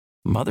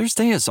Mother's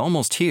Day is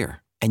almost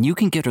here, and you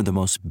can get her the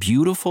most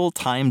beautiful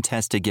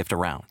time-tested gift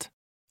around.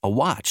 A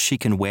watch she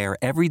can wear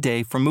every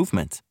day from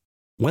Movement.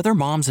 Whether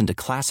mom's into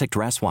classic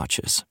dress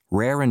watches,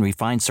 rare and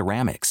refined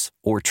ceramics,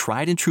 or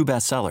tried and true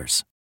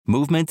bestsellers,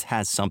 Movement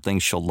has something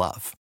she'll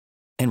love.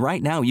 And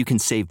right now you can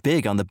save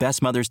big on the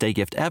best Mother's Day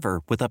gift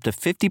ever with up to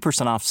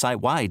 50% off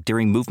site-wide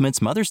during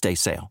Movement's Mother's Day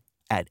sale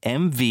at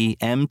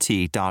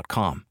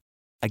MVMT.com.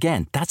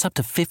 Again, that's up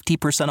to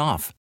 50%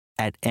 off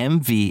at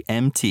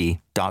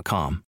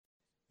MVMT.com.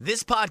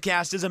 This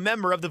podcast is a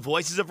member of the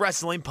Voices of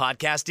Wrestling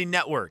Podcasting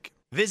Network.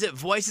 Visit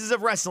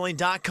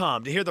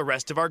voicesofwrestling.com to hear the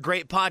rest of our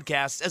great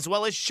podcasts, as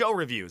well as show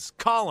reviews,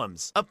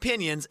 columns,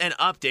 opinions, and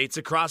updates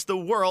across the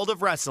world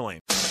of wrestling.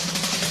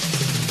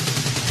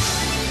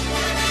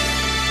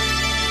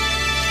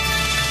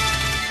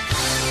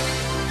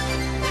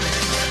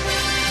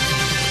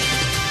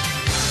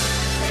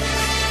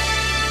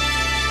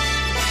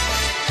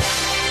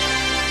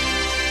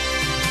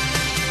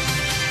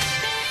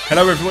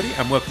 Hello everybody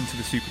and welcome to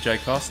the Super J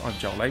Cast. I'm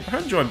Joel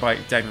Abraham, joined by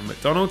Damon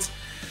McDonald.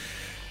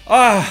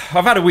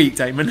 I've had a week,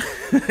 Damon,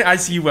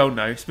 as you well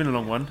know. It's been a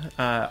long one.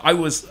 I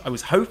was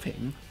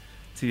hoping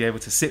to be able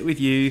to sit with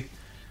you,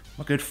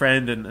 my good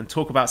friend, and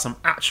talk about some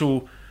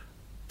actual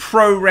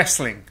pro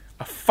wrestling.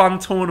 A fun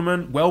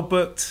tournament, well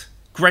booked,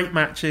 great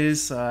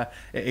matches,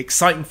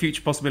 exciting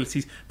future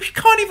possibilities. But you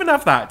can't even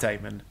have that,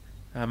 Damon.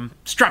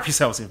 Strap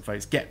yourselves in,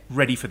 folks. Get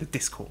ready for the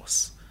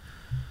discourse.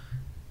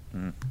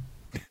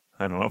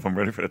 I don't know if I'm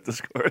ready for the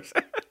discourse.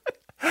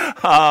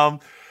 I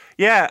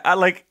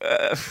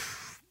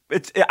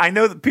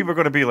know that people are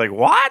going to be like,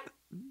 "What?"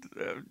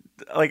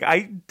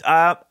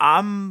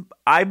 I'm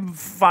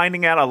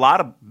finding out a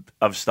lot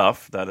of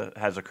stuff that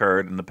has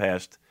occurred in the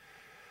past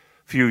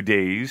few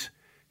days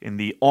in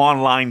the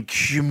online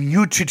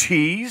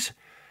communities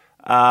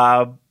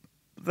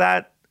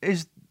that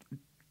is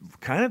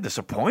kind of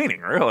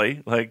disappointing,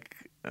 really. Like,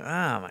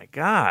 oh my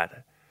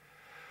God!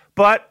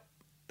 But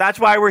that's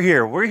why we're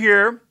here. We're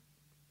here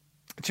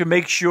to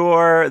make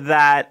sure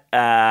that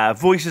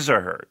voices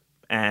are heard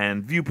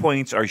and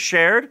viewpoints are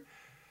shared.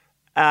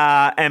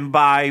 And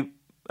by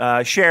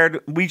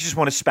shared, we just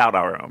want to spout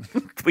our own.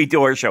 We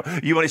do our show.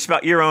 You want to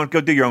spout your own?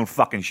 Go do your own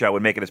fucking show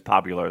and make it as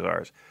popular as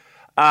ours.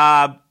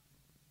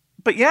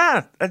 But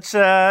yeah, that's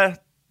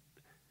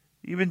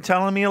you've been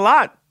telling me a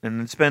lot,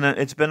 and it's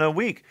been a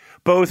week,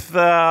 both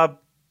having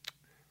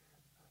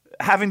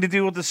to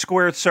do with the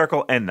squared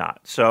circle and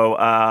not.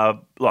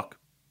 So look.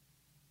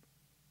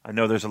 I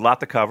know there's a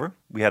lot to cover.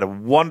 We had a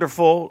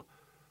wonderful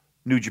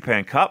New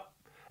Japan Cup,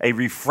 a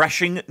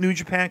refreshing New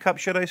Japan Cup,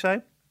 should I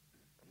say.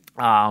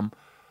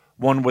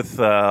 One with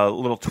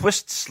little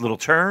twists, little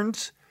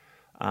turns.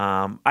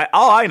 All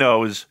I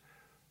know is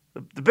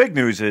the big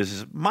news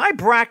is my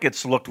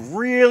brackets looked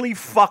really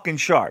fucking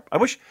sharp. I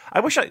wish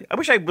I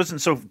wasn't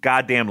so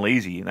goddamn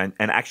lazy and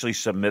actually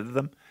submitted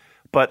them.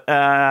 But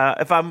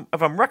if I'm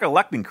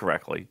recollecting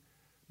correctly,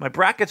 my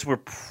brackets were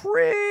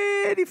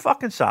pretty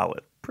fucking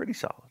solid. Pretty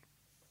solid.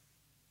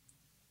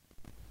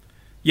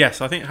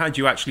 Yes, I think had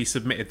you actually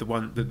submitted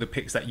the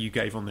picks that you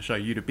gave on the show,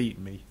 you'd have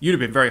beaten me. You'd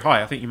have been very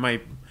high. I think you may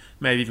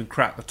have even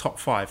cracked the top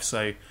 5.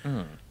 So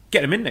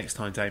get them in next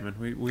time, Damon.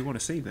 We want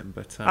to see them.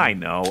 But I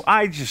know.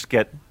 I just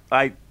get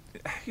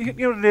you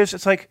know what it is?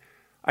 It's like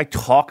I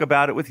talk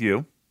about it with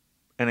you,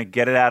 and I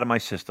get it out of my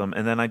system,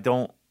 and then I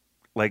don't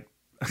like.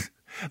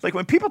 Like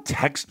when people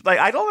text, like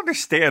I don't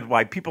understand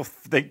why people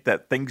think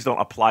that things don't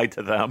apply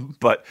to them,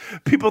 but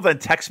people then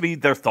text me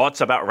their thoughts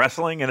about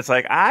wrestling, and it's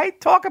like I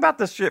talk about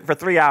this shit for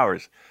 3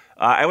 hours.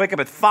 I wake up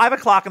at 5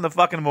 o'clock in the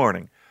fucking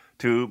morning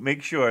to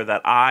make sure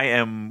that I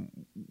am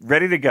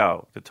ready to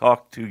go to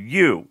talk to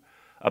you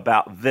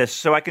about this,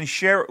 so I can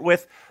share it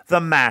with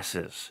the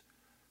masses,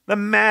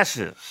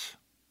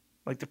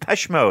 like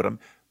Depeche Mode.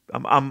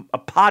 I'm a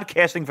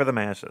podcasting for the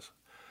masses,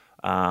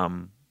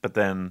 but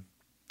then.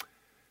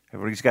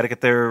 Everybody's got to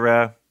get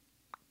their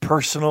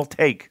personal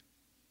take.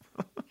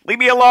 Leave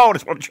me alone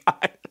is what I'm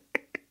trying.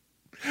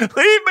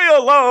 Leave me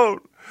alone.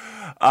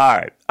 All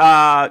right.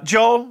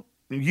 Joel,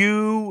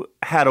 you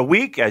had a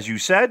week, as you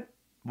said.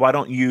 Why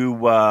don't you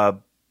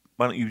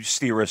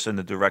steer us in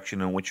the direction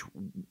in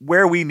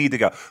where we need to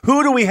go?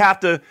 Who do we have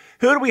to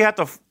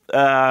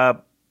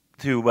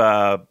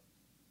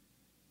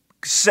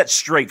set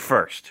straight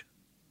first,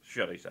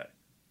 should I say?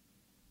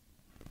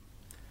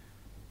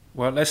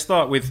 Well, let's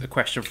start with a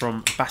question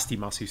from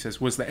Bastimus, who says,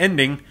 was the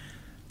ending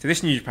to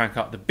this New Japan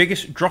Cup the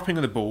biggest dropping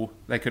of the ball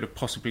they could have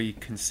possibly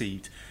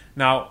conceived?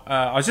 Now,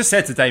 I just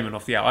said to Damon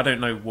off the air, I don't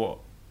know what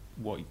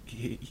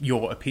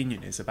your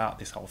opinion is about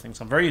this whole thing,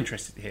 so I'm very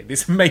interested to hear.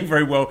 This may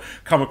very well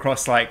come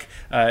across like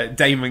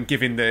Damon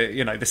giving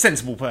the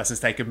sensible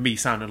person's take of me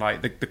sounding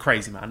like the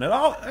crazy man, and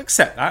I'll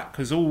accept that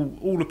because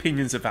all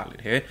opinions are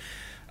valid here.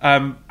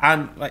 And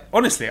like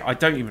honestly, I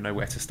don't even know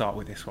where to start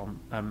with this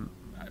one.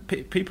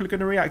 People are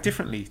going to react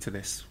differently to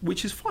this,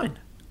 which is fine.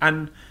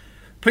 And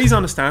please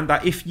understand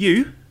that if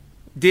you,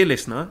 dear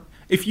listener,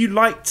 if you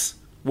liked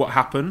what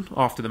happened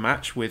after the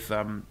match with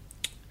Will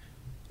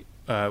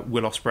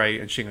Ospreay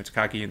and Shingo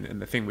Takagi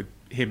and the thing with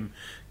him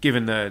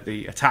giving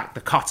the attack,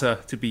 the cutter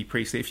to Bea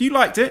Priestley. If you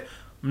liked it,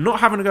 I'm not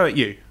having a go at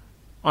you.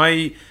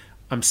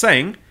 I'm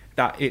saying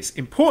that it's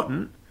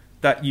important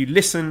that you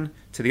listen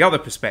to the other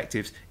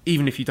perspectives,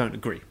 even if you don't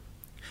agree.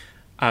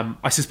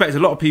 I suspect a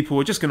lot of people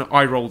are just going to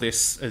eye roll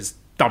this as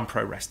dumb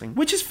pro wrestling,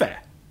 which is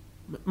fair.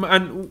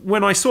 And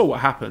when I saw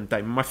what happened,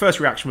 Damon, my first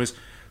reaction was,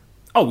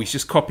 oh, he's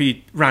just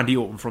copied Randy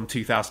Orton from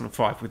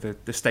 2005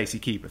 with the Stacy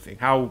Keibler thing.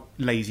 How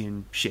lazy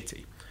and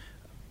shitty.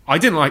 I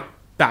didn't like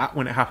that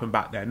when it happened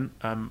back then.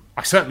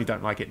 I certainly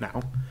don't like it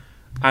now.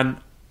 And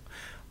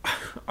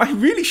I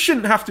really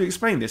shouldn't have to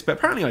explain this, but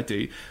apparently I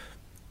do.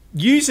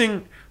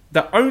 Using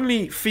the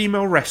only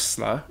female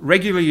wrestler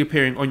regularly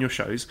appearing on your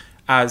shows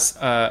as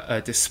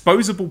a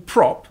disposable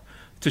prop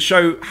to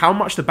show how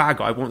much the bad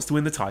guy wants to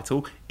win the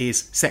title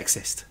is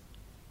sexist,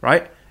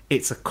 right?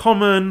 It's a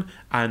common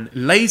and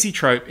lazy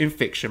trope in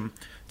fiction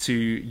to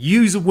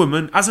use a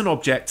woman as an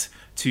object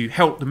to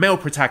help the male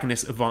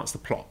protagonist advance the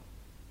plot.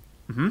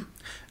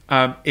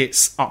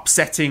 It's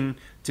upsetting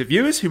to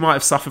viewers who might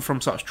have suffered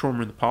from such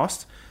trauma in the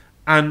past.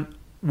 And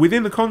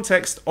within the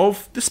context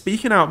of the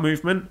Speaking Out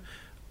movement,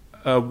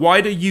 a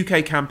wider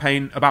UK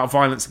campaign about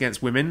violence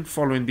against women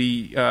following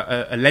the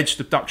alleged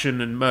abduction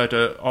and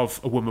murder of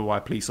a woman by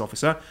a police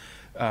officer.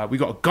 We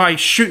got a guy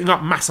shooting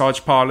up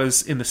massage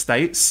parlours in the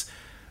States.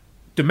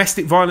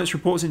 Domestic violence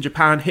reports in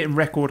Japan hitting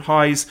record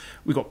highs.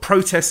 We got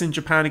protests in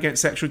Japan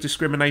against sexual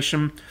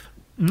discrimination.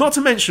 Not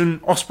to mention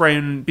Ospreay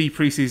and Bea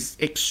Priestley's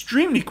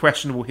extremely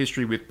questionable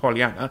history with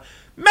Pollyanna.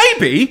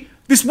 Maybe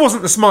this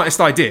wasn't the smartest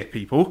idea,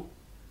 people.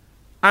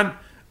 And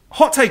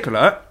hot take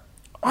alert,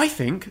 I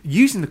think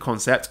using the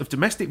concept of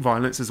domestic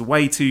violence as a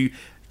way to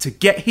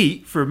get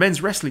heat for a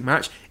men's wrestling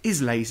match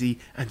is lazy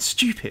and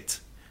stupid.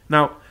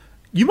 Now,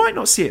 you might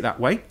not see it that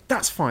way,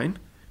 that's fine,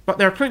 but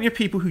there are plenty of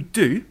people who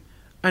do,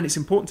 and it's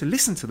important to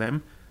listen to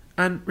them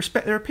and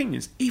respect their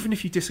opinions, even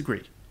if you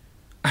disagree.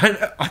 And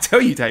I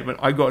tell you, Damon,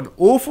 I got an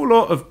awful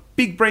lot of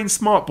big brain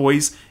smart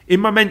boys in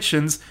my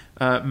mentions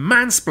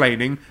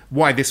mansplaining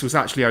why this was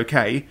actually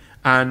okay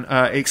and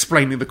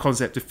explaining the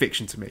concept of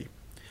fiction to me.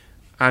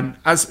 And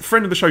as a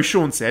friend of the show,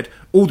 Sean, said,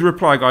 all the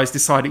reply guys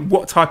deciding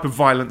what type of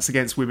violence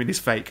against women is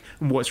fake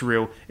and what's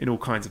real in all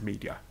kinds of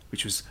media,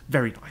 which was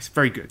very nice,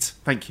 very good.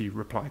 Thank you,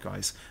 reply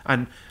guys.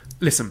 And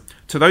listen,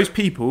 to those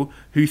people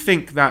who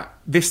think that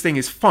this thing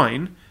is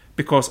fine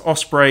because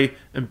Ospreay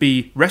and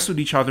Bea wrestled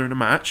each other in a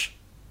match,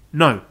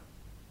 no.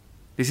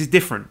 This is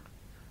different.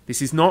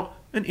 This is not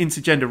an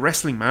intergender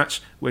wrestling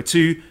match where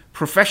two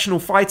professional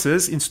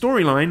fighters in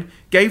storyline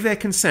gave their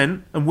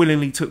consent and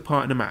willingly took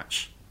part in a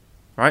match.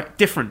 Right?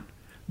 Different.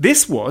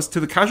 This was,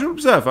 to the casual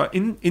observer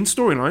in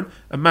storyline,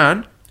 a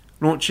man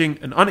launching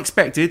an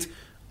unexpected,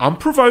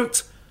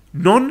 unprovoked,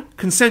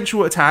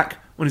 non-consensual attack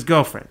on his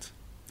girlfriend.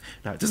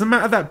 Now, it doesn't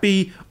matter that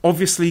Bea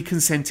obviously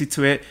consented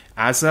to it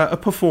as a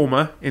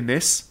performer in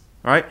this,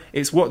 right?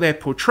 It's what they're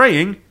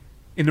portraying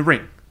in the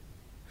ring.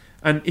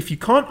 And if you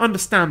can't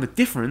understand the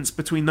difference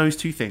between those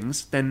two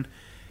things, then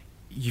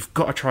you've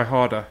got to try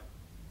harder.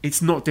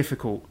 It's not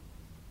difficult.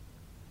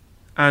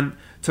 And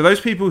to those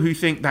people who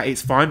think that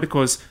it's fine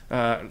because,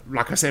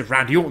 like I said,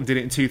 Randy Orton did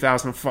it in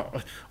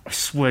 2005, I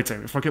swear to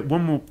you, if I get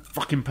one more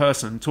fucking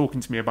person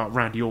talking to me about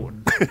Randy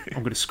Orton,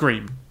 I'm going to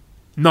scream.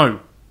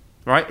 No.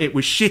 Right? It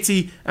was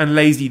shitty and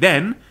lazy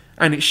then,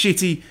 and it's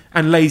shitty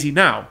and lazy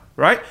now.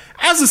 Right?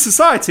 As a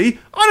society,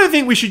 I don't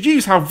think we should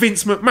use how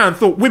Vince McMahon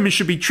thought women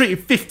should be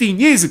treated 15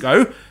 years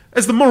ago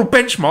as the moral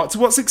benchmark to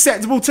what's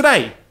acceptable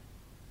today.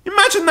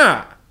 Imagine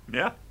that.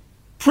 Yeah.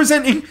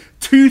 Presenting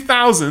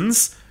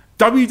 2000s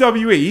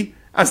WWE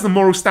as the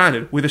moral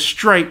standard with a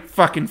straight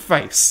fucking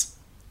face.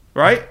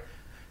 Right?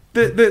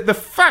 The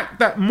fact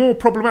that more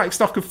problematic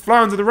stuff could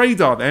fly under the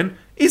radar then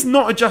is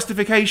not a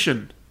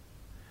justification.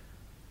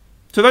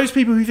 To those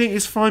people who think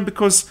it's fine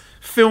because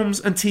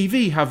films and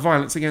TV have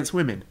violence against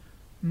women,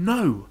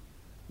 no.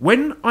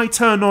 When I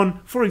turn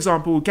on, for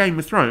example, Game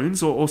of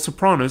Thrones or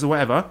Sopranos or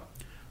whatever,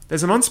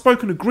 there's an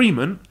unspoken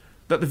agreement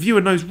that the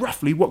viewer knows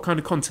roughly what kind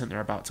of content they're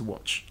about to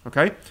watch.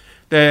 Okay?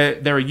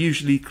 There are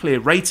usually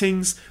clear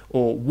ratings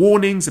or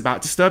warnings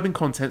about disturbing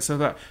content so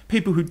that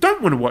people who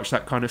don't want to watch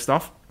that kind of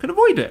stuff can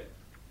avoid it.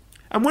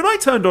 And when I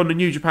turned on the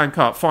New Japan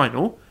Cup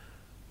final,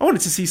 I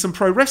wanted to see some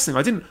pro wrestling.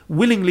 I didn't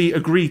willingly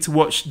agree to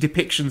watch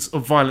depictions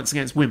of violence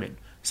against women.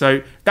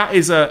 So that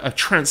is a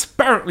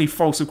transparently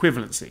false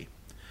equivalency.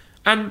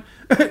 And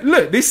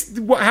look,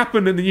 what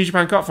happened in the New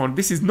Japan Cup final,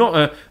 this is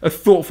not a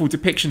thoughtful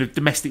depiction of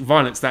domestic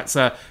violence that's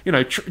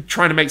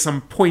trying to make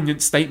some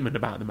poignant statement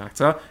about the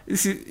matter.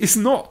 It's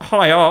not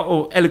high art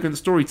or elegant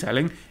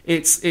storytelling.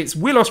 It's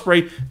Will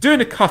Ospreay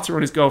doing a cutter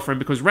on his girlfriend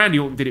because Randy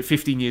Orton did it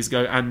 15 years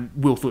ago and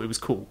Will thought it was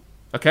cool.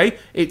 Okay?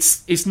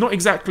 It's not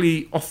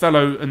exactly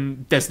Othello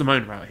and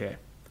Desdemona out here.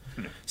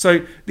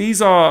 So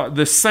these are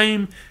the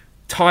same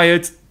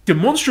tired,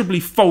 demonstrably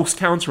false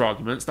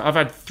counter-arguments that I've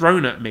had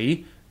thrown at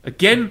me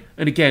again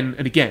and again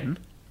and again.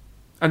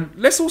 And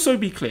let's also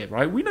be clear,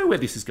 right? We know where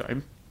this is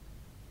going.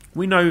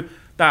 We know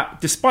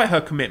that despite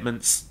her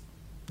commitments,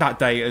 that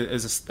day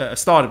as a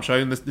Stardom show,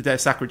 and the day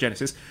of Sakura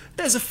Genesis,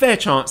 there's a fair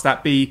chance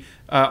that Bea,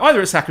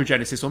 either at Sakura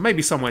Genesis or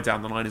maybe somewhere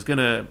down the line, is going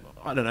to,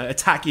 I don't know,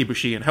 attack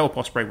Ibushi and help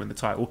Ospreay win the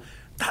title.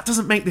 That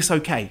doesn't make this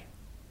okay.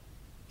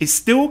 It's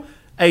still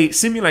a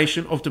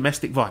simulation of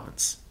domestic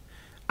violence.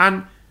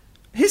 And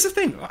here's the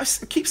thing, I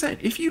keep saying,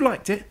 if you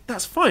liked it,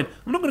 that's fine.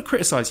 I'm not going to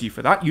criticise you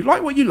for that. You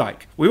like what you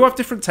like. We all have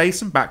different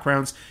tastes and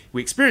backgrounds.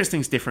 We experience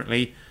things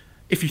differently.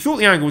 If you thought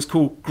the angle was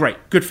cool,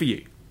 great, good for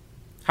you.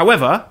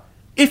 However,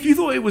 if you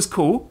thought it was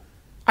cool,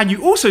 and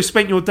you also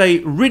spent your day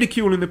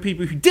ridiculing the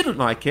people who didn't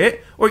like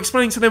it, or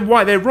explaining to them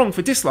why they're wrong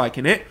for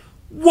disliking it,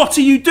 what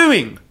are you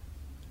doing?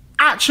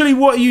 Actually,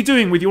 what are you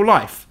doing with your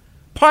life?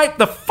 Pipe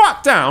the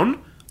fuck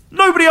down.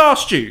 Nobody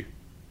asked you.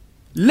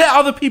 Let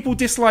other people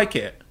dislike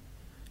it.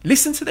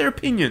 Listen to their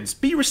opinions.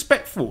 Be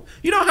respectful.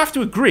 You don't have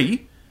to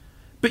agree,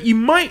 but you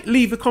might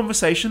leave the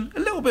conversation a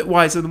little bit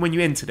wiser than when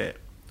you entered it.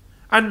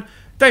 And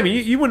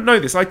Damien, you wouldn't know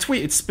this. I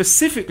tweeted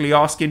specifically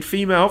asking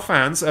female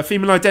fans,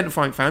 female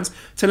identifying fans,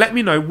 to let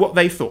me know what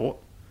they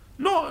thought.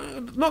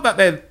 Not that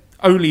they're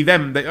only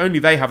them, that only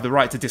they have the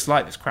right to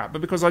dislike this crap,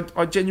 but because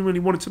I genuinely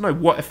wanted to know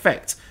what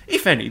effect,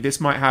 if any, this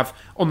might have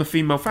on the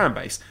female fan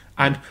base.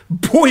 And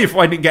boy, if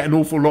I didn't get an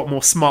awful lot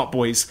more smart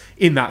boys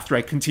in that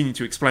thread continue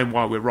to explain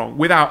why we're wrong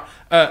without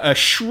a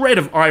shred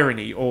of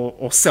irony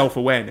or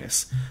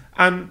self-awareness.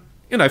 And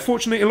you know,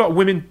 fortunately, a lot of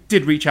women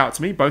did reach out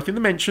to me, both in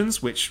the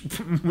mentions, which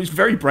was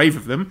very brave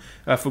of them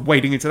for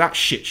wading into that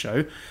shit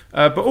show,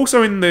 but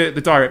also in the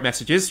direct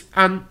messages.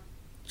 And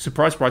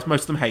surprise, surprise,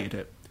 most of them hated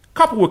it. A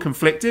couple were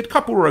conflicted, a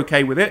couple were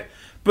okay with it,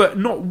 but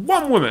not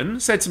one woman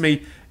said to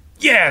me,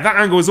 yeah, that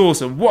angle was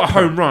awesome. What a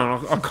home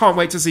run. I can't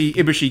wait to see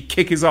Ibushi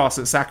kick his ass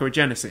at Sakura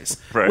Genesis.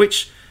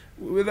 Right.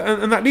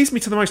 And that leads me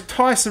to the most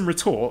tiresome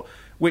retort,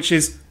 which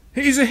is,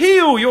 he's a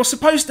heel. You're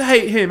supposed to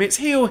hate him. It's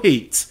heel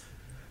heat.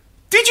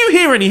 Did you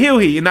hear any heel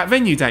heat in that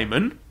venue,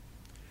 Damon?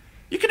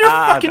 You can hear a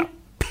fucking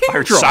pin I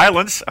heard drop.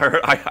 silence.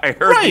 I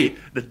heard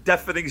the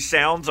deafening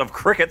sounds of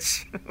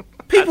crickets.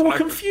 People were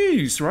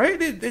confused, right?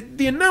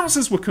 The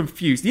announcers were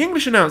confused. The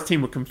English announce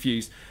team were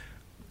confused.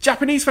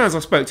 Japanese fans I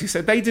spoke to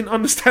said they didn't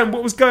understand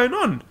what was going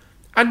on.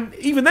 And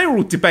even they were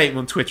all debating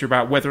on Twitter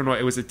about whether or not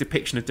it was a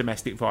depiction of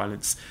domestic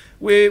violence.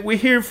 We're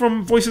hearing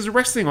from Voices of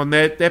Wrestling on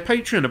their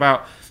Patreon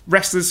about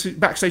wrestlers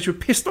backstage who were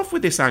pissed off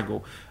with this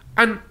angle.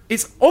 And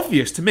it's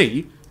obvious to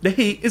me the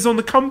heat is on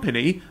the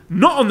company,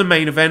 not on the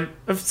main event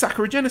of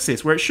Sakura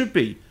Genesis, where it should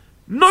be.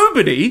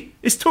 Nobody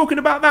is talking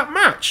about that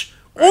match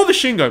or the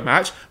Shingo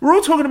match. We're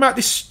all talking about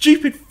this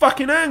stupid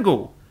fucking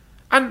angle.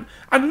 And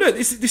look,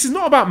 this is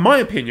not about my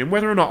opinion,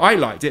 whether or not I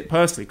liked it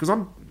personally, because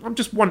I'm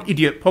just one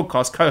idiot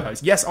podcast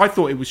co-host. Yes, I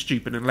thought it was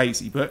stupid and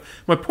lazy, but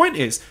my point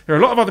is there are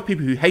a lot of other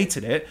people who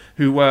hated it,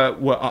 who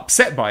were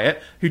upset by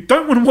it, who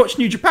don't want to watch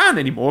New Japan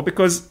anymore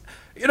because,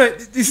 you know,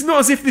 it's not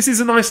as if this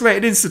is an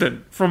isolated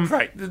incident from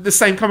the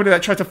same company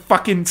that tried to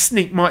fucking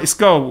sneak Mighty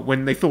Skull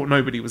when they thought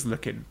nobody was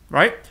looking,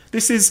 right?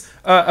 This is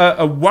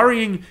a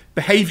worrying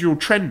behavioural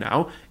trend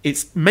now.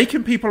 It's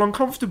making people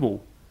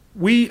uncomfortable.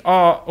 We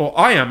are, or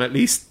I am at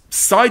least,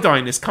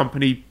 side-eyeing this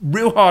company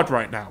real hard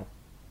right now.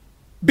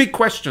 Big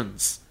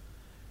questions.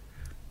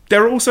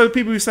 There are also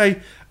people who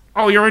say,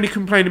 oh, you're only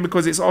complaining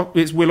because it's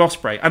Will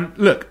Ospreay. And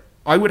look,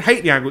 I would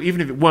hate the angle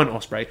even if it weren't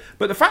Ospreay,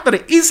 but the fact that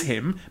it is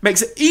him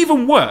makes it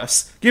even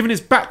worse, given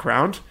his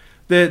background,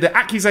 the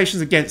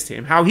accusations against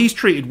him, how he's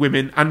treated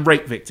women and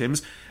rape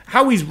victims,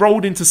 how he's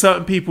rolled into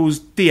certain people's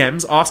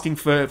DMs asking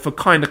for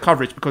kinder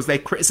coverage because their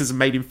criticism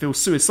made him feel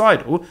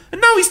suicidal, and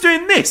now he's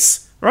doing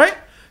this, right?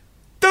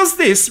 Does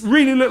this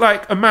really look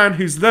like a man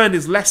who's learned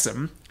his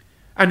lesson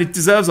and it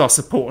deserves our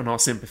support and our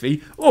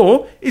sympathy?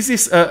 Or is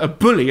this a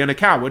bully and a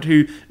coward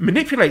who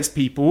manipulates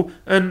people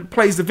and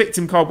plays the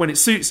victim card when it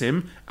suits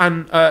him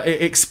and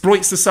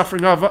exploits the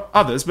suffering of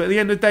others, but at the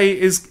end of the day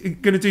is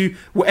going to do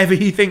whatever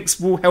he thinks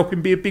will help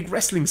him be a big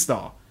wrestling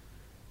star?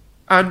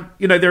 And,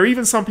 you know, there are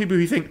even some people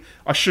who think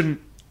I shouldn't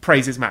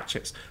praise his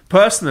matches.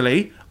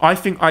 Personally, I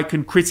think I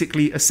can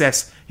critically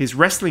assess his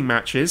wrestling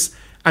matches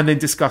and then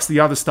discuss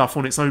the other stuff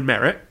on its own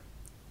merit.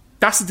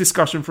 That's a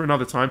discussion for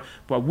another time.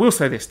 But I will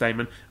say this,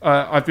 Damon.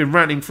 I've been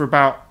ranting for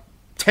about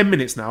 10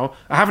 minutes now.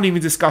 I haven't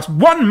even discussed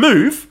one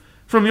move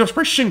from the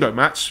Ospreay Shingo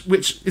match,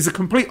 which is a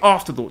complete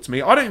afterthought to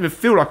me. I don't even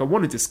feel like I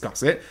want to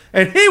discuss it.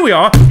 And here we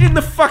are in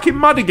the fucking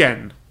mud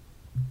again.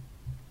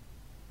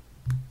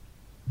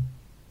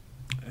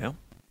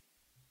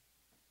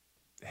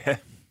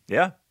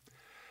 Yeah.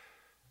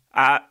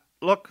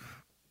 Look,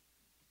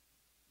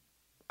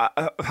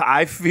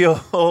 I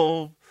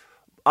feel...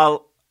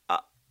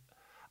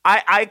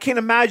 I can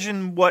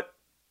imagine what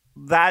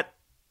that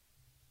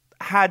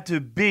had to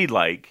be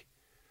like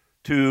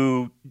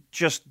to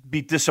just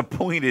be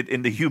disappointed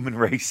in the human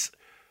race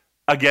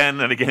again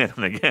and again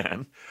and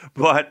again.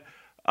 But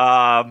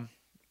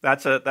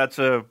that's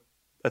a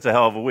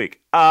hell of a week.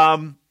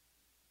 Yeah.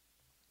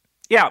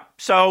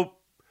 So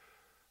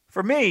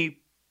for me,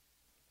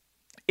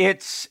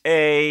 it's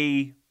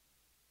a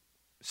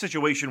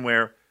situation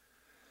where,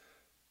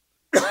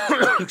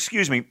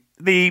 excuse me,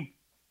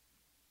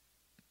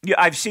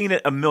 I've seen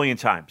it a million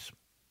times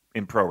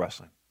in pro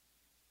wrestling.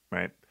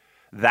 right?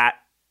 That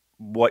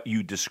what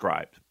you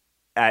described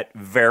at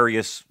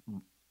various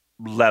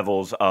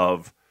levels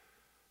of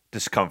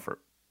discomfort.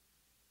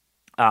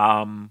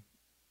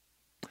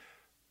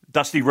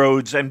 Dusty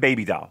Rhodes and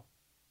Baby Doll,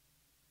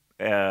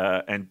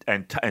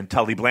 and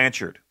Tully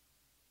Blanchard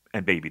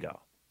and Baby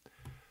Doll.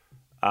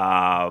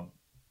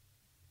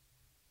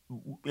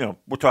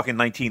 We're talking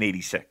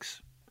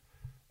 1986,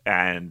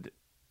 and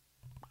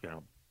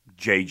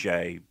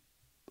JJ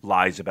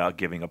lies about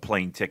giving a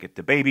plane ticket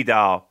to Baby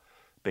Doll.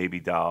 Baby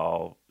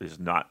Doll is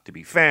not to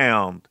be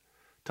found.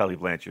 Tully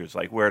Blanchard's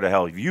like, "Where the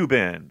hell have you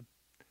been?"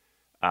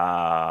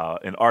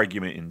 An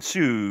argument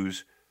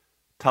ensues.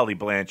 Tully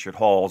Blanchard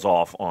hauls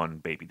off on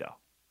Baby Doll.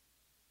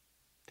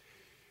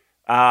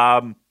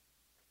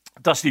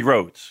 Dusty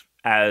Rhodes,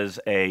 as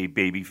a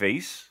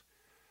babyface,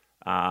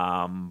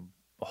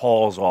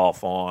 hauls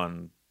off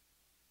on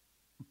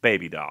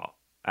Baby Doll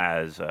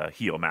as a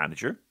heel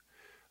manager.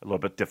 A little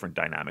bit different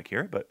dynamic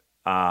here, but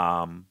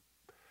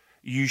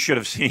you should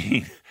have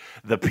seen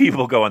the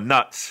people going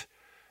nuts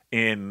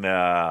in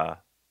wherever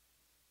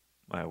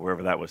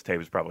that was. It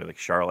was probably like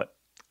Charlotte,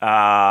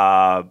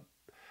 and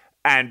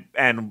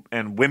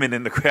women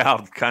in the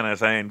crowd kind of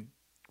saying,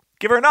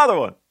 "Give her another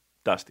one,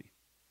 Dusty."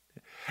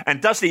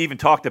 And Dusty even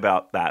talked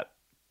about that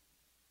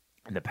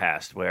in the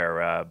past,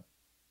 where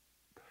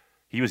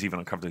he was even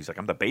uncomfortable. He's like,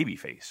 "I'm the baby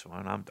face,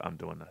 and I'm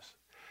doing this."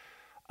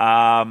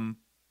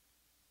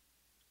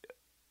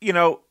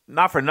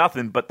 Not for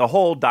nothing, but the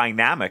whole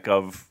dynamic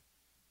of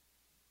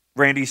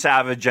Randy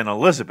Savage and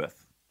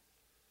Elizabeth,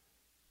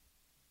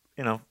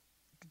 not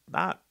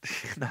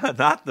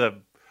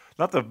the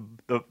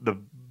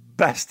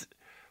best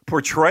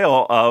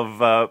portrayal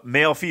of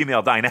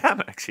male-female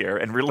dynamics here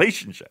and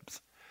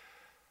relationships,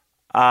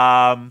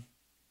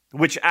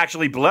 which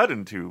actually bled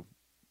into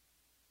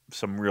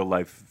some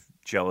real-life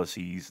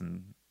jealousies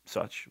and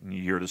such. When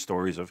you hear the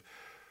stories of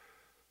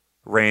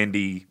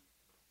Randy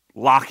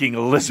locking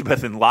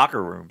Elizabeth in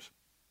locker rooms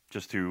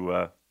just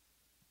to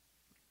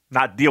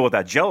not deal with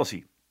that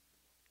jealousy.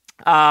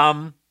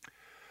 Of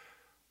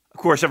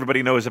course,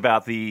 everybody knows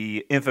about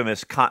the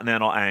infamous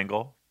Continental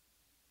Angle,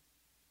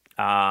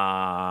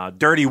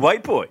 Dirty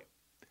White Boy,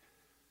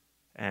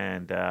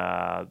 and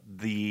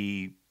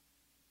the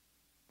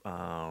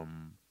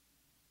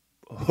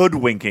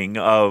hoodwinking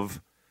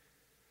of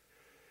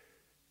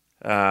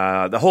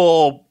the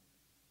whole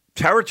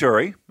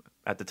territory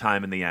at the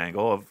time in the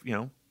Angle of,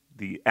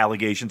 the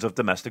allegations of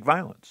domestic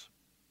violence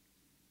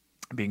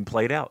being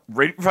played out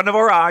right in front of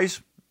our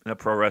eyes in a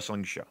pro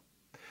wrestling show.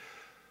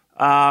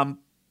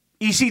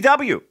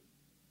 ECW,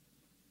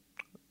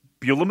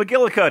 Beulah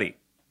McGillicuddy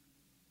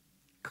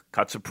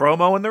cuts a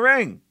promo in the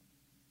ring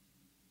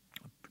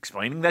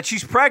explaining that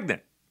she's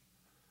pregnant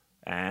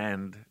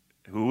and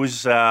who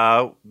is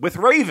with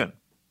Raven.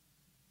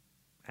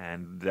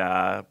 And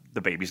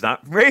the baby's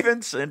not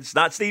Raven's, and it's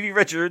not Stevie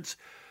Richards.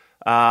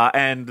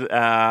 And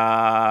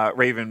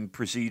Raven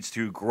proceeds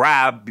to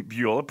grab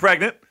Beulah,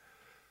 pregnant,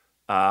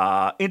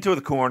 into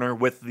the corner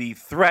with the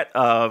threat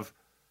of,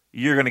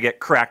 "You're going to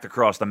get cracked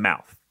across the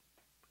mouth,"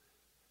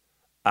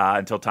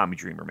 until Tommy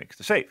Dreamer makes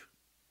the save.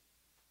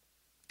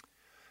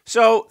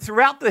 So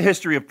throughout the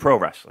history of pro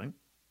wrestling,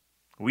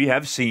 we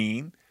have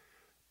seen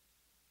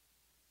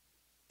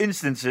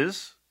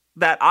instances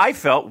that I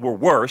felt were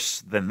worse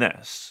than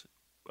this.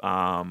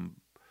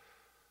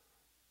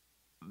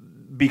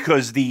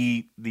 Because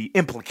the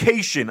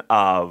implication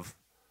of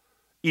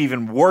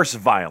even worse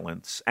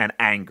violence and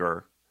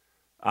anger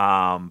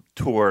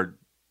toward,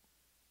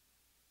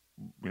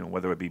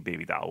 whether it be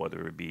Baby Doll,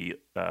 whether it be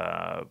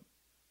Beulah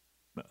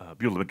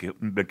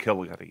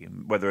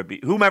McGillicuddy, whether it be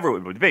whomever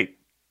it would be,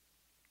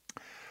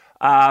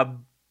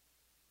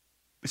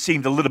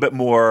 seemed a little bit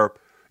more,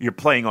 you're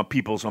playing on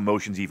people's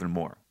emotions even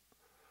more.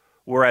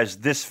 Whereas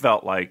this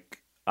felt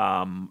like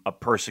a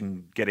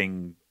person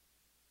getting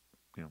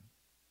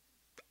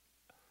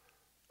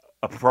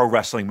a pro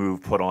wrestling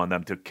move put on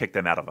them to kick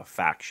them out of a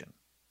faction.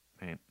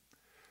 Right?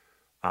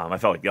 I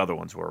felt like the other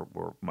ones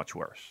were much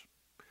worse.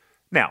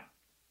 Now,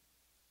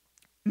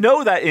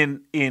 know that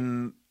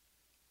in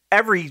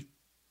every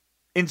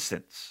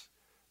instance,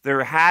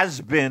 there has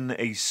been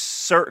a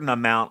certain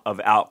amount of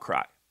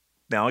outcry.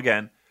 Now,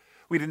 again,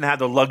 we didn't have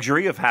the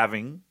luxury of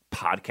having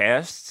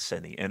podcasts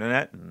and the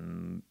internet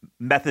and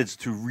methods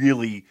to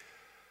really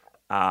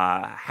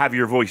have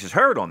your voices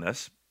heard on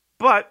this,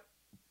 but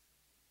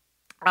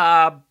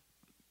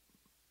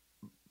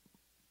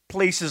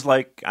places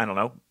like,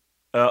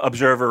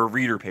 Observer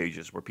reader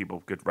pages where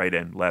people could write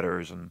in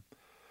letters and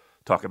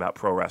talk about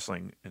pro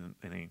wrestling in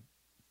a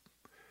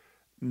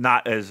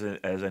not as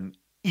an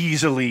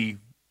easily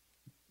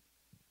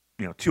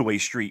two-way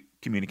street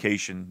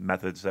communication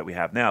methods that we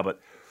have now,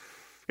 but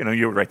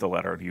you would write the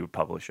letter and you would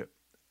publish it.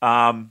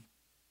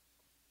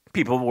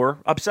 People were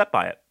upset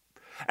by it,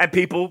 and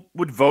people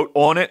would vote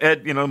on it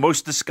at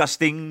most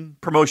disgusting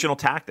promotional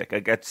tactic. I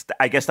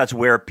guess that's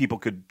where people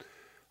could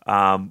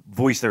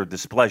voice their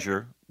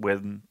displeasure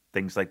when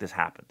things like this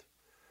happened.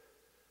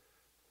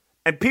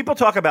 And people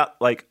talk about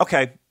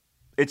okay,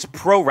 it's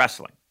pro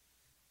wrestling.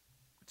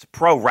 It's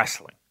pro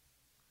wrestling.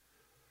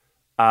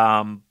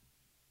 And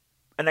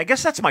I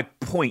guess that's my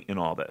point in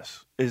all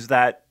this, is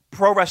that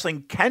pro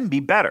wrestling can be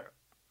better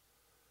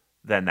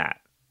than that.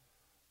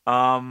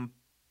 And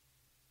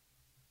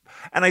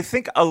I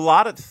think a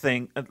lot of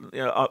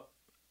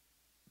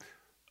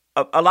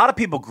a lot of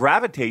people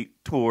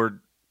gravitate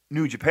toward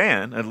New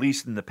Japan, at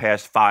least in the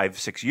past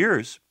 5-6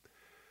 years,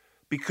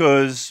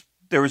 because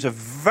there is a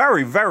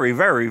very, very,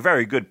 very,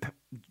 very good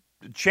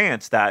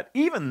chance that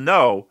even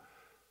though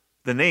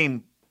the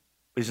name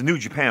is New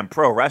Japan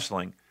Pro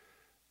Wrestling,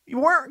 you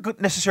weren't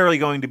necessarily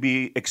going to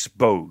be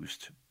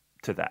exposed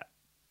to that.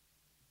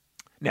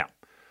 Now,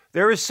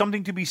 there is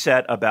something to be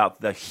said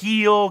about the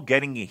heel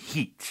getting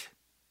heat,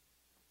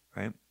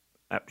 right?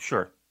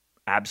 Sure,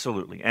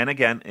 absolutely. And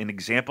again, in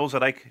examples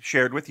that I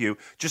shared with you,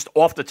 just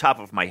off the top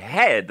of my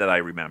head that I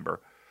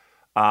remember,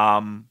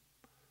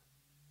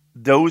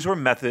 those were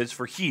methods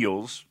for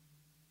heels,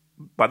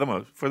 for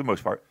the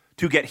most part,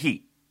 to get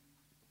heat.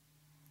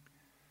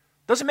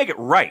 Doesn't make it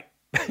right,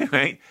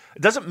 right?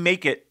 It doesn't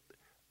make it,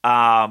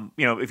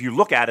 if you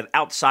look at it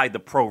outside the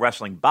pro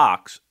wrestling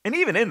box, and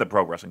even in the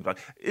pro wrestling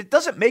box, it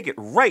doesn't make it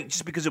right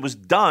just because it was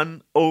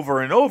done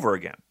over and over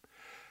again.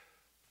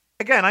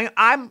 Again,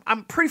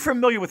 I'm pretty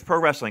familiar with pro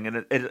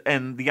wrestling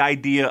and the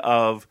idea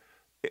of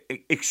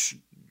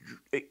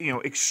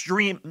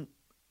extreme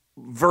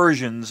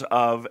versions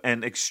of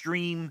and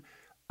extreme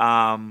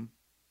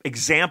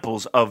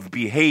examples of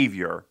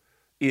behavior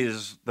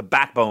is the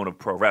backbone of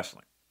pro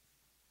wrestling.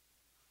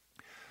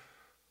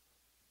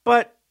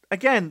 But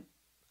again,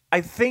 I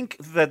think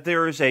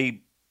there's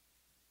a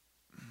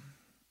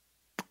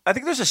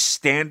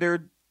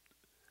standard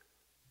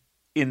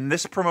in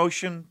this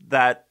promotion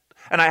that,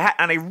 and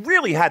I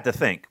really had to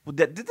think,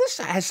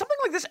 has something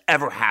like this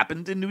ever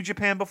happened in New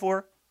Japan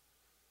before?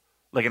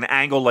 Like an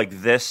angle like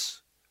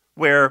this,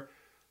 where,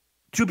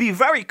 to be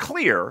very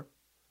clear,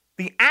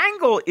 the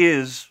angle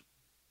is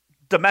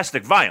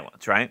domestic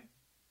violence, right?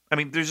 I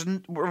mean,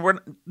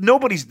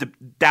 nobody's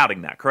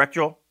doubting that, correct,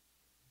 Joel?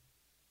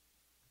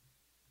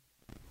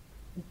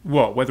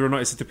 What, whether or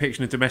not it's a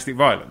depiction of domestic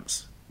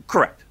violence?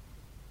 Correct.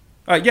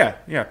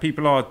 Yeah,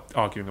 people are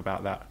arguing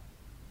about that.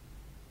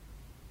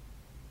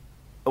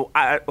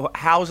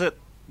 How's it?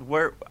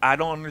 Where I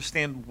don't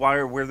understand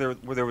where there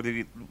would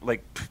be,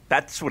 like,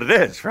 that's what it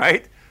is,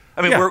 right?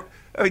 I mean, Yeah.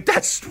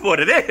 That's what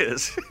it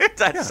is.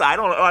 I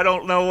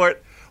don't know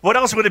what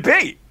else would it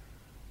be?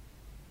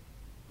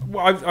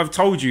 Well, I've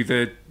told you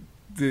the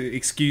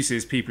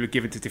excuses people are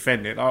given to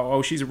defend it.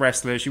 Oh, she's a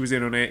wrestler. She was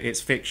in on it.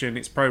 It's fiction.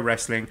 It's pro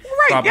wrestling.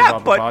 Right? Blah, blah, Yeah, blah,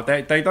 blah,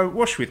 blah. They don't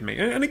wash with me.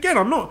 And again,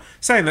 I'm not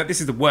saying that this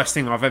is the worst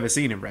thing I've ever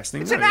seen in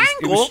wrestling. It's no, an it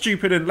angle. was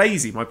stupid and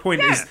lazy. My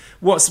point is,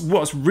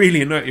 what's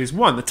really annoying is,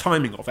 one, the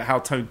timing of it, how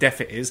tone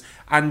deaf it is,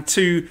 and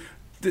two,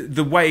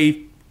 the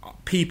way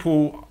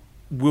people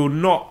will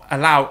not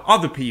allow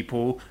other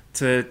people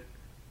to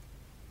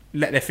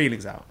let their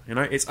feelings out. You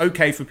know, it's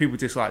okay for people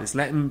to dislike this.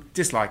 Let them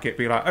dislike it.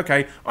 Be like,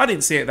 okay, I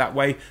didn't see it that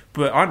way,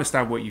 but I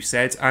understand what you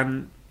said,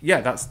 and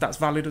yeah, that's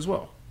valid as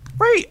well.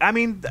 Right. I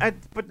mean,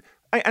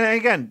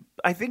 again,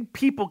 I think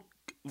people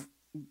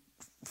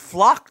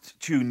flocked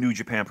to New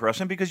Japan Pro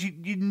Wrestling because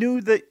you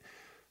knew that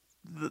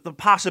the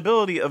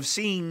possibility of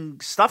seeing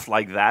stuff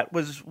like that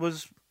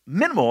was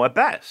minimal at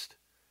best.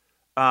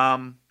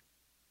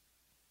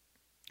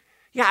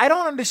 Yeah, I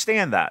don't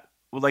understand that.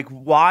 Like,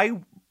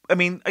 why? I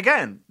mean,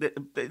 again,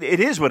 it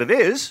is what it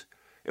is.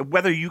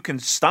 Whether you can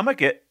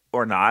stomach it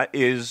or not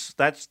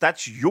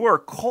that's your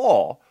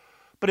call.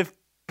 But if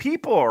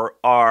people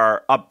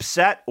are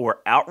upset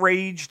or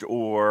outraged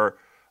or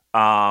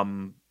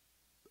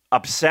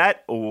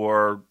upset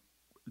or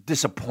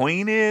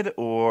disappointed,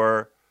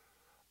 or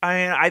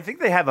I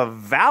think they have a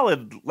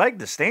valid leg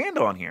to stand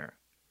on here.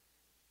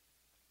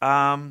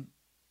 Yeah.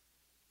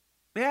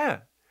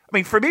 I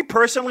mean, for me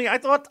personally, I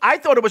thought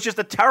it was just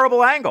a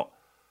terrible angle.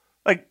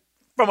 Like,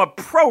 from a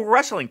pro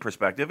wrestling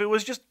perspective, it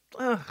was just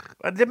it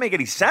didn't make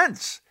any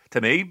sense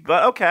to me.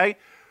 But okay,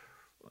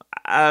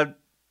 and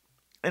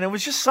it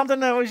was just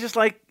something that was just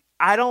like,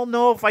 I don't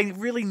know if I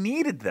really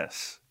needed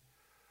this.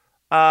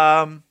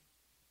 And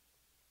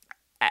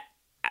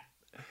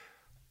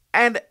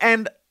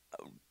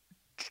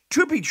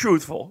to be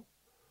truthful,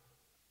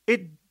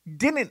 it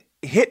didn't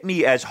hit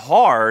me as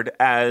hard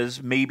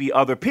as maybe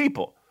other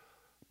people.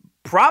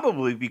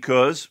 Probably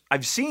because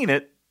I've seen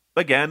it,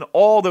 again,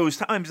 all those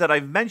times that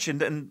I've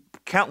mentioned and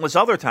countless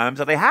other times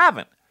that I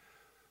haven't.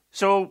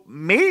 So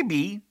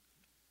maybe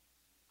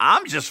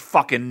I'm just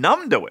fucking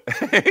numb to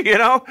it. You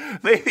know?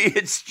 Maybe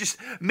it's just,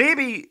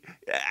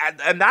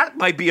 and that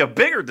might be a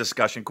bigger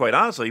discussion, quite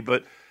honestly,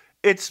 but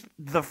it's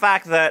the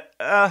fact that,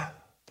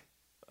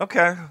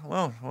 okay,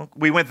 well,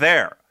 we went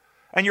there.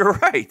 And you're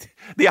right.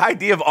 The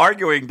idea of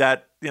arguing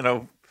that,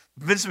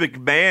 Vince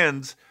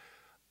McMahon's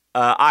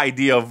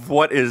idea of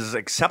what is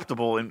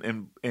acceptable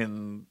in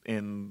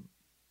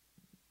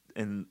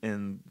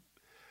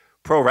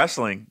pro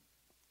wrestling,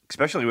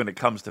 especially when it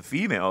comes to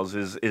females,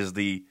 is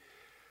the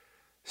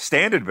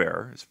standard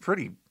bearer. It's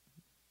pretty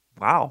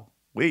wow.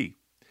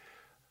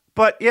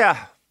 But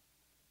yeah,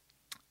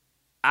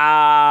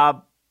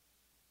 I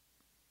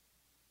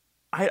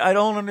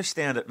don't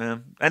understand it,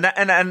 man.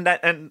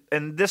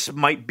 And this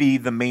might be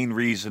the main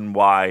reason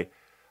why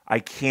I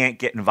can't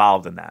get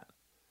involved in that.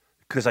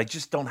 Because I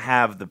just don't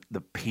have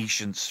the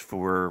patience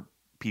for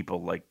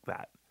people like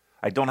that.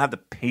 I don't have the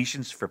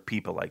patience for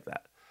people like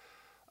that.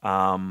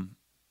 And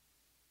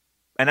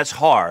that's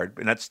hard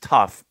and that's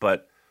tough,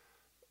 but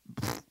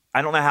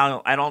I don't know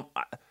how. I don't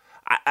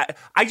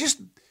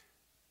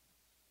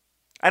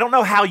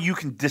know how you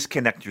can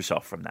disconnect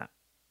yourself from that.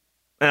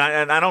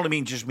 And I don't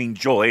mean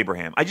Joel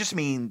Abraham. I just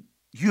mean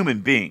human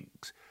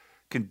beings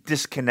can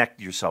disconnect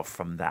yourself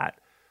from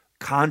that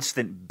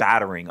constant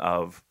battering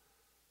of,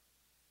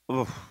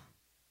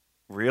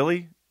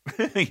 really?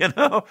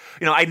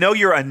 I know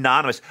you're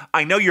anonymous.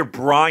 I know you're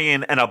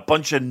Brian and a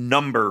bunch of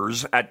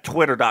numbers at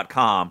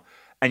twitter.com,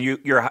 and you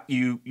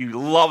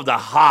love to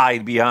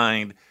hide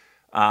behind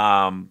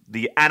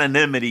the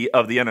anonymity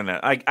of the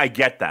internet. I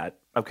get that.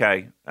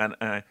 Okay.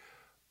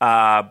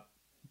 But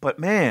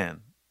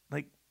man,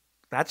 like,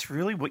 that's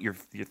really what you're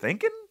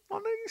thinking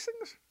on these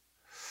things?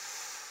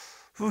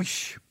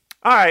 Whoosh.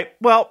 All right.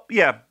 Well,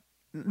 yeah.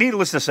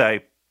 Needless to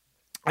say,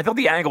 I thought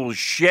the angle was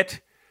shit.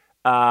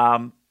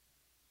 I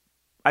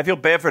feel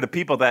bad for the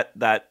people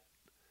that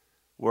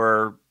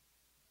were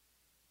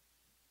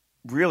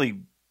really,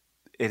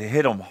 it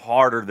hit them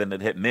harder than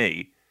it hit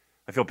me.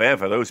 I feel bad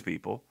for those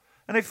people.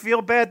 And I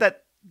feel bad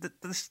that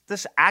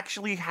this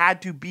actually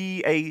had to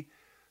be a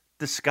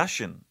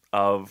discussion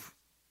of,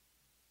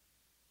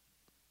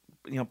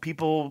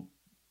 people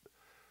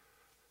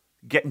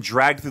getting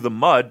dragged through the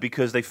mud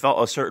because they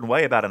felt a certain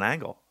way about an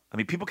angle. I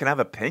mean, people can have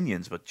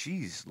opinions, but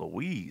geez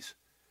Louise.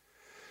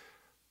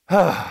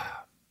 That's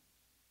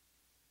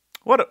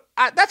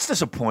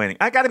disappointing.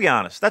 I got to be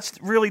honest. That's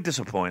really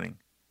disappointing.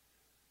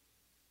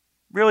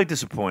 Really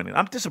disappointing.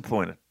 I'm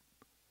disappointed.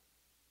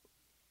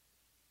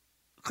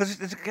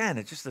 Because, it's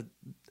just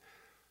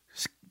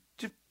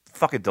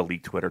fucking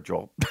delete Twitter,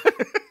 Joel.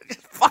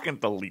 Just fucking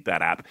delete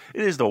that app.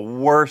 It is the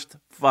worst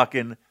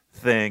fucking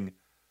thing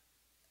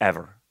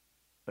ever.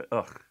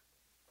 Ugh.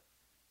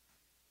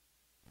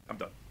 I'm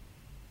done.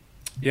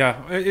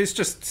 Yeah, it's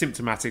just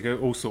symptomatic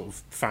of all sort of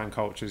fan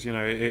cultures.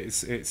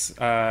 It's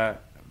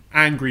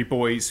angry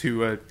boys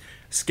who are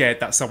scared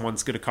that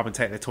someone's going to come and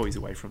take their toys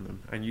away from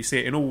them, and you see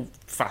it in all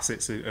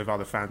facets of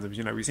other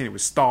fandoms. We've seen it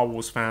with Star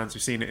Wars fans,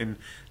 we've seen it in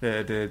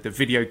the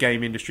video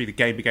game industry, the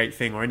Gamergate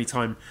thing, or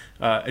anytime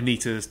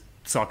Anita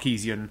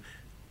Sarkeesian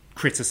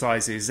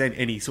criticizes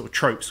any sort of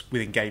tropes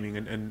within gaming,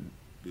 and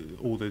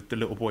all the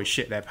little boys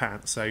shit their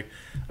pants. So you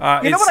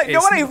know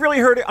what I really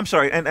heard. I'm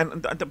sorry,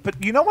 but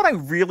you know what I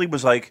really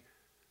was like.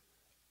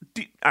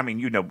 I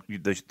mean,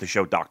 the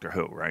show Doctor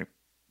Who, right?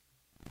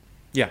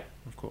 Yeah,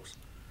 of course.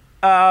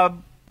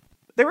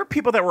 There were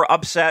people that were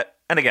upset,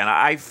 and again,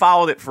 I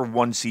followed it for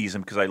one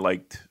season because I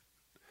liked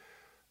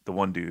the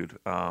one dude,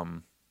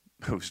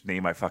 whose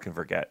name I fucking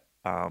forget.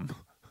 The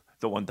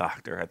one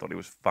doctor, I thought he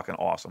was fucking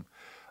awesome.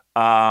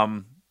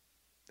 And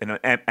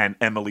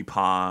Emily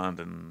Pond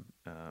and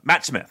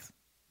Matt Smith.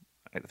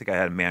 I think I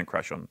had a man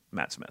crush on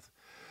Matt Smith.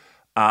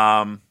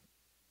 But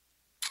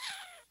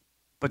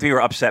they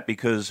were upset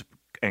because,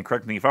 and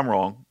correct me if I'm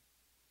wrong,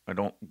 I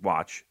don't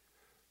watch,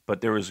 but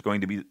there was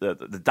going to be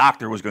the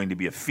doctor was going to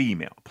be a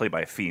female, played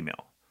by a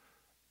female,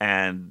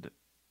 and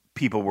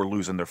people were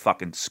losing their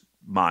fucking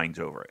minds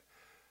over it.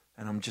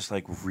 And I'm just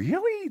like,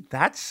 really?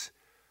 That's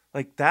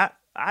like that?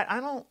 I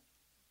don't.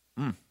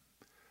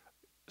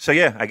 So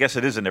yeah, I guess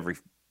it is in every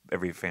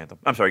fandom.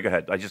 I'm sorry. Go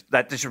ahead. I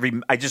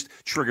just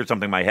triggered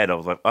something in my head. I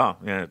was like, oh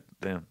yeah,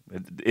 damn.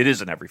 It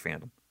is in every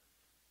fandom.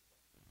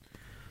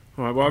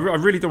 All right, well, I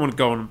really don't want to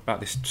go on about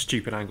this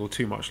stupid angle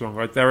too much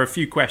longer. There are a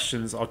few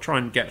questions. I'll try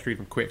and get through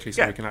them quickly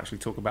so we can actually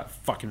talk about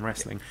fucking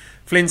wrestling.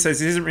 Flynn says,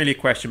 this isn't really a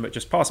question, but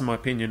just passing my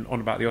opinion on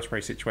about the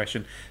Ospreay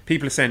situation.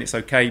 People are saying it's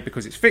okay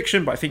because it's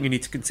fiction, but I think you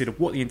need to consider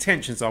what the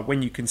intentions are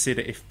when you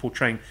consider if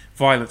portraying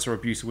violence or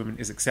abuse of women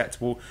is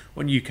acceptable.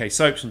 On UK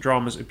soaps and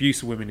dramas,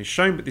 abuse of women is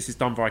shown, but this is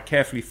done via a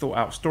carefully thought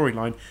out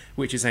storyline,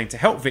 which is aimed to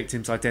help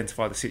victims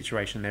identify the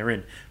situation they're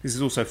in. This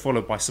is also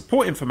followed by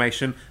support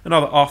information and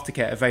other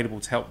aftercare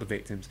available to help the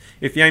victims.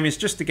 If the aim is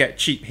just to get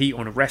cheap heat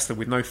on a wrestler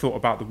with no thought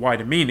about the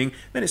wider meaning,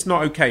 then it's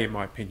not okay in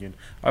my opinion.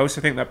 I also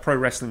think that pro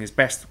wrestling is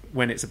best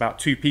when it's about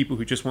two people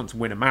who just want to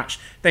win a match.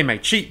 They may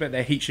cheat, but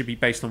their heat should be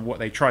based on what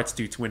they tried to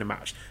do to win a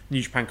match. The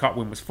New Japan Cup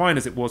win was fine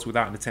as it was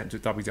without an attempt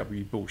at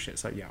WWE bullshit.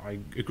 So yeah, I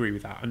agree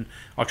with that. And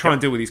I'll try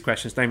and deal with these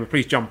questions. Damon,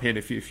 please jump in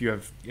if you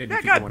have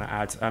anything you want to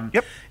add.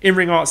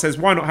 In-Ring Art says,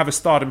 why not have a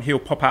Stardom heel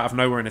pop out of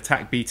nowhere and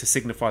attack B to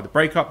signify the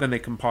breakup? Then they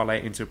can parlay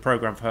it into a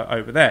program for her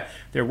over there.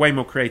 There are way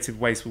more creative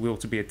ways for Will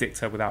to be a dick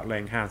to her without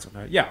laying hands on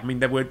her. Yeah, I mean,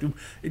 there were an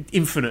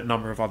infinite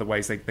number of other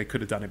ways they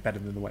could have done it better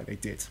than the way they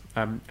did.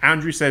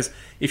 Andrew says,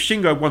 if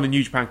Shingo won the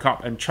New Japan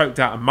Cup and choked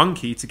out a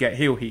monkey to get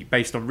heel heat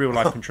based on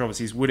real-life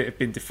controversies, would it have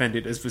been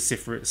defended as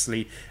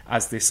vociferously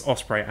as this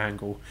Ospreay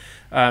angle?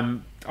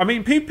 I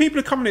mean, people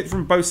are coming at it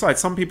from both sides.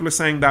 Some people are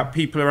saying that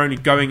people are only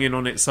going in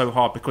on it so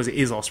hard because it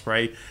is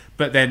Ospreay,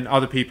 but then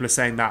other people are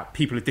saying that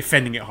people are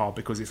defending it hard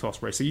because it's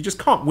Ospreay. So you just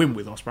can't win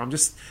with Ospreay. I'm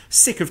just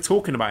sick of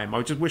talking about him.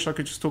 I just wish I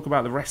could just talk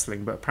about the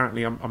wrestling, but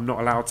apparently I'm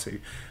not allowed to.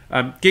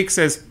 Gig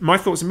says, my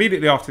thoughts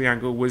immediately after the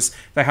angle was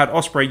they had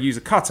Ospreay use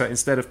a cutter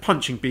instead of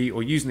punching B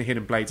or using the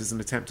hidden blades as an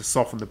attempt to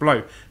soften the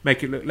blow,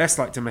 make it look less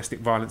like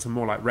domestic violence and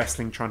more like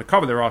wrestling, trying to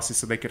cover their asses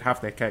so they could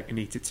have their cake and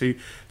eat it too.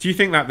 Do you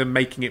think that them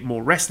making it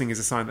more wrestling is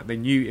a sign that they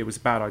knew it was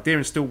a bad idea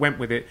and still went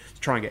with it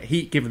to try and get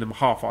heat, giving them a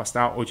half-assed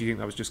out, or do you think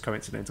that was just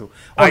coincidental?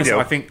 Honestly,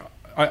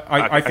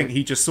 I think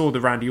he just saw the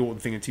Randy Orton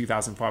thing in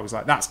 2005, was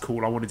like, that's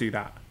cool, I want to do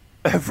that.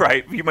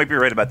 Right, you might be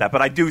right about that,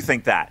 but I do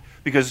think that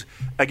because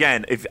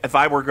again, if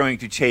I were going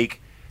to take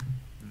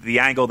the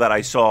angle that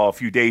I saw a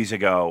few days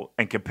ago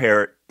and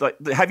compare it, like,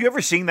 have you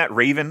ever seen that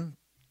Raven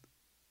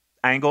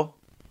angle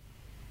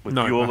with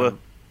Beulah?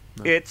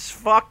 No. It's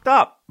fucked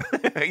up,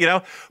 you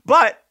know.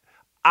 But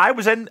I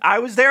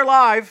was there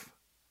live,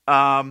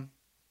 and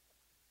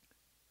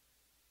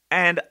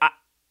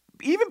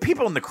even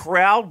people in the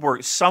crowd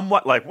were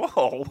somewhat like,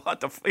 "Whoa,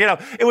 what the?" You know,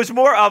 it was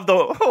more of the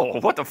 "Oh,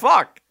 what the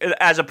fuck,"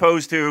 as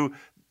opposed to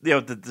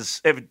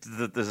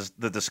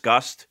the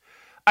disgust.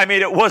 I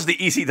mean, it was the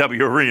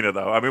ECW arena,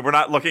 though. I mean, we're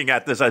not looking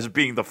at this as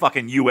being the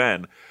fucking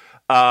UN.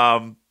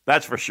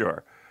 That's for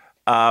sure.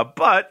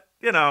 But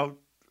you know,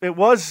 it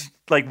was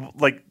like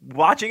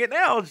watching it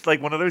now. It's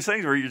like one of those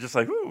things where you're just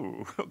like,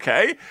 "Ooh,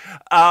 okay."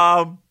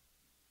 And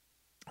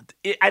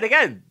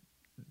again,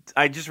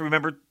 I just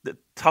remember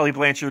Tully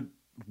Blanchard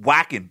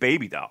whacking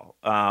Baby Doll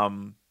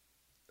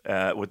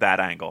with that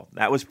angle.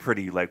 That was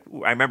pretty, like,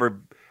 I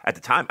remember at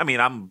the time, I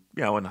mean, I'm,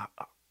 you know, in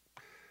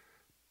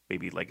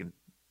maybe like in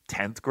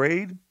 10th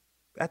grade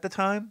at the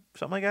time,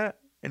 something like that.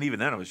 And even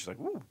then I was just like,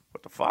 ooh,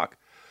 what the fuck?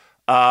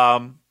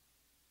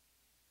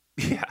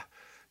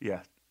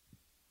 Yeah.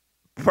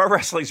 Pro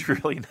wrestling's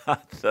really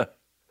not the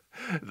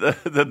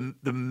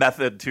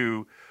method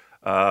to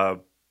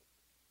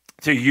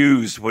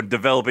use when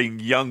developing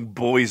young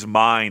boys'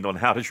 mind on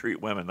how to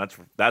treat women.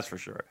 That's for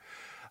sure.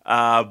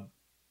 And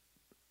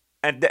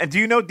do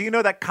you know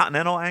that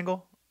Continental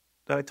angle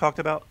that I talked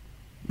about?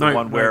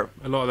 No, where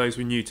a lot of those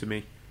were new to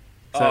me.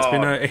 So it's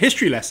been a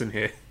history lesson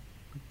here.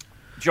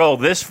 Joel,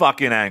 this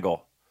fucking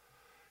angle,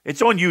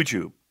 it's on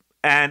YouTube,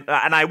 and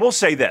I will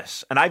say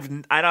this, and I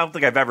don't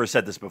think I've ever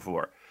said this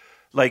before.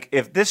 Like,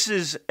 if this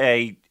is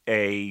a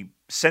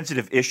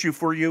sensitive issue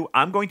for you,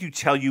 I'm going to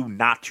tell you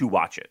not to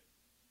watch it.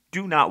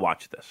 Do not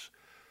watch this.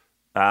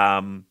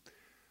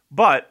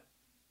 But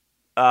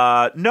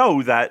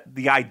know that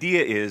the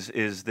idea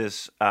is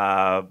this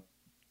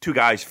two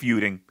guys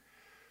feuding.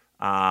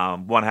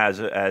 One has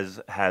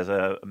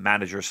a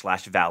manager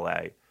 /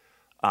 valet.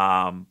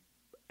 And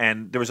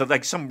there was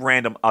like some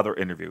random other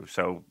interview.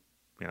 So,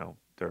 you know,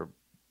 they're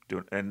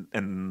doing,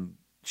 and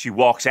she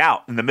walks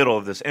out in the middle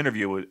of this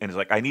interview and is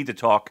like, I need to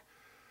talk.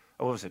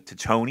 What was it? To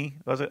Tony?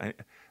 Was it?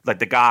 Like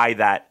the guy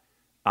that,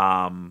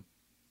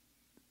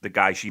 the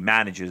guy she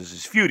manages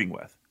is feuding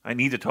with. I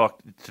need to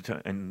talk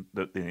to and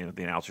the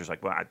announcer's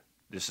like, well,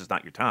 this is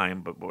not your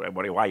time, but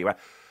why are you at?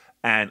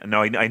 And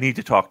no, I need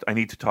to talk. I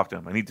need to talk to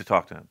him. I need to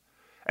talk to him.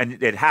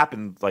 And it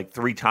happened like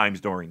 3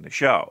 times during the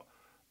show.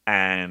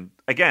 And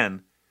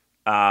again,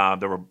 there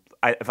were,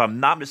 if I'm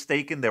not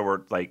mistaken, there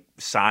were like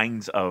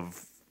signs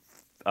of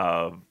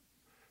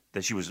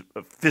that she was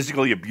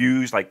physically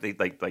abused. Like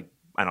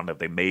I don't know if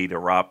they made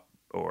her up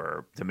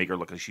or to make her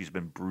look like she's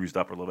been bruised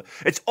up a little bit.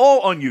 It's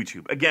all on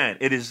YouTube. Again,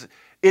 it is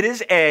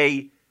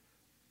a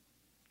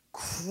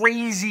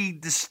crazy,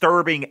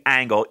 disturbing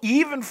angle,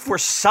 even for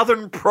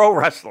Southern pro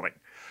wrestling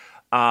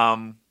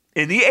in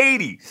the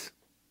 80s.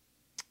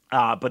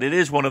 But it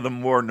is one of the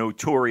more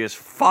notorious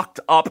fucked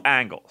up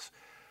angles.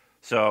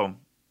 So,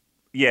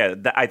 yeah,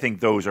 I think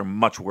those are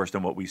much worse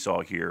than what we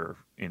saw here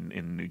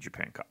in New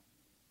Japan Cup.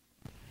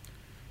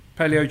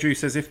 Paleo Drew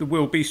says, if the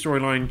Will B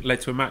storyline led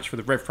to a match for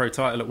the Rev Pro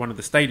title at one of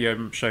the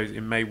stadium shows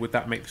in May, would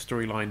that make the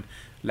storyline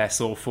less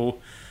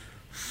awful?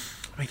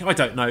 I mean, I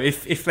don't know.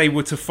 If they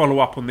were to follow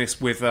up on this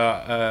with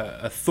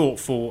a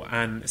thoughtful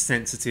and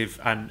sensitive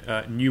and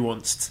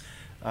nuanced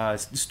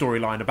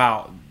storyline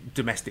about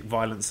domestic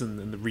violence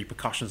and the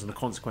repercussions and the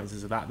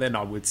consequences of that, then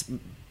I would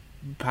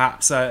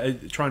perhaps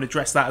try and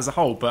address that as a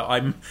whole. But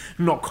I'm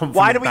not confident.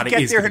 Why do we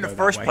get there in the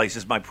first place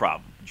is my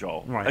problem,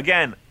 Joel. Right.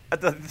 Again,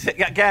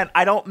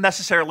 I don't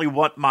necessarily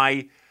want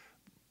my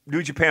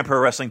New Japan Pro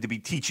Wrestling to be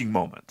teaching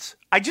moments.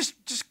 I just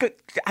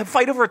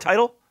fight over a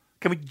title.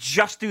 Can we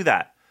just do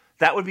that?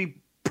 That would be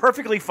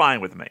perfectly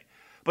fine with me.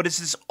 But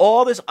it's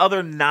all this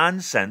other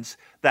nonsense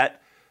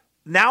that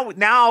now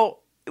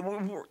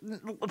we're,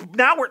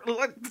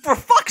 for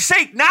fuck's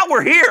sake, now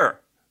we're here.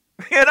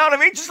 You know what I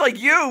mean? Just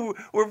like you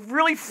were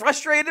really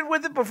frustrated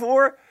with it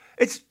before.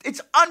 It's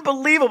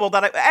unbelievable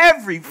that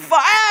every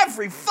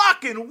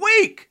fucking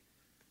week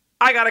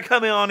I got to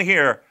come in on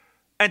here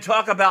and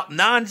talk about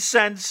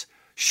nonsense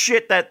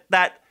shit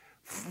that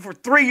for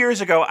 3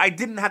 years ago I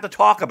didn't have to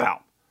talk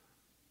about.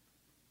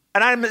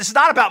 and it's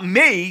not about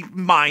me,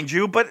 mind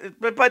you, but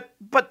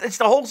it's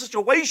the whole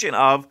situation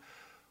of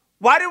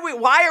why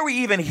are we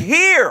even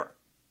here?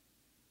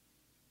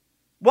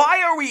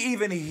 Why are we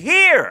even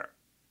here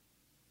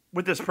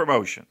with this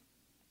promotion?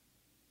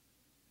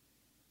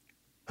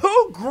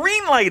 Who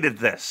greenlighted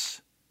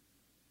this?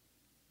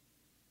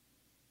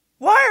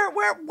 Where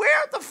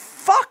the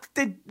fuck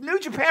did New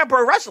Japan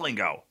Pro Wrestling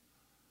go?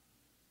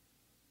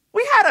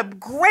 We had a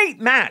great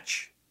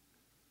match.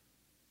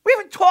 We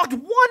haven't talked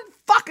one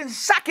fucking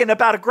second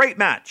about a great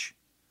match.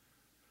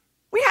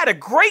 We had a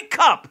great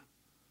cup.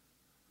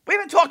 We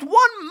haven't talked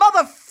one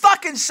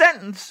motherfucking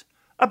sentence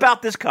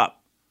about this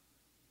cup.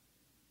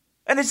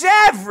 And it's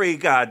every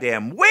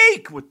goddamn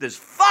week with this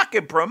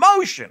fucking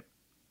promotion.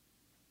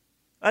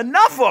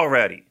 Enough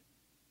already.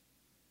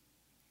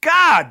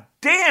 God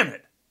damn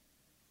it.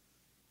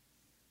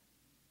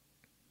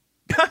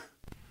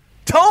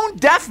 Tone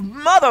deaf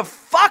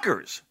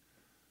motherfuckers.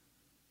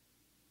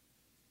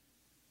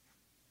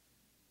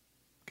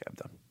 Okay, I'm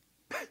done.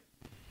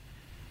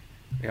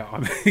 Yeah,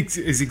 I'm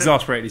as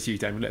exasperated as you,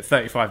 Damon. Look,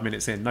 35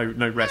 minutes in,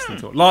 no wrestling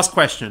talk. Last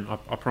question,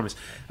 I promise.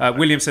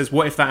 William says,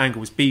 what if that angle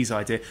was B's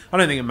idea? I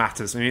don't think it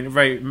matters. I mean,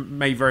 it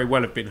may very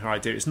well have been her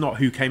idea. It's not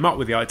who came up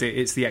with the idea,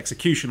 it's the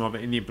execution of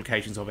it and the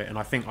implications of it. And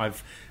I think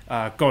I've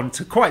gone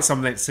to quite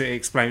some lengths to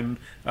explain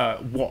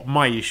what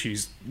my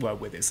issues were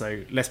with it.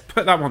 So let's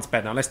put that one to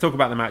bed now. Let's talk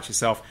about the match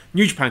itself.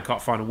 New Japan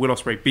Cup final, Will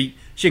Ospreay beat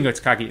Shingo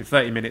Takagi in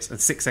 30 minutes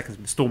and 6 seconds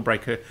with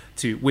Stormbreaker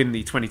to win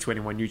the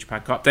 2021 New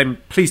Japan Cup. Then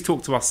please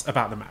talk to us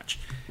about the match.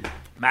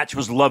 Match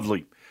was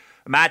lovely.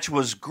 Match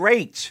was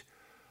great.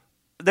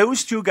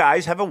 Those two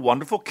guys have a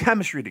wonderful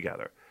chemistry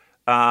together.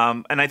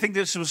 And I think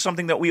this was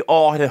something that we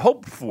all had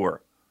hoped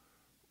for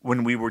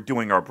when we were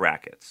doing our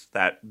brackets,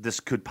 that this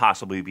could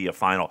possibly be a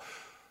final.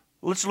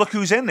 Let's look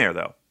who's in there,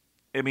 though.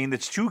 I mean,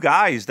 it's two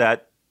guys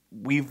that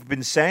we've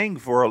been saying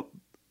for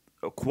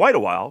quite a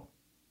while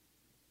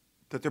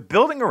that they're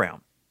building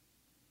around.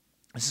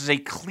 This is a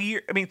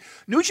clear... I mean,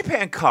 New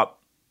Japan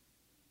Cup,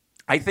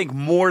 I think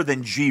more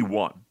than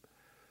G1,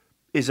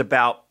 is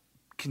about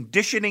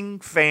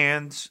conditioning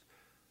fans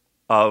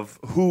of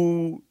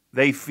who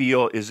they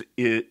feel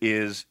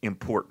is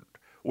important.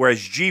 Whereas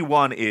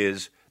G1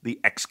 is the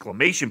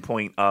exclamation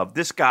point of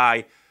this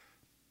guy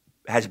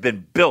has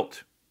been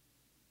built.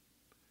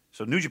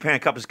 So New Japan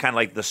Cup is kind of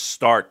like the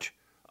start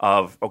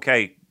of,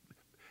 okay,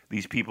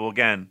 these people,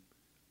 again,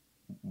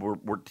 we're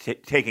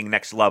taking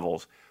next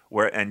levels.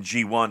 And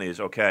G1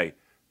 is, okay,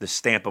 the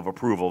stamp of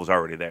approval is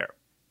already there.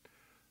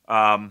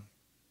 And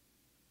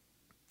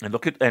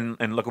look at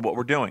what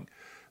we're doing.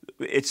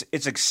 It's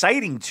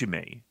exciting to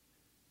me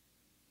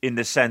in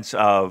the sense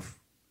of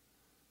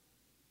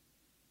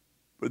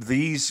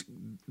this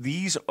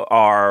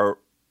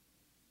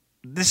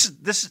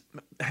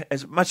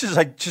as much as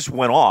I just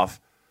went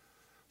off,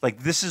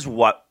 like, this is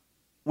what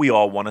we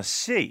all want to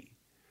see.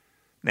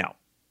 Now,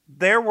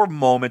 there were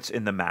moments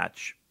in the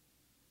match,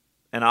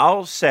 and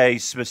I'll say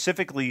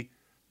specifically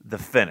the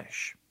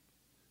finish,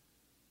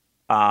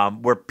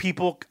 where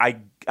people,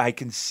 I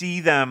can see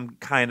them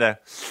kind of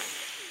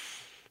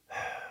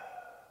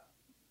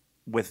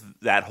with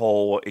that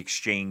whole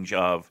exchange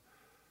of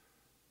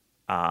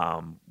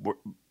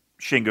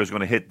Shingo's going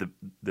to hit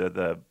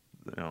the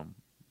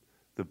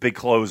big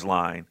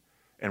clothesline,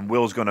 and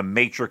Will's going to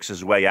matrix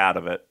his way out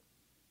of it.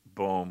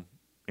 Boom,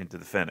 into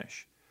the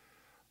finish.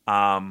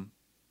 I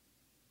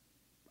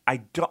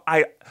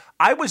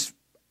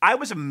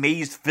was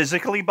amazed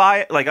physically by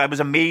it. Like, I was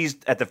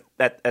amazed at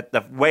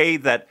the way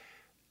that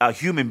a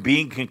human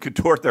being can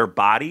contort their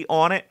body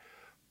on it.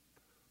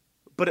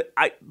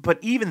 But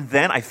even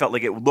then, I felt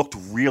like it looked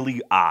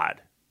really odd.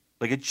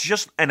 Like,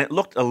 it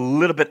looked a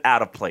little bit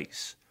out of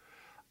place.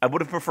 I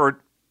would have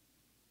preferred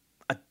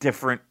a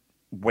different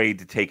way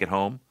to take it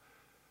home,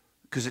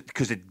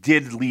 because it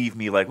did leave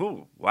me like,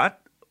 ooh, what?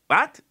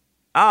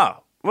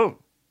 Ah, whoa.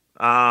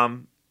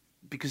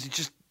 Because it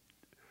just,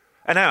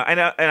 and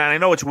I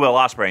know it's Will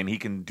Ospreay and he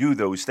can do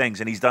those things,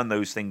 and he's done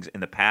those things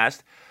in the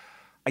past.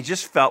 I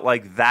just felt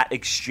like that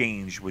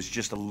exchange was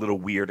just a little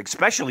weird,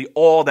 especially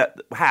all that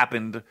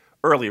happened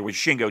earlier with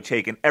Shingo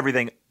taking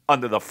everything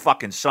under the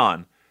fucking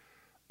sun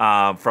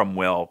from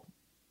Will.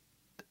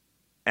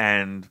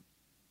 And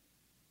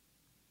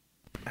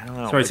I don't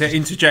know. Sorry to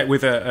interject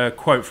with a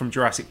quote from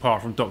Jurassic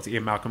Park from Dr.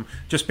 Ian Malcolm.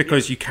 Just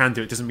because you can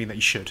do it doesn't mean that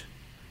you should.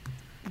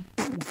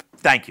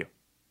 Thank you.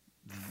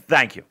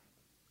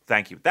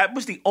 That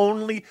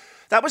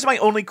was my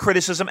only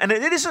criticism, and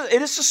it is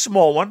a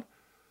small one,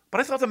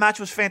 but I thought the match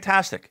was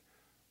fantastic.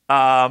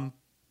 And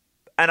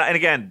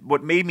again,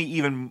 what made me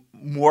even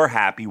more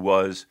happy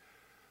was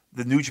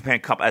the New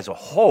Japan Cup as a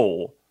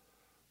whole,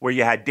 where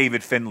you had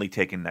David Finlay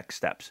taking next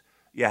steps.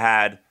 You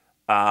had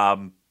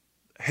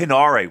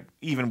Hinare,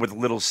 even with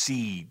little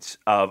seeds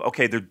of,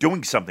 okay, they're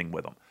doing something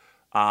with them.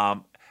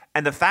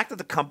 And the fact that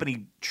the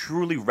company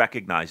truly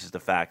recognizes the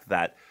fact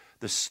that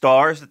the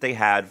stars that they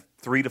had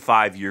 3 to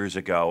 5 years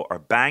ago are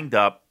banged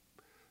up.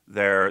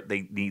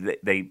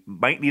 They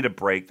might need a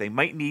break. They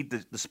might need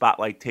the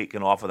spotlight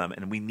taken off of them,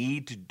 and we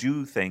need to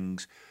do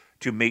things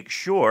to make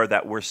sure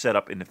that we're set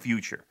up in the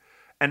future.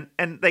 And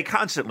they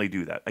constantly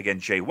do that. Again,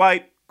 Jay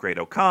White,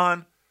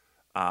 Great-O-Khan,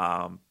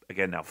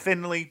 again now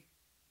Finlay,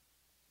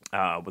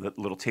 with a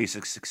little taste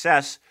of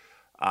success.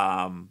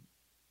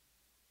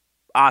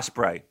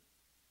 Ospreay,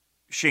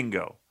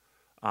 Shingo,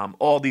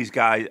 all these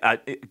guys,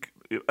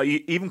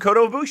 even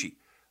Kota Ibushi,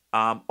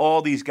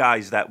 all these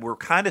guys that were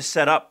kind of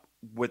set up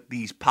with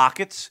these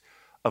pockets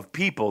of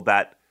people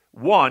that,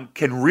 one,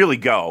 can really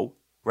go,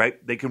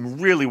 right? They can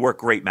really work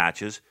great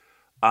matches.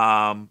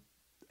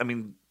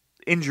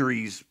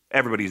 Injuries,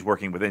 everybody's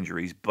working with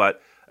injuries,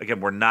 but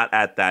again, we're not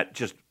at that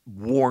just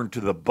worn to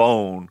the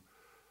bone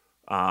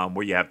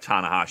where you have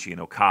Tanahashi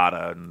and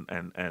Okada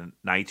and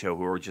Naito,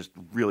 who are just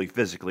really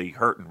physically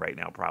hurting right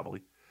now,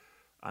 probably.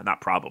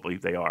 Not probably,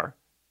 they are.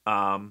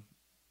 And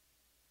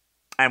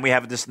we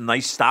have this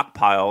nice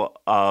stockpile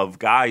of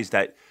guys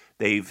that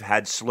they've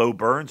had slow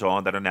burns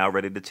on that are now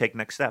ready to take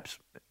next steps.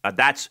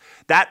 That's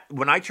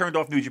when I turned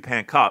off New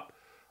Japan Cup,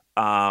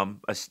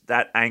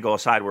 that angle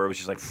aside where it was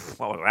just like,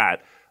 what was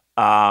that?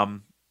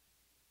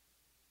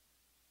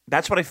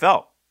 That's what I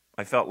felt.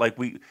 I felt like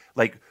we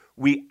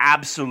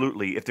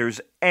absolutely, if there was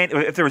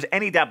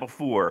any doubt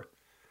before,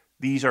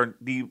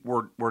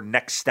 we're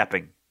next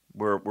stepping.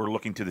 We're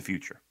looking to the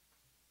future.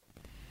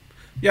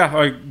 Yeah,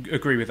 I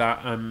agree with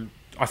that.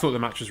 I thought the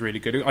match was really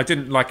good. I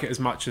didn't like it as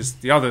much as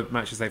the other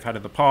matches they've had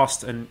in the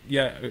past, and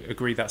yeah, I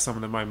agree that some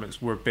of the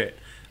moments were a bit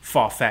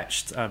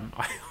far-fetched.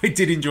 I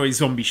did enjoy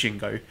Zombie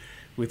Shingo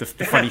with the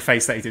funny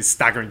face that he did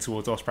staggering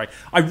towards Ospreay.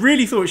 I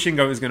really thought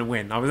Shingo was going to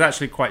win. I was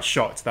actually quite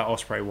shocked that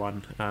Ospreay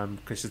won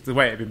because the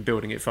way it had been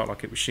building, it felt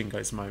like it was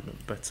Shingo's moment.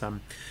 But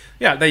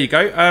yeah, there you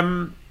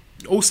go.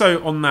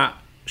 Also on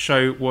that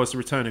show was the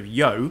return of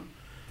Yo,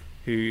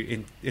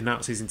 who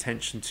announced his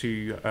intention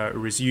to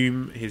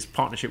resume his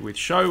partnership with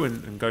Sho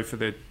and go for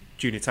the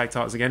junior tag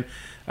titles again.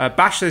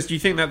 Bash says, do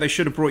you think that they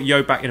should have brought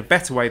Yo back in a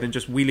better way than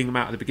just wheeling him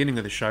out at the beginning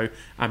of the show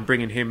and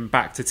bringing him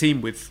back to team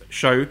with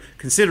Sho,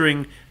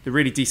 considering the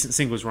really decent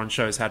singles run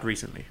Sho has had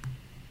recently?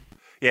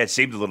 Yeah, it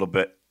seemed a little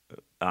bit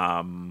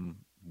odd,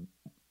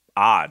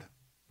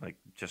 like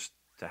just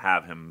to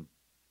have him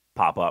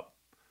pop up.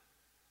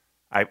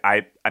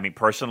 I mean,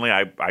 personally,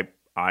 I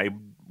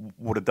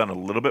would have done a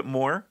little bit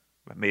more.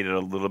 Made it a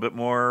little bit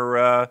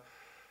more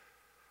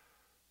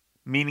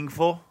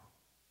meaningful.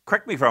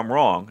 Correct me if I'm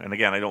wrong. And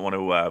again, I don't want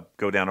to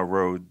go down a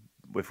road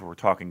if we're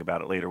talking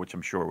about it later, which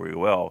I'm sure we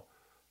will.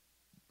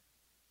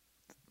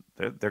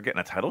 They're getting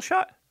a title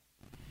shot?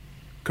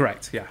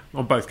 Correct, yeah.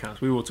 On both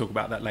counts. We will talk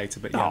about that later.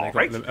 But yeah,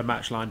 they got a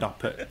match lined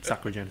up at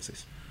Sakura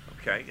Genesis.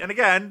 Okay. And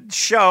again,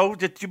 Sho,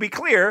 to be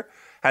clear,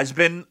 has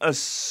been a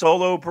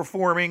solo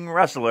performing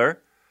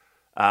wrestler.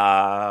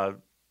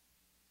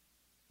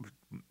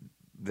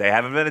 They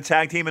haven't been a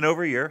tag team in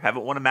over a year.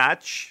 Haven't won a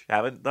match.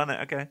 Haven't done it.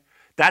 Okay,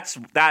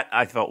 that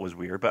I felt was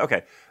weird, but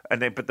okay.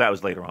 But that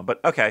was later on. But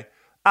okay.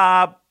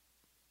 Do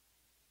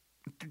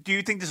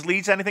you think this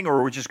leads to anything, or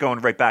are we just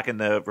going right back in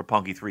the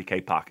Roppongi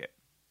 3K pocket?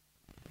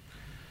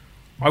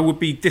 I would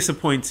be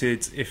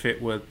disappointed if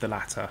it were the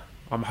latter.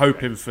 I'm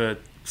hoping for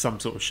some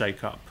sort of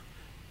shake-up.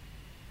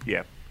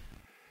 Yeah.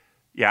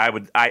 I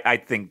would. I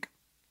think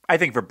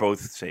for both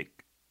sake.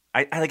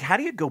 I like. How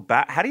do you go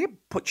back? How do you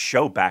put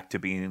Sho back to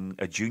being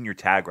a junior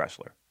tag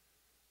wrestler?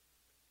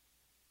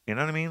 You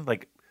know what I mean?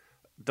 Like,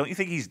 don't you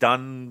think he's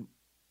done?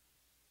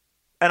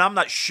 And I'm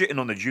not shitting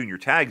on the junior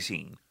tag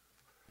scene.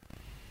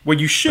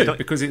 Well, you should,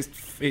 because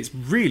it's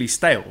really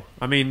stale.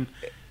 I mean,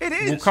 it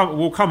is.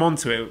 We'll come on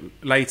to it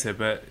later,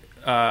 but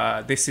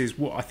this is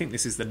I think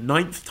this is the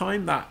 9th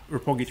time that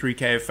Roppongi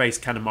 3K have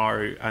faced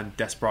Kanemaru and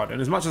Desperado.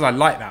 And as much as I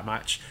like that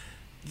match,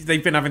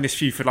 they've been having this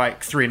feud for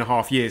like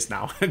 3.5 years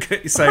now.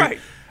 So. Right.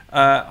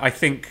 I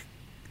think,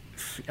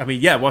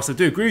 whilst I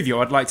do agree with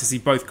you, I'd like to see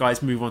both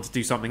guys move on to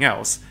do something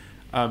else.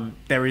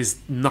 There is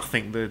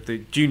nothing.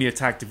 The junior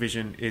tag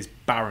division is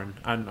barren.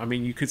 And, I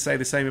mean, you could say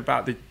the same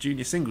about the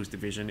junior singles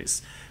division.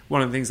 It's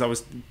one of the things I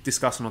was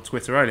discussing on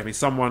Twitter earlier. I mean,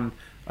 someone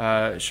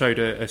showed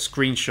a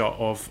screenshot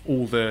of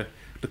all the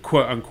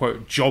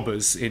quote-unquote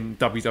jobbers in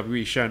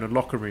WWE sharing a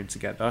locker room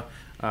together.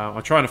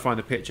 I'm trying to find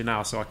the picture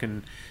now so I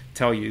can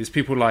tell you. There's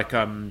people like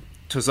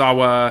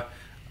Tozawa,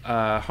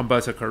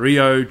 Humberto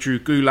Carrillo, Drew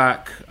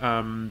Gulak,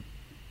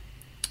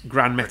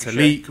 Gran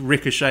Metalik,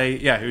 Ricochet,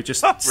 who are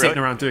just sitting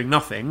around doing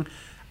nothing.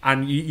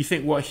 And you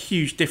think what a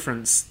huge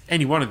difference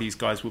any one of these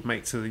guys would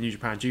make to the New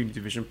Japan Junior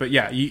division. But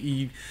yeah,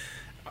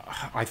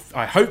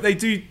 I hope they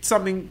do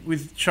something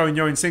with showing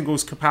Yo in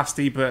singles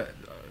capacity, but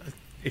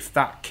if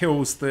that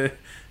kills the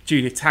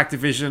junior tag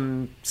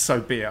division, so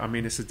be it. I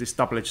mean, it's this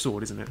double-edged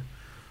sword, isn't it?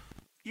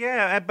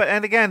 Yeah,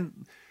 and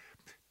again,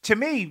 to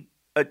me,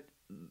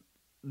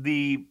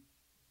 the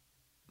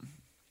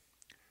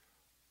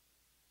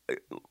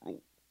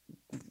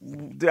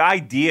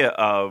idea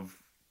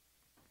of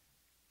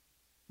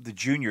the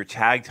junior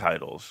tag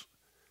titles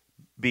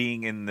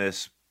being in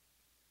this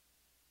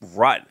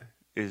rut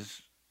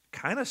is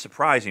kind of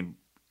surprising,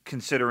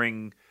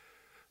 considering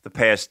the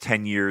past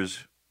 10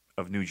 years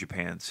of New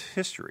Japan's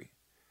history.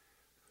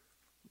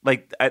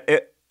 Like,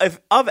 if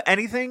of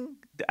anything,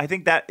 I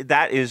think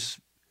that is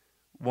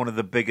one of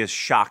the biggest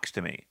shocks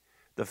to me.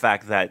 The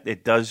fact that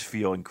it does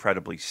feel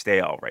incredibly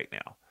stale right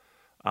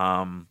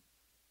now.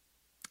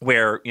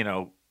 Where,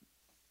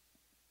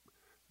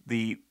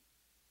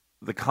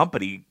 the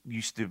company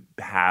used to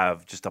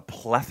have just a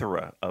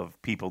plethora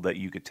of people that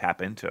you could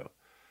tap into.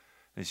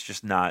 It's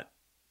just not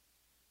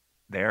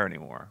there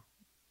anymore.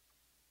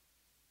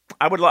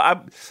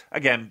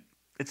 Again,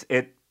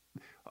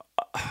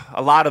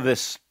 a lot of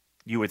this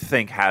you would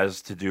think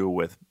has to do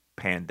with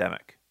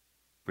pandemic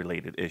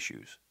related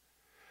issues,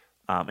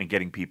 and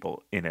getting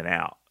people in and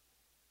out.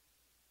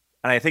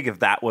 And I think if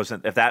that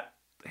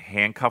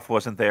handcuff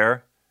wasn't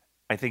there,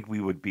 I think we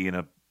would be in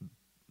a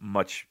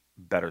much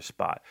better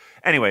spot.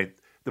 Anyway,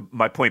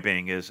 my point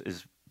being is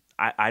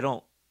I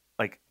don't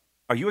like.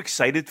 Are you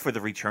excited for the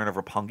return of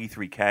Roppongi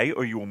 3K, or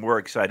are you more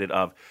excited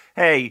of,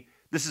 hey,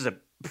 this is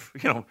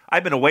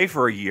I've been away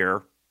for a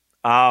year.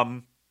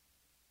 Now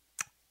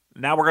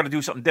we're going to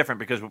do something different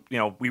because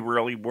we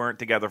really weren't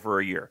together for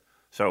a year,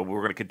 so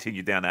we're going to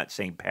continue down that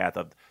same path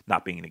of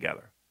not being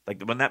together. Like,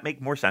 wouldn't that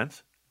make more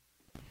sense?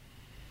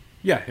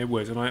 Yeah, it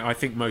would, and I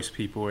think most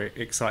people are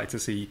excited to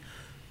see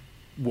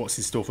what's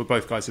in store for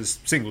both guys as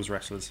singles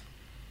wrestlers.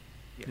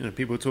 Yeah.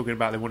 People are talking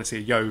about they want to see a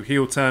Yo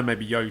heel turn,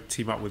 maybe Yo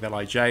team up with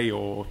LIJ,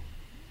 or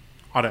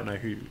I don't know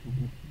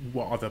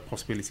what other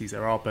possibilities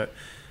there are, but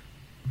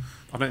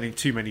I don't think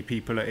too many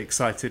people are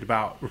excited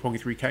about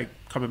Roppongi 3K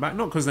coming back.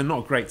 Not because they're not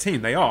a great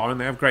team, they are, and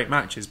they have great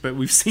matches, but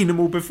we've seen them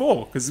all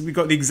before because we've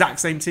got the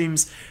exact same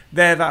teams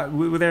there that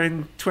were there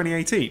in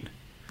 2018.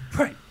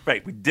 Right.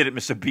 We didn't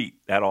miss a beat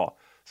at all.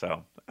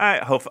 So I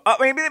hope.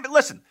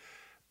 Listen,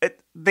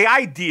 the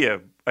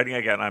idea. I mean,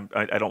 again,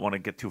 I don't want to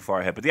get too far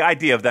ahead, but the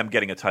idea of them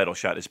getting a title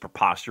shot is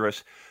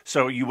preposterous.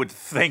 So you would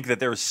think that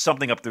there's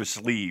something up their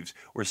sleeves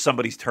where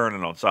somebody's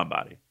turning on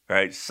somebody,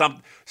 right?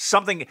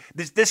 Something.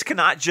 This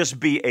cannot just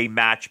be a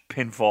match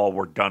pinfall.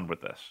 We're done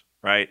with this,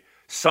 right?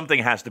 Something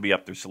has to be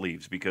up their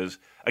sleeves because,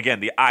 again,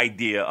 the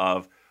idea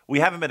of we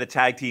haven't been a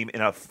tag team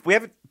we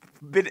haven't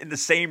been in the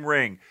same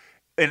ring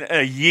in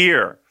a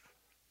year,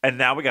 and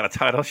now we got a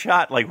title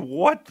shot. Like,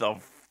 what the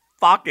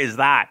fuck is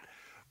that?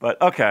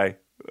 But okay.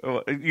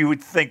 You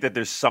would think that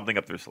there's something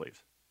up their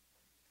sleeves.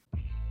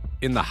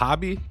 In the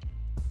hobby,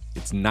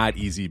 it's not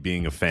easy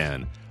being a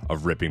fan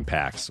of ripping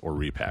packs or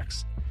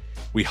repacks.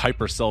 We hype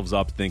ourselves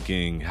up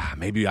thinking,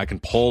 maybe I can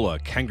pull a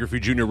Ken Griffey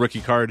Jr. rookie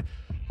card,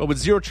 but with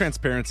zero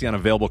transparency on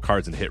available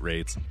cards and hit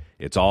rates,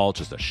 it's all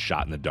just a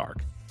shot in the dark.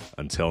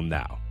 Until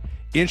now.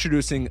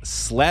 Introducing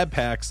slab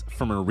packs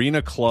from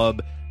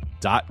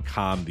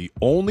arenaclub.com, the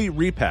only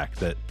repack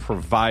that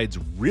provides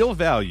real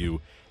value,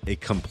 a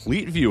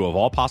complete view of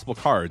all possible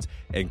cards,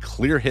 and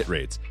clear hit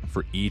rates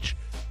for each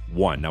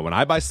one. Now, when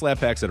I buy slab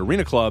packs at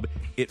Arena Club,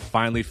 it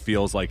finally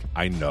feels like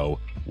I know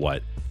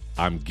what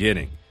I'm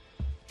getting.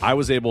 I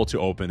was able to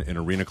open an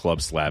Arena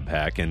Club slab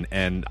pack,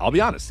 and I'll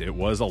be honest, it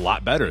was a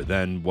lot better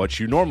than what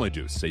you normally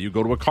do. Say you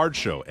go to a card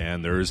show,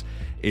 and there's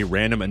a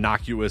random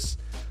innocuous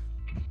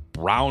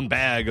brown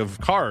bag of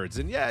cards,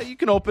 and yeah, you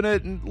can open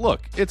it, and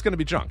look, it's going to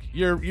be junk.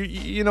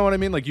 You know what I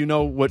mean? Like, you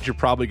know what you're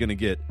probably going to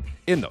get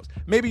in those.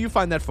 Maybe you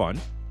find that fun.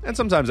 And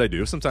sometimes I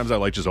do. Sometimes I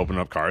like just opening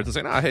up cards and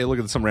saying, hey, look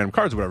at some random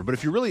cards or whatever. But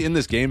if you're really in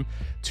this game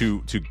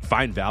to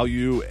find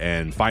value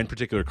and find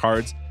particular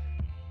cards,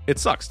 it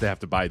sucks to have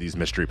to buy these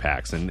mystery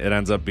packs. And it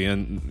ends up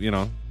being,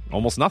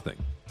 almost nothing.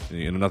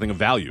 Nothing of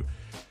value.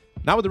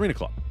 Not with Arena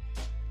Club.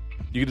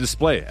 You can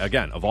display,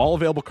 again, of all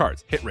available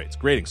cards, hit rates,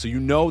 grading. So you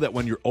know that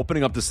when you're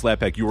opening up the slab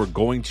pack, you are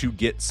going to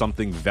get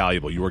something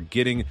valuable. You are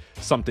getting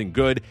something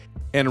good.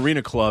 And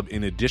Arena Club,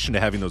 in addition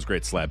to having those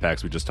great slab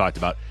packs we just talked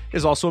about,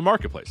 is also a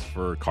marketplace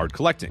for card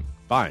collecting,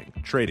 buying,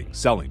 trading,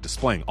 selling,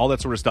 displaying, all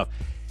that sort of stuff.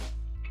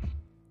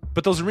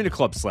 But those Arena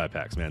Club slab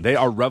packs, man, they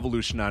are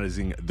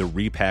revolutionizing the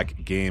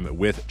repack game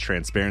with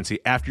transparency.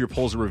 After your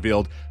pulls are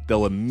revealed,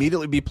 they'll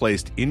immediately be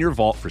placed in your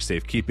vault for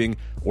safekeeping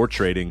or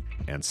trading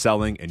and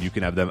selling, and you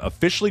can have them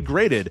officially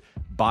graded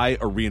by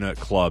Arena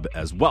Club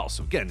as well.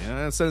 So again,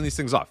 sending these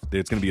things off,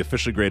 it's going to be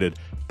officially graded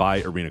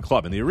by Arena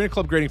Club. And the Arena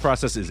Club grading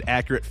process is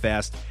accurate,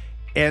 fast,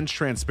 and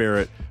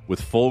transparent, with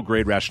full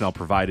grade rationale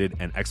provided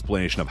and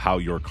explanation of how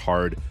your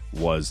card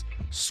was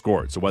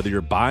scored. So whether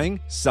you're buying,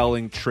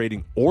 selling,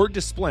 trading, or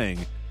displaying,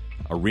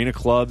 Arena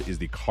Club is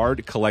the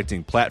card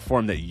collecting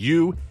platform that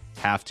you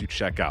have to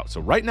check out.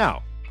 So right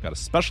now, I've got a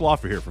special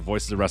offer here for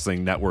Voices of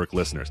Wrestling Network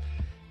listeners.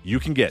 You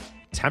can get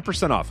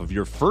 10% off of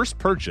your first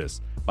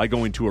purchase by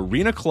going to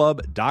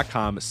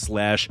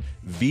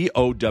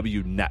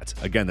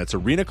arenaclub.com/VOWnet. Again, that's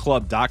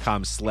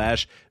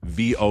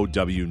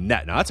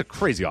arenaclub.com/VOWnet. Now, that's a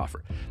crazy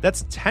offer.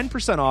 That's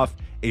 10% off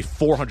a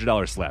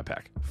 $400 slab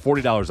pack.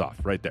 $40 off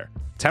right there.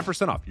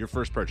 10% off your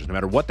first purchase. No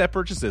matter what that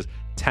purchase is,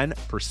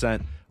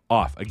 10%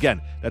 off. Again,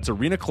 that's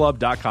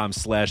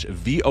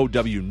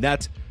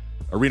arenaclub.com/VOWnet.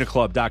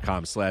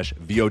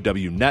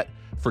 arenaclub.com/VOWnet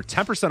for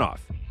 10%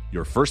 off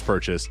your first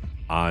purchase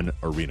on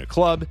Arena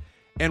Club.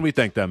 And we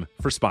thank them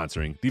for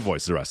sponsoring the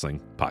Voices of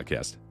Wrestling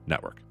Podcast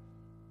Network.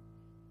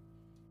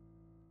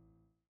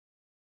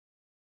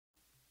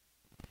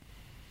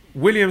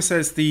 William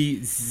says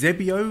the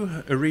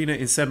Zebio Arena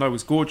in Sendai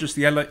was gorgeous.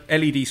 The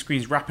LED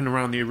screens wrapping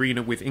around the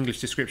arena with English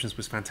descriptions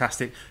was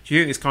fantastic. Do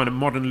you think this kind of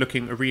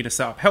modern-looking arena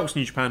setup helps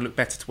New Japan look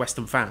better to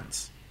Western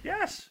fans?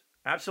 Yes,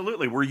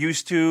 absolutely. We're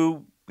used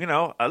to,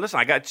 listen,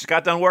 I just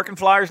got done working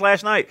flyers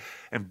last night,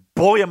 and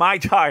boy, am I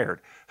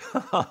tired.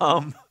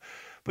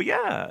 But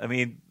yeah, I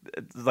mean,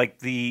 like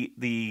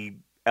the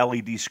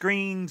LED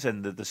screens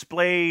and the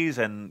displays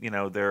and,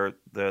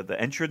 the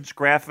entrance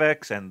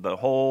graphics and the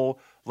whole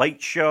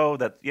light show,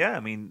 that's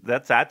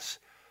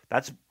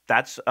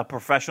a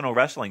professional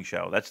wrestling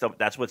show.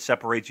 That's what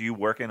separates you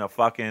working a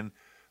fucking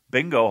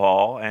bingo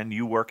hall and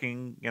you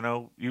working,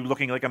 you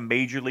looking like a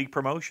major league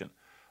promotion.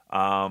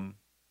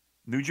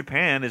 New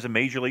Japan is a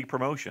major league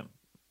promotion,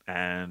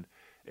 and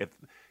if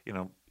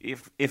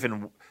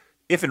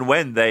and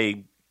when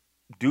they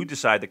do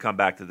decide to come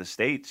back to the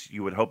States,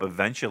 you would hope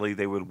eventually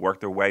they would work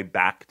their way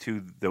back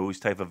to those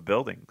type of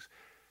buildings.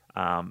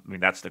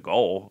 That's the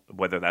goal.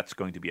 Whether that's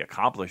going to be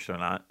accomplished or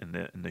not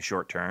in the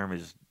short term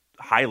is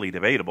highly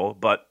debatable.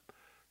 But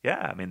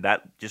yeah,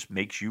 that just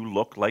makes you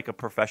look like a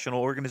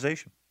professional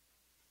organization.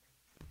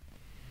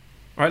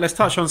 All right, let's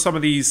touch on some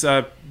of these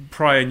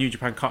prior New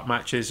Japan Cup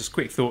matches. Just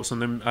quick thoughts on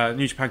them.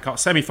 New Japan Cup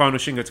semi-final,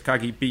 Shingo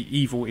Takagi beat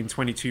Evil in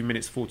 22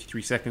 minutes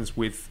 43 seconds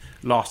with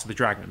Last of the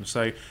Dragon.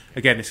 So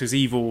again, this is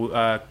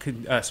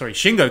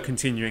Shingo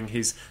continuing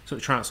his sort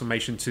of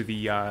transformation to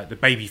the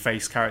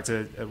babyface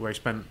character, where he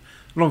spent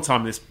a long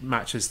time in this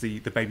match as the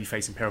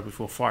babyface Imperial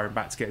before firing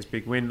back to get his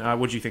big win.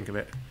 What do you think of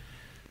it?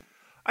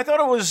 I thought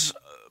it was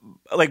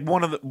like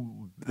one of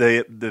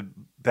the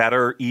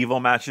better Evil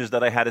matches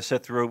that I had to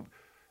sit through.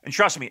 And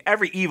trust me,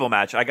 every Evil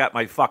match, I got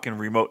my fucking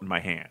remote in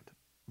my hand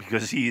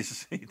because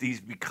he's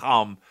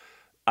become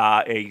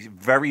a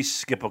very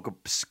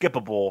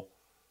skippable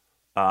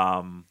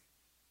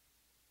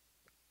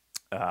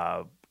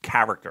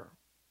character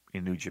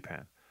in New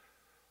Japan.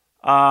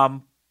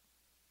 And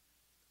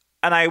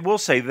I will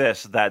say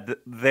this, that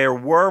there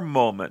were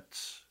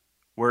moments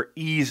where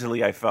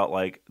easily I felt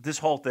like this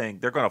whole thing,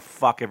 they're going to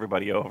fuck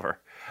everybody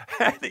over.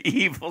 And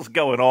Evil's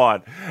going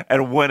on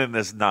and winning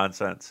this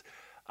nonsense.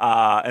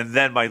 And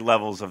then my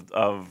levels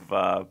of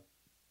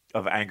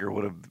anger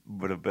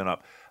would have been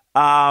up.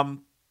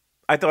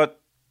 I thought,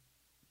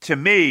 to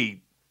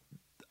me,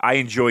 I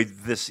enjoyed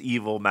this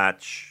Evil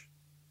match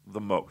the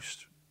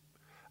most.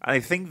 And I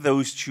think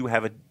those two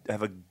have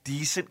a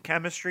decent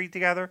chemistry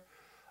together.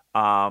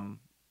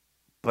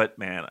 But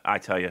man, I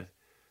tell you,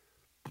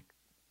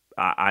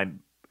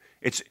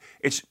 it's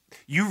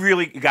you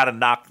really got to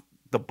knock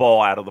the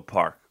ball out of the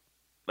park.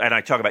 And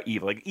I talk about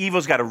Evil. Like,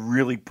 Evil's got to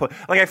really put...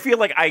 Like, I feel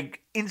like I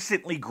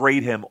instantly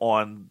grade him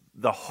on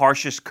the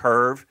harshest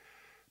curve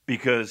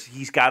because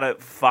he's got to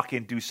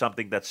fucking do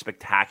something that's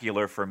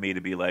spectacular for me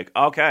to be like,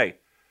 okay,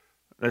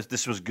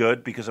 this was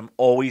good, because I'm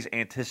always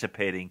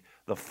anticipating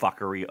the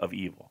fuckery of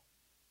Evil.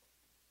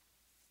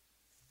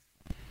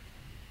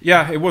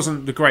 Yeah, it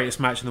wasn't the greatest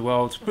match in the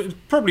world, but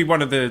probably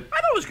one of the...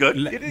 I thought it was good.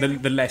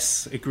 The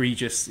less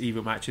egregious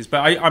Evil matches.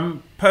 But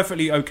I'm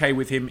perfectly okay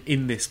with him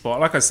in this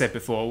spot. Like I said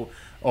before,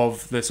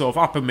 of the sort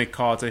of upper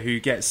mid-carder who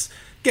gets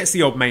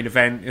the odd main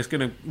event, is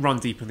going to run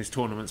deep in these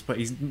tournaments, but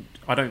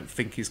I don't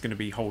think he's going to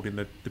be holding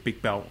the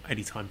big belt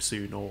anytime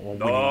soon, or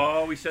winning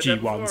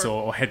G1s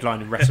or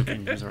headlining Wrestle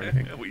Kingdoms or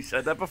anything. We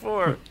said that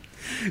before.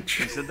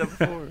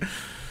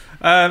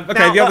 Okay,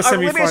 now, the other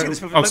semi-finals...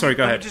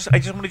 Go ahead. I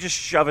just want to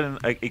shove in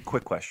a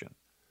quick question.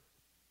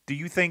 Do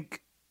you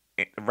think,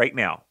 right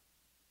now,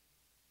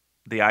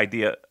 the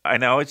idea... I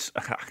know it's...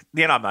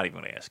 I'm not even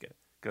going to ask it.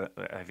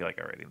 I feel like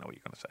I already know what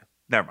you're going to say.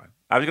 Never mind.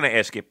 I was going to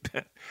ask you,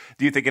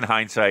 do you think in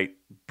hindsight,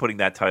 putting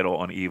that title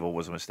on Evil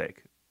was a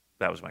mistake?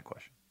 That was my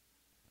question.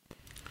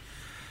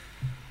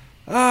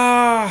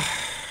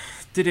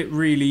 Did it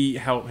really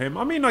help him?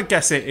 I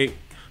guess it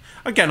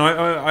again,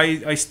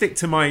 I stick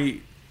to my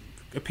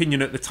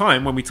opinion at the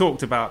time when we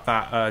talked about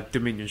that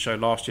Dominion show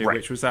last year, right,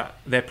 which was that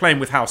they're playing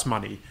with house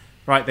money.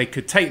 Right, they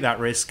could take that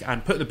risk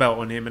and put the belt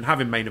on him and have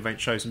him main event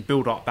shows and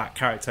build up that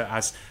character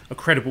as a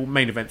credible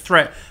main event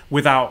threat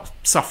without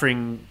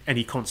suffering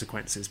any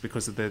consequences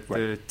because of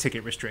the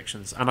ticket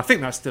restrictions. And I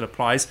think that still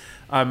applies.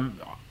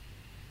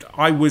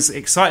 I was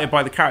excited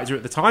by the character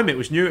at the time. It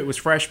was new, it was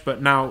fresh,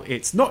 but now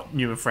it's not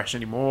new and fresh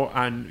anymore.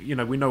 And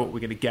we know what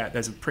we're going to get.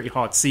 There's a pretty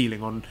hard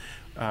ceiling on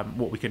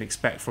what we can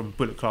expect from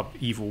Bullet Club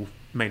Evil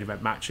main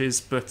event matches.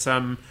 But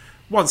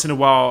once in a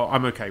while,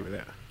 I'm okay with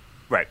it.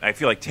 Right. I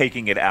feel like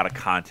taking it out of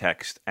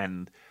context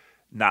and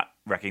not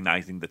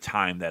recognizing the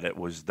time that it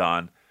was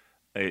done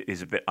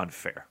is a bit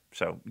unfair.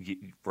 So,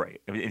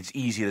 right. It's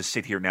easy to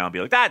sit here now and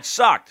be like, that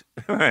sucked.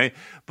 Right.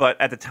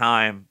 But at the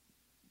time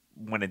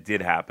when it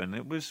did happen,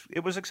 it was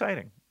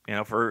exciting.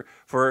 For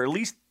at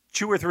least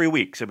 2 or 3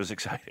 weeks, it was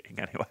exciting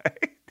anyway.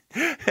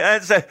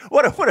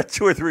 What a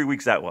 2 or 3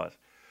 weeks that was.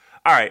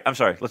 All right. I'm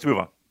sorry. Let's move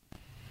on.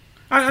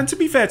 And to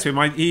be fair to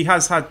him, he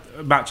has had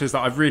matches that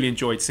I've really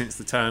enjoyed since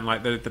the turn,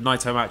 like the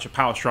Naito match at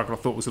Power Struggle. I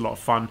thought was a lot of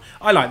fun.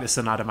 I like the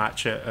Sonata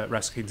match at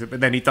Wrestle Kingdom, but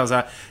then he does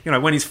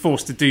when he's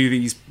forced to do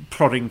these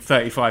plodding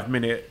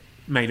 35-minute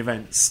main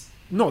events,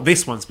 not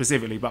this one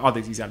specifically, but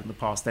others he's had in the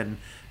past, then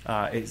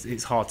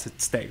it's hard to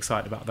stay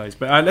excited about those.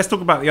 But let's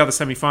talk about the other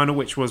semi-final,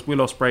 which was Will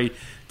Ospreay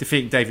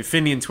defeating David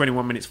Finlay in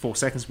 21 minutes 4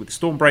 seconds with the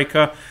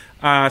Stormbreaker.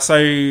 So,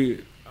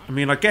 I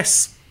mean, I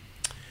guess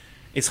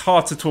it's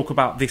hard to talk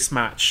about this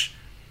match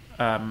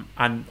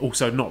and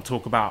also not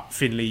talk about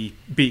Finlay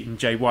beating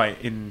Jay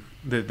White in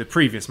the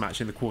previous match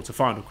in the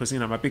quarterfinal, because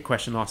my big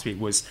question last week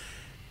was,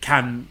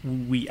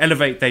 can we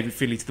elevate David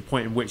Finlay to the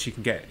point in which he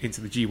can get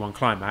into the G1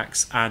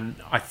 climax? And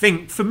I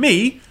think, for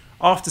me,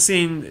 after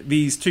seeing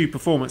these two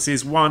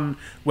performances, one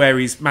where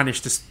he's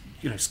managed to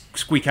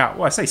squeak out,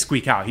 well, I say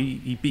squeak out,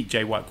 he beat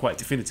Jay White quite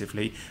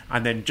definitively,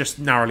 and then just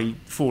narrowly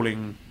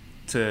falling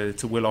to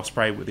Will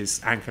Ospreay with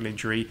his ankle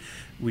injury.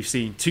 We've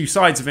seen two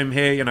sides of him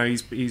here. I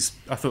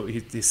thought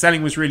his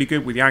selling was really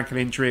good with the ankle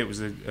injury. It was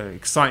an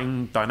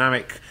exciting,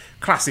 dynamic,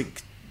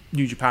 classic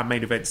New Japan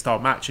main event style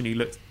match, and he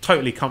looked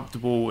totally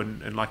comfortable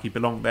and like he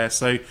belonged there.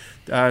 So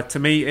to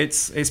me,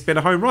 it's been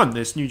a home run.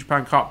 This New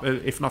Japan Cup,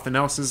 if nothing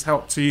else, has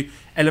helped to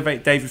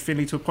elevate David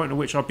Finlay to a point at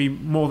which I'd be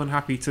more than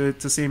happy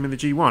to see him in the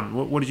G1.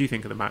 What did you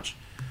think of the match?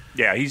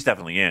 Yeah, he's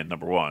definitely in,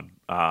 number one.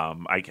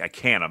 I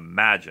can't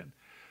imagine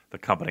the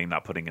company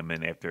not putting him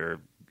in after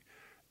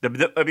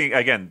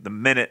the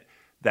minute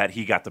that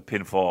he got the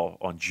pinfall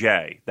on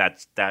Jay,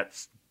 that's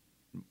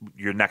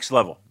your next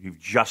level. You've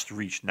just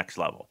reached next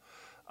level.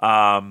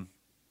 I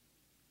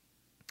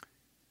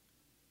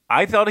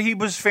thought he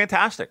was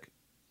fantastic.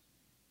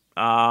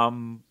 I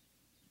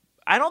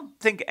don't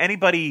think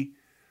anybody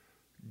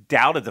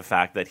doubted the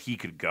fact that he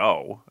could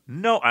go.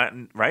 No,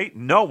 right?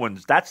 No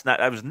one's.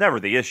 That was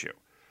never the issue.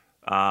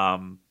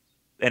 And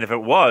if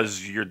it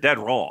was, you're dead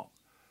wrong.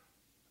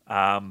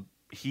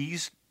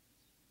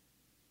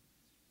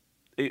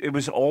 It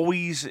was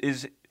always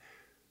is.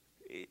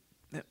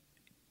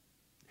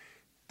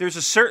 There's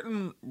a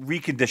certain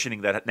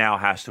reconditioning that now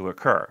has to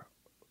occur,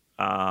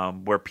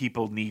 where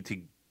people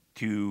need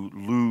to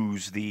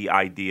lose the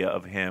idea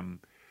of him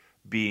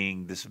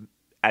being this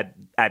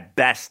at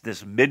best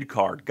this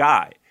mid-card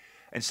guy,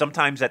 and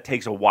sometimes that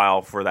takes a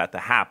while for that to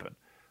happen.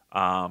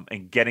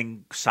 And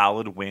getting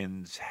solid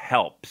wins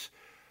helps.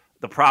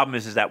 The problem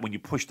is that when you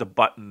push the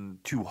button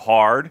too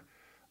hard,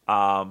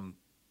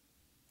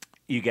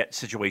 you get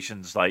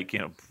situations like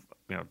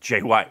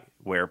Jay White,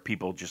 where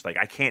people just like,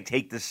 I can't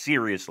take this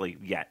seriously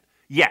yet.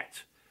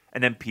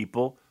 And then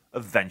people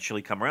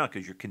eventually come around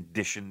because you're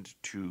conditioned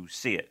to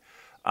see it.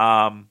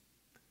 No,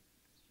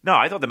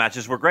 I thought the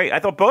matches were great. I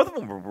thought both of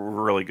them were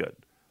really good.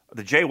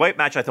 The Jay White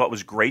match I thought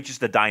was great, just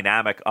the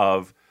dynamic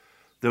of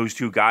those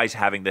two guys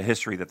having the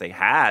history that they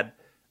had.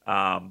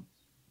 And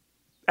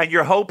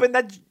you're hoping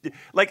that,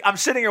 like, I'm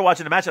sitting here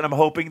watching the match and I'm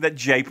hoping that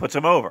Jay puts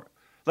him over.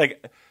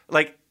 Like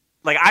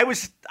I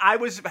was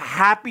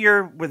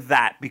happier with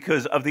that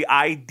because of the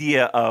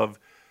idea of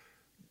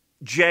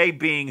Jay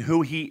being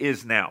who he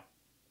is now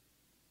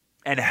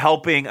and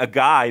helping a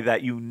guy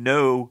that he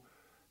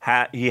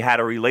had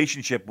a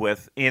relationship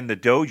with in the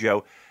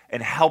dojo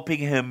and helping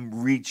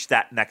him reach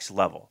that next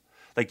level.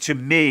 Like, to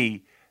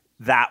me,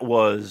 that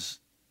was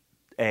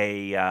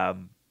a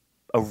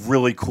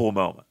really cool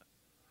moment.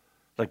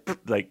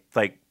 Like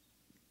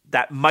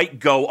that might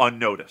go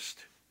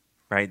unnoticed,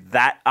 right?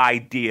 That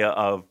idea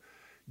of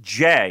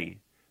Jay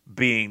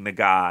being the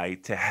guy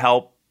to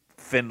help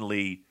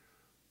Finlay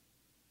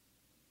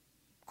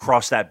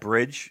cross that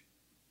bridge,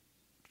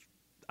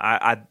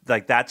 I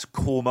like, that's a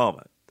cool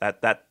moment.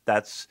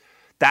 That's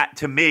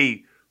to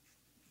me,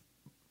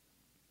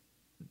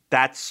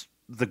 that's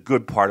the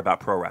good part about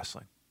pro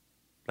wrestling.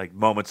 Like,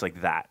 moments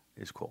like that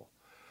is cool.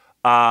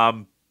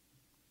 And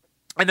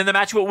then the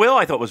match with Will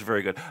I thought was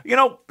very good.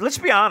 Let's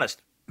be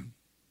honest.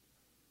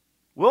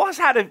 Will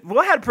had a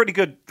pretty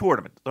good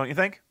tournament, don't you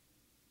think?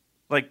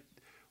 Like,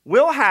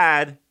 Will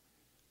had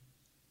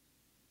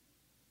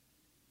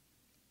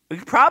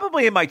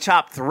probably in my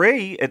top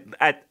 3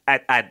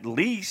 at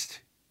least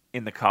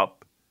in the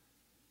cup,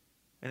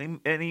 and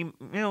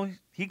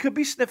he could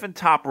be sniffing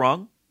top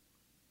rung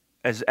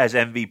as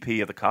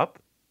MVP of the cup.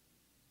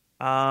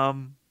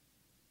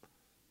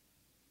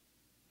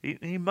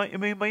 He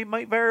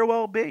might very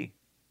well be.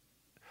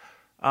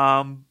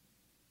 And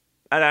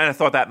I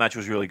thought that match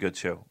was really good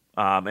too.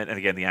 And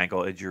again, the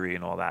ankle injury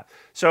and all that.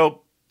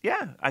 So,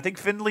 yeah, I think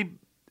Finlay,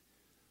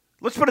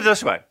 let's put it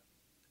this way.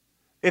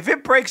 If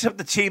it breaks up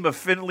the team of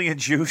Finlay and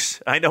Juice,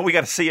 I know we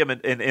got to see him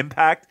in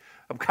Impact.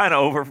 I'm kind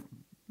of over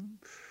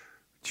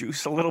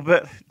Juice a little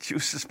bit.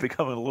 Juice is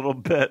becoming a little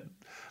bit,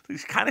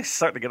 he's kind of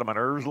starting to get on my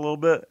nerves a little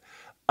bit.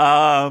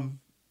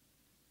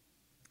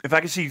 If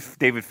I could see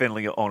David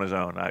Finlay on his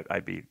own,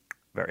 I'd be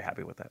very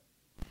happy with that.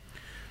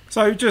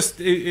 So, just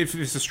if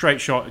it's a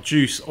straight shot,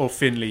 Juice or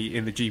Finlay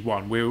in the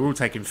G1, we're all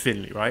taking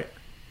Finlay, right?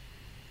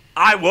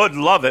 I would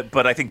love it,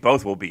 but I think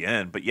both will be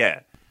in. But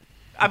yeah,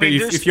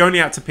 if you only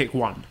had to pick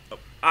one,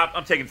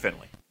 I'm taking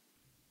Finlay.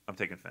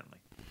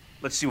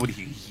 Let's see what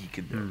he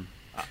can do.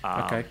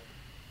 Okay.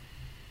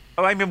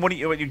 I mean,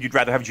 you'd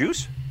rather have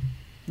Juice?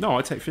 No,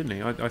 I'd take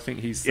Finlay. I think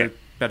he's the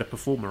better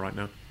performer right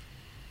now.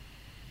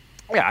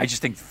 Yeah, I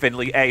just think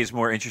Finlay, A, is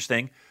more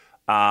interesting.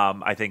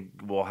 I think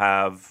we'll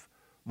have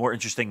more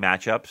interesting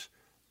matchups.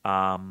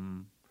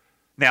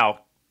 Now,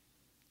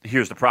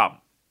 here's the problem.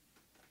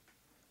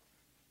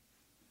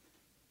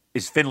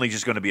 Is Finlay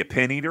just going to be a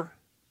pin eater?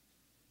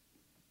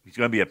 He's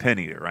going to be a pin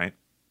eater, right?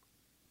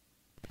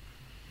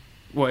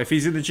 Well, if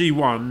he's in the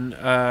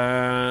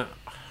G1,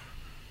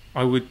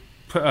 I would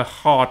put a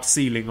hard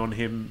ceiling on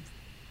him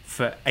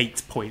for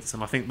 8 points,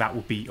 and I think that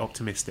would be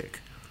optimistic.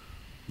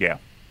 Yeah.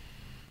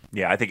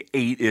 Yeah, I think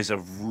 8 is a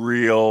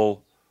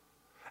real...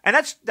 And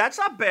that's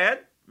not bad,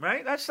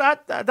 right? That's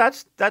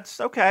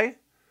okay.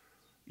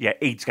 Yeah,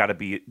 8's got to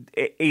be...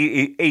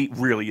 8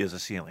 really is a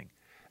ceiling.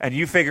 And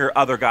you figure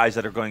other guys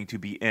that are going to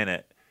be in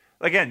it.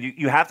 Again,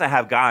 you have to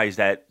have guys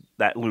that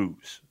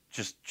lose.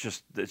 Just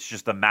it's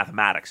just the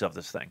mathematics of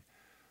this thing.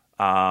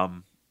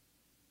 I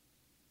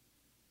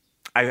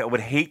would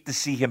hate to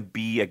see him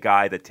be a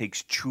guy that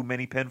takes too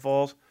many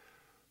pinfalls,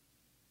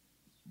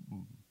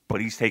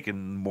 but he's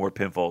taking more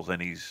pinfalls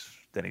than he's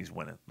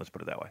winning. Let's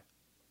put it that way.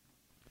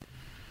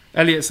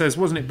 Elliot says,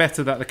 wasn't it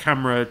better that the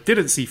camera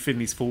didn't see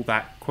Finley's fall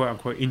that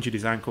quote-unquote injured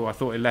his ankle? I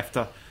thought it left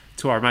to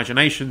our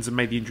imaginations and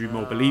made the injury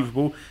more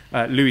believable.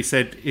 Louis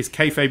said, is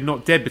kayfabe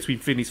not dead between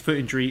Finley's foot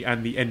injury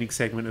and the ending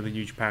segment of the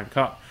New Japan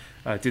Cup?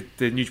 Did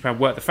the New Japan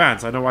work the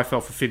fans? I know I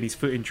fell for Finley's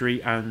foot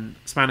injury, and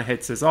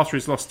Spannerhead says, after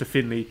his loss to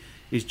Finley,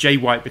 is Jay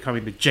White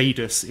becoming the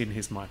Jadus in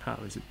his mind?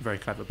 That was very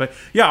clever. But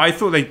yeah, I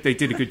thought they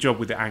did a good job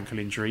with the ankle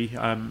injury.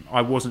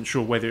 I wasn't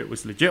sure whether it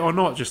was legit or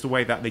not, just the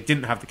way that they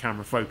didn't have the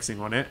camera focusing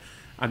on it.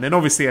 And then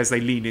obviously as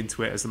they leaned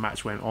into it as the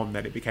match went on,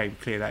 then it became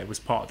clear that it was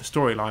part of the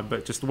storyline.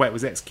 But just the way it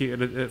was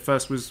executed at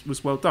first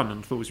was well done,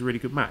 and I thought it was a really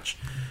good match.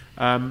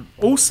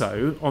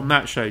 Also, on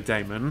that show,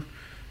 Damon,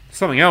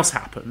 something else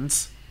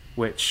happened,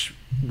 which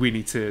we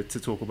need to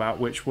talk about,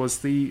 which was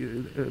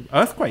the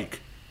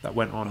earthquake that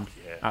went on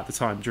at the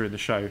time during the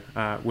show,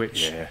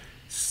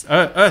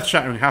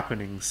 earth-shattering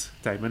happenings,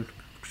 Damon.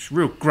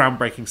 Real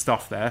groundbreaking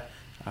stuff there.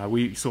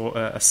 We saw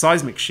a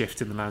seismic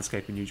shift in the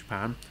landscape in New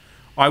Japan.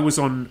 I was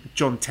on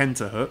John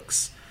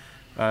Tenterhooks.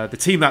 The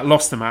team that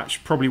lost the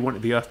match probably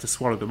wanted the earth to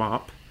swallow them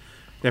up.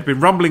 There have been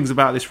rumblings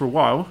about this for a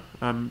while.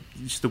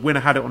 The winner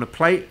had it on a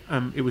plate.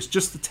 It was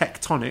just the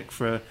tectonic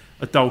for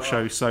a dull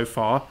show so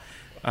far.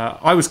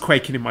 I was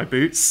quaking in my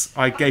boots.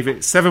 I gave it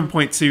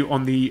 7.2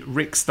 on the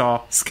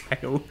Richter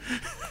scale.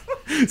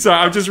 So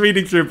I'm just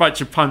reading through a bunch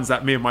of puns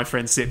that me and my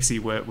friend Sipsy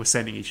were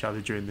sending each other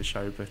during the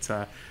show. But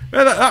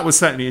that was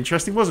certainly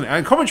interesting, wasn't it?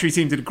 And the commentary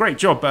team did a great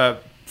job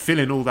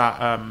filling all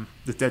that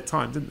the dead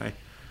time, didn't they?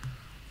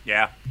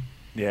 Yeah.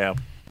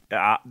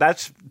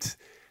 That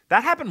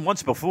happened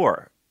once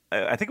before.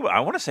 I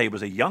want to say it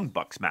was a Young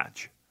Bucks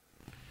match.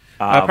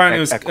 Apparently,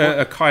 it was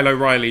a Kyle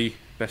O'Reilly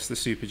Best of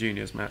Super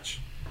Juniors match.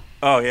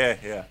 Oh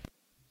yeah.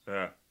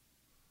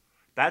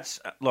 That's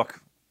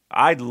look.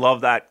 I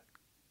love that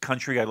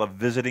country. I love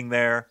visiting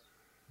there.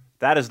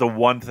 That is the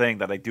one thing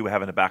that I do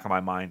have in the back of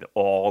my mind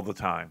all the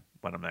time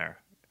when I'm there.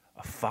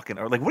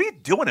 What are you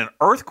doing? An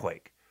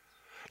earthquake?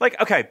 Like,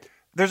 okay,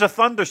 there's a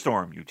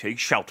thunderstorm. You take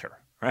shelter,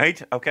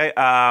 right? Okay,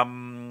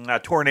 a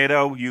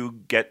tornado. You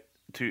get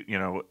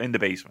to in the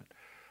basement.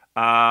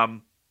 I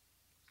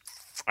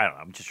don't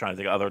know. I'm just trying to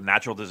think of other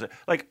natural disasters.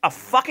 Like a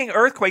fucking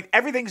earthquake,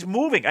 everything's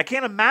moving. I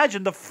can't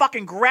imagine the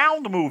fucking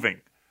ground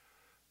moving.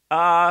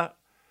 I'm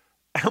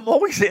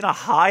always in a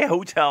high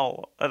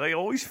hotel, and I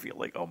always feel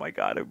like, oh my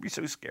God, I would be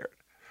so scared.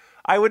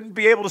 I wouldn't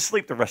be able to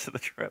sleep the rest of the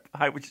trip.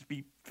 I would just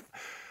be...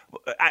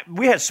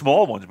 we had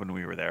small ones when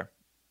we were there.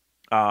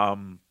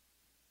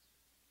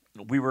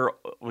 We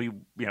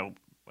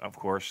of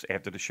course,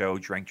 after the show,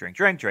 drank.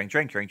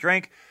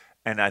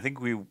 And I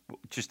think we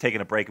just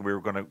taking a break, and we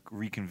were going to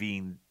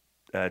reconvene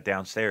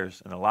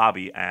downstairs in the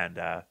lobby. And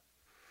I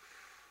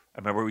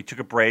remember we took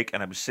a break,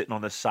 and I was sitting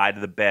on the side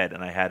of the bed,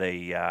 and I had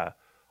a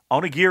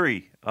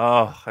onigiri.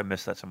 Oh, I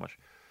miss that so much.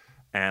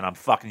 And I'm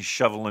fucking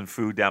shoveling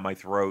food down my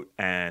throat,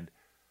 and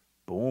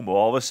boom,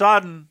 all of a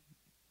sudden,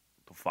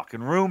 the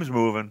fucking room's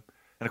moving.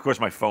 And of course,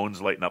 my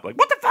phone's lighting up like,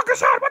 what the fuck is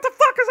that? What the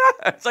fuck is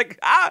that? It's like,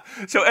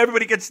 So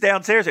everybody gets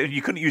downstairs, and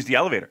you couldn't use the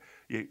elevator.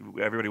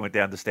 Everybody went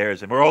down the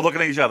stairs, and we're all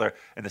looking at each other.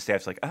 And the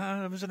staff's like,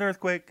 it was an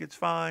earthquake. It's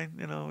fine.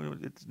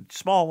 It's a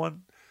small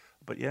one.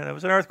 But yeah, it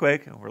was an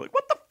earthquake. And we're like,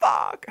 what the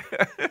fuck?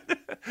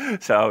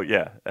 So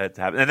yeah, that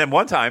happened. And then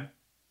one time,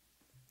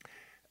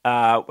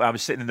 I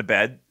was sitting in the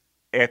bed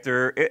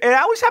after, it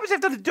always happens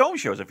after the Dome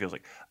shows, it feels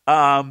like.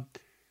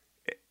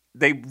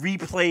 They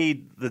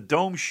replayed the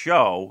Dome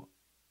show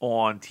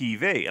on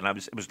TV, and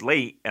it was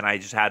late, and I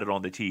just had it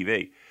on the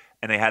TV.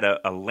 And they had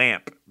a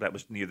lamp that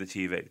was near the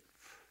TV.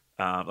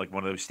 Like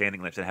one of those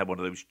standing lamps that had one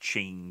of those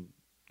chain,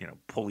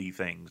 pulley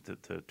things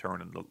to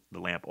turn the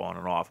lamp on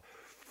and off.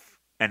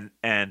 And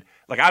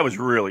like I was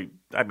really,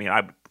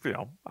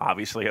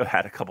 obviously I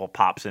had a couple of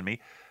pops in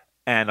me,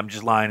 and I'm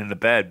just lying in the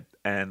bed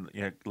and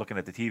looking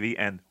at the TV,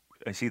 and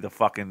I see the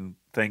fucking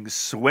thing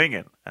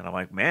swinging, and I'm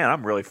like, man,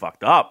 I'm really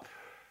fucked up.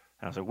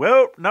 And I was like,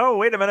 well, no,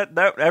 wait a minute,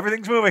 no,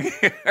 everything's moving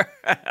here.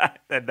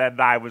 And then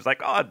I was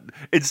like,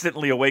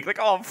 instantly awake, like,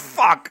 oh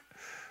fuck,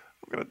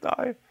 I'm gonna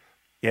die.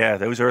 Yeah,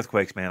 those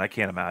earthquakes, man, I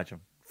can't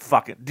imagine.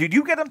 fucking. Did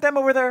you get them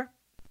over there?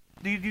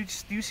 Do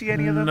you see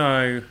any of them?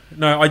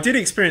 No. I did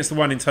experience the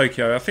one in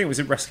Tokyo. I think it was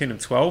at Wrestle Kingdom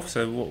 12,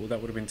 so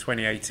that would have been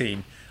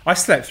 2018. I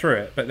slept through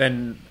it, but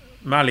then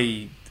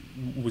Mally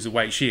was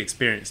awake. She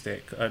experienced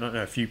it. I don't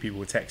know. A few people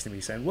were texting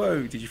me saying,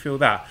 "Whoa, did you feel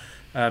that?"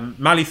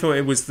 Mally thought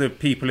it was the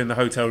people in the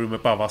hotel room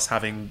above us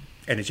having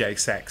energetic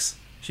sex.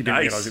 She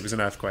didn't realise it was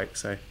an earthquake.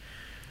 So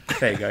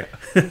there you go.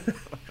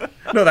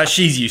 Not that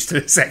she's used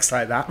to sex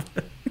like that.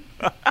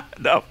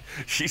 No,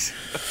 she's.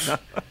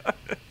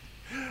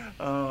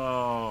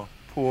 Oh,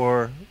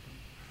 poor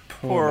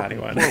Mally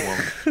one. Poor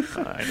woman.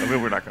 I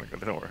mean, we're not going to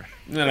go. Don't worry.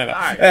 No.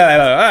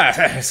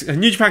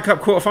 New Japan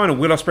Cup quarterfinal.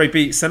 Will Ospreay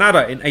beat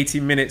Sanada in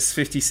 18 minutes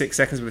 56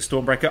 seconds with a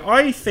Stormbreaker.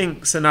 I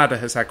think Sanada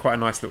has had quite a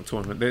nice little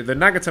tournament. The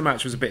Nagata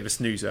match was a bit of a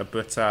snoozer,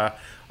 but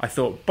I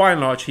thought by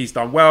and large he's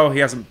done well. He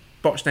hasn't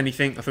botched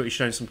anything. I thought he's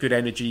shown some good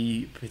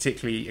energy,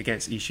 particularly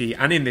against Ishii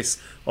and in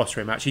this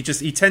Ospreay match.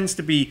 He tends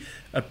to be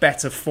a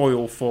better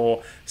foil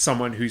for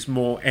someone who's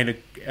more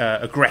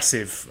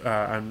aggressive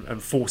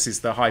and forces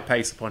the high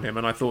pace upon him.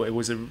 And I thought it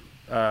was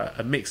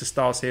a mix of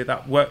styles here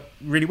that worked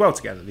really well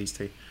together, these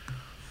two.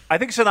 I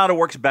think Sanada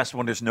works best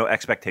when there's no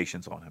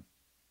expectations on him.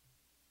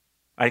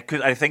 I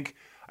think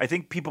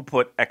people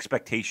put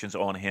expectations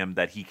on him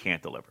that he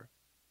can't deliver.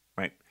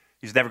 Right?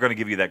 He's never going to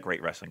give you that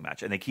great wrestling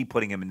match, and they keep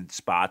putting him in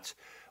spots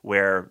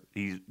where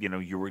he's,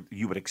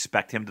 you would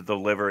expect him to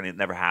deliver, and it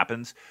never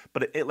happens.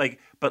 But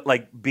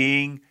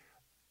being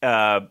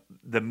the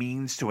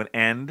means to an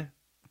end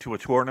to a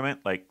tournament,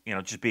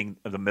 just being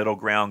the middle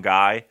ground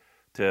guy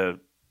to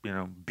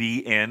be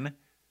in.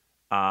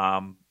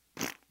 I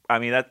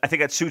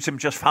think that suits him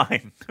just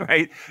fine,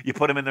 right? You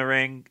put him in the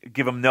ring,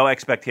 give him no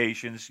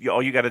expectations.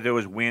 All you got to do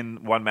is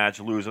win one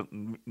match, lose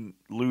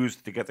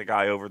to get the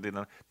guy over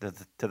to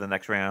the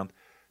next round.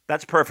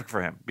 That's perfect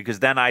for him, because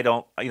then I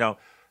don't,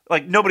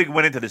 nobody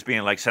went into this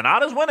being like,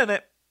 Sanada's winning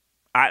it.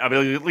 I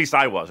mean, at least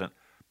I wasn't.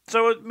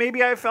 So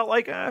maybe I felt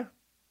like,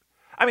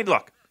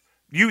 look,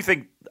 you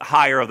think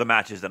higher of the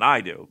matches than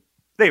I do.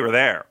 They were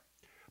there,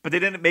 but they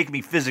didn't make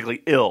me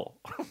physically ill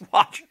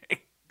watching.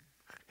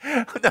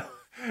 No.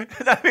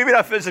 Maybe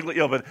not physically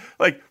ill, but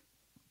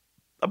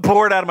I'm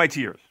bored out of my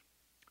tears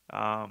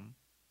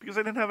because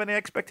I didn't have any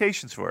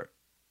expectations for it.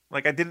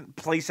 I didn't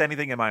place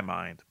anything in my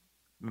mind.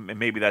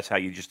 Maybe that's how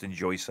you just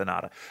enjoy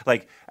Sanada.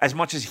 As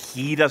much as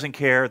he doesn't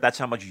care, that's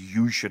how much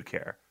you should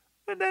care.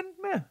 And then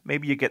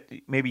maybe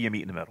you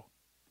meet in the middle.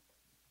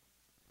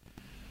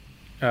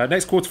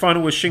 Next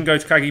quarterfinal was Shingo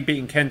Takagi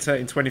beating Kenta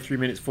in 23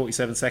 minutes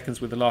 47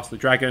 seconds with the Last of the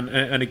Dragon,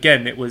 and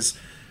again it was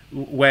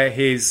where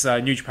his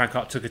New Japan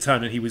Cup took a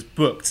turn, and he was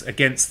booked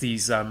against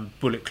these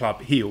Bullet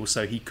Club heels,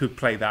 so he could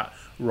play that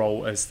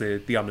role as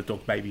the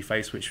underdog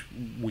babyface, which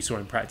we saw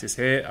in practice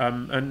here,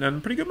 and a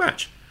pretty good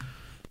match.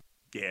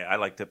 Yeah, I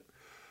liked it.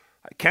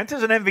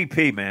 Kenta's an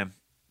MVP, man.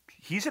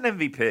 He's an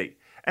MVP.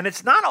 And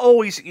it's not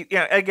always,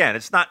 again,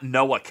 it's not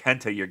Noah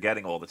Kenta you're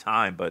getting all the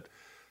time, but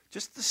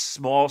just the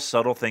small,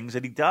 subtle things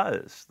that he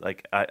does.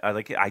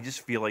 I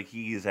just feel like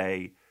he is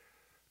a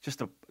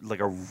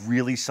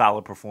really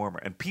solid performer,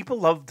 and people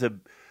love to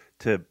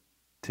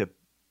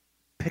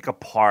pick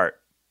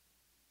apart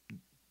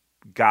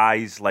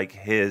guys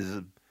like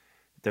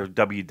their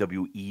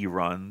WWE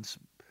runs.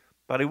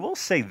 But I will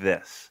say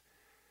this: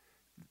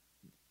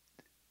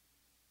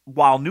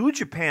 while New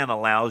Japan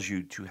allows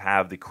you to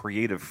have the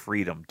creative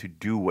freedom to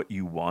do what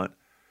you want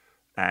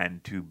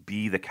and to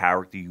be the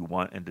character you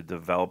want and to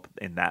develop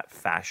in that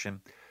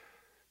fashion,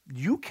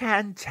 you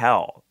can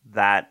tell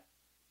that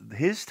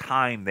his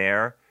time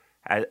there,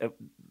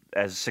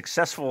 as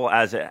successful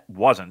as it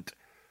wasn't,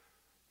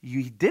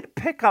 you did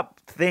pick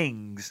up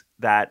things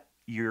that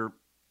you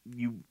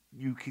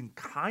can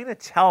kind of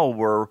tell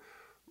were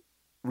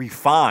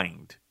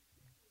refined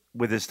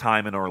with his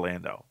time in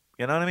Orlando.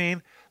 You know what I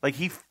mean?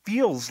 He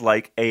feels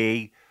like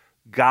a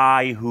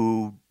guy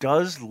who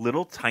does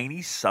little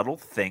tiny subtle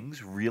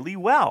things really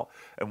well.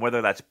 And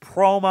whether that's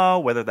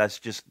promo, whether that's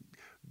just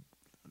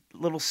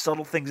little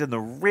subtle things in the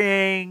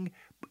ring,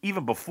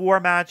 even before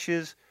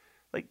matches,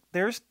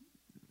 there's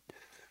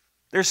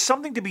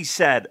something to be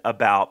said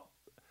about,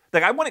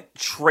 I want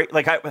to trade,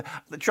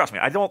 trust me,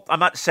 I'm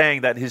not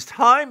saying that his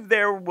time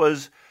there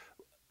was,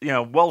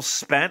 well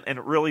spent and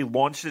it really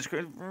launched his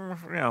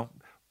career,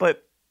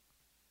 but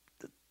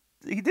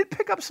he did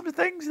pick up some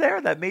things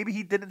there that maybe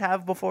he didn't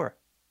have before.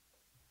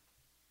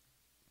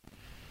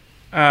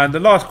 The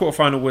last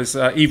quarterfinal was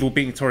Evil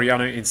beating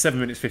Toriano in 7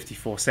 minutes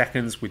 54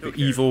 seconds with the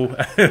Evil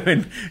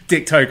and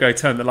Dick Togo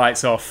turned the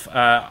lights off.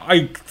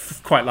 I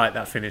quite liked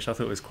that finish. I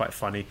thought it was quite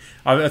funny.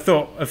 I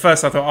thought at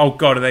first, oh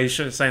God, are they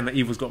saying that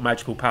Evil's got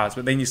magical powers?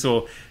 But then you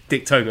saw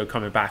Dick Togo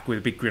coming back with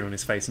a big grin on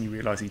his face, and you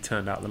realise he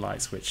turned out the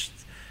lights, which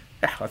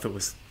I thought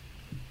was...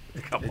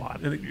 Come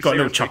on. Got a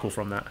little chuckle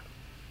from that.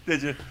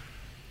 Did you?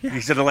 Yeah.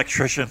 He's an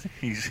electrician.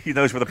 He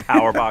knows where the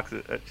power box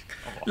is.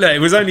 Look, it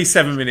was only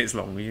 7 minutes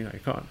long. You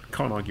can't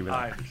argue with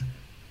that.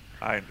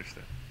 I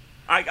understand.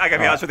 I gotta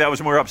be honest with you. I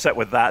was more upset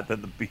with that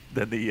than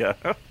the.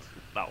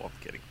 No, I'm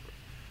kidding.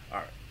 All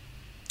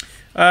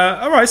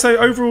All right, so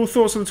overall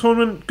thoughts on the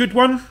tournament. Good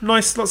one.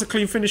 Nice, lots of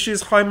clean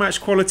finishes, high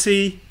match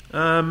quality.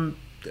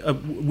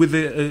 With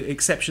the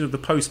exception of the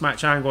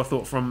post-match angle, I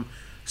thought from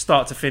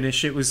start to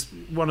finish, it was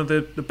one of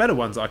the better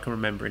ones I can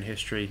remember in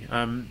history.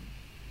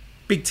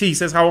 Big T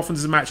says, how often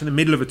does a match in the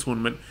middle of a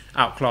tournament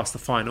outclass the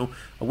final?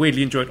 I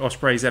weirdly enjoyed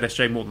Ospreay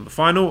ZSJ more than the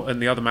final,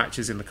 and the other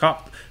matches in the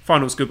cup.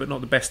 Final's good, but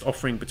not the best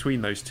offering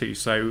between those two.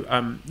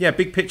 So,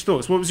 big pitch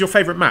thoughts. What was your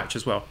favourite match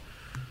as well?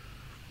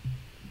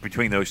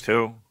 Between those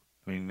two?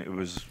 I mean, it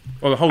was...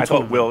 Well, the whole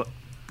tournament.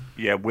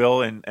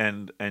 Will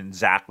and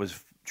Zach was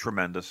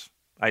tremendous.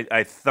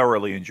 I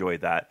thoroughly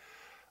enjoyed that.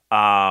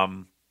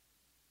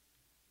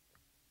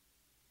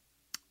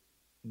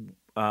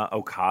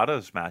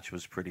 Okada's match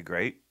was pretty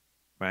great,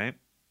 right?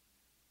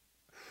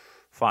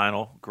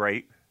 Final,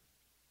 great.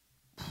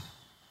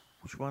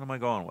 Which one am I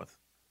going with?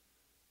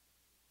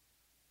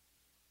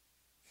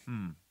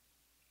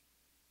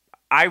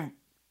 I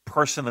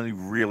personally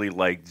really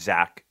liked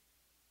Zach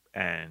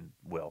and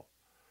Will.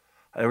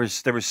 There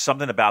was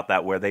something about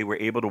that where they were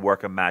able to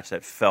work a match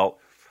that felt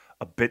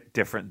a bit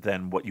different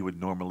than what you would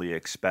normally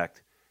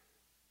expect.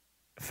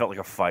 It felt like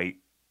a fight,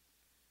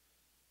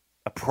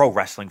 a pro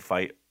wrestling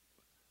fight.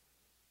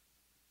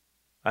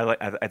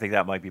 I think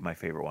that might be my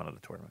favorite one of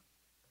the tournament.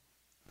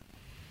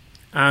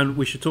 And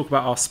we should talk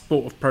about our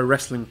Sport of Pro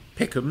Wrestling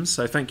pick'ems.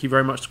 So thank you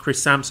very much to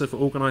Chris Samsa for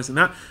organising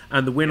that.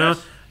 And the winner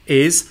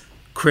is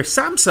Chris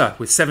Samsa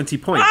with 70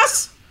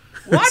 points.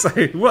 What? So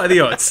what are the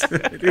odds?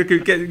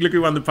 look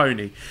who won the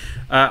pony.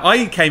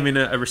 I came in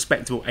a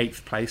respectable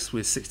 8th place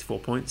with 64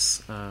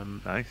 points.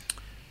 Nice.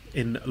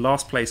 In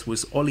last place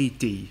was Ollie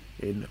D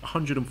in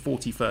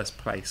 141st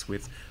place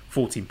with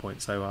 14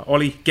 points. So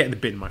Ollie, get in the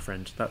bin, my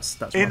friend. That's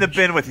in the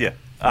bin with you.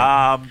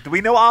 Do we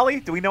know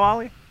Ollie?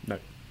 No,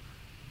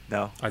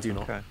 No, I do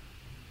not. Okay.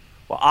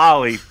 Well,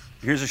 Ollie,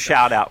 here's a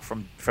shout out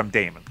from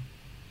Damon.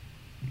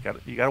 You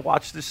got to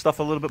watch this stuff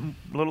a little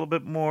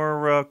bit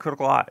more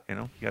critical eye.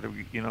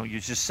 You're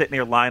just sitting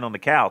there lying on the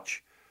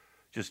couch,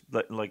 just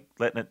letting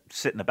it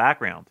sit in the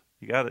background.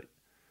 You got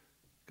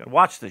to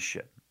watch this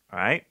shit. All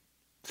right.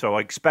 So I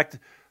expect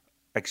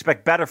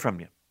better from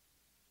you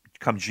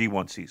come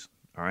G1 season.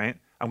 All right.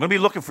 I'm going to be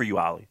looking for you,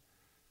 Ollie.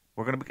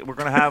 We're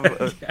gonna have.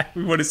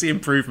 We want to see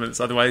improvements.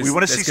 Otherwise, we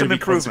want to see some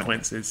improvement.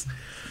 Consequences.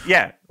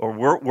 Yeah, or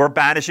we're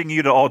banishing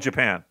you to All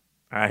Japan.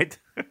 All right,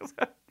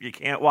 you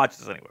can't watch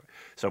this anywhere.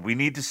 So we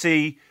need to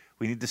see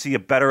a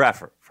better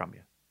effort from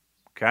you.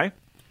 Okay, if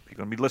you're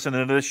going to be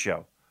listening to this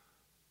show,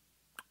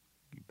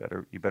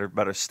 you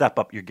better step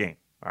up your game.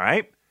 All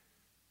right.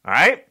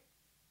 I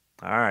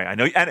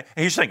know, and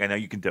here's the thing. I know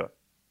you can do it.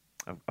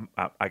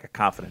 I got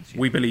confidence.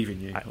 We believe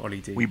in you, Ollie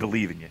D. We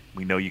believe in you.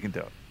 We know you can do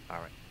it. All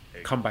right.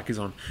 Comeback is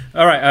on.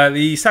 All right,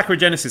 the Sakura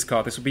Genesis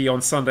card. This will be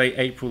on Sunday,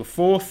 April the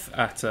 4th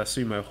at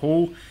Sumo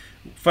Hall.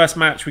 First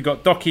match, we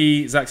got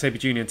Doki, Zack Sabre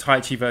Jr. and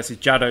Taichi versus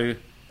Jado,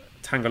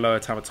 Tangaloa,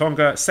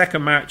 Tamatonga.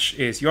 Second match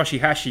is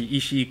Yoshihashi,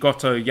 Ishii,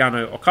 Goto,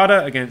 Yano,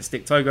 Okada against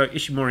Dick Togo,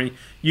 Ishimori,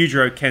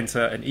 Yujiro,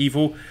 Kenta and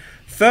Evil.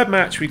 Third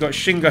match, we got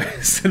Shingo,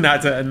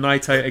 Sanada and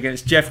Naito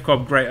against Jeff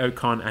Cobb,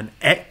 Great-O-Khan and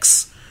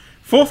X.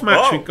 Fourth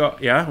match, we got,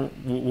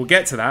 we'll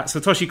get to that,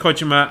 Satoshi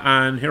Kojima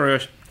and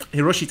Hiroshi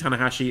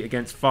Tanahashi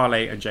against Fale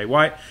and Jay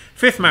White.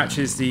 Fifth match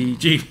is the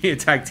Junior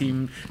Tag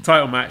Team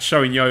title match,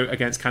 Shoin Yo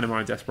against Kanemaru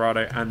and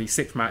Desperado. And the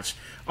sixth match,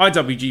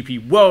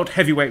 IWGP World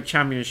Heavyweight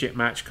Championship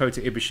match, Kota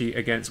Ibushi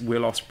against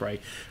Will Ospreay.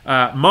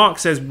 Mark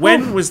says,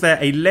 when was there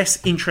a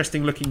less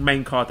interesting looking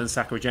main card than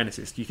Sakura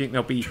Genesis? Do you think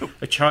there'll be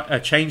a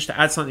change to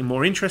add something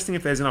more interesting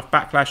if there's enough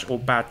backlash or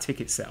bad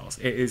ticket sales?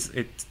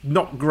 It's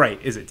not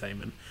great, is it,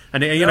 Damon?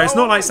 And it's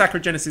not like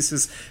Sakura Genesis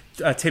has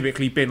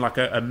typically been like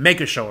a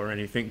mega show or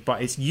anything,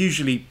 but it's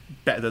usually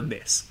better than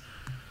this.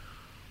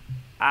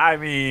 I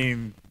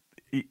mean,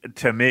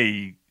 to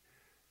me,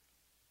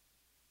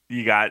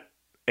 you got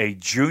a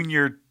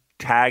junior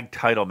tag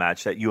title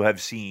match that you have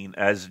seen,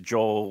 as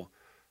Joel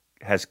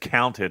has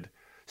counted,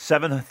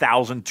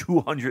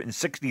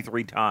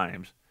 7,263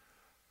 times.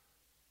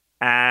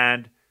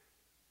 And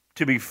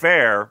to be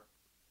fair,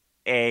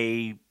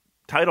 a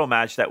title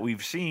match that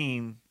we've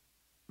seen,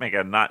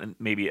 again, not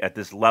maybe at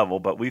this level,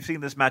 but we've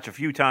seen this match a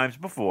few times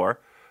before.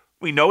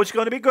 We know it's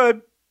going to be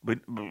good, but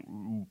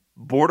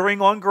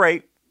bordering on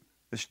great.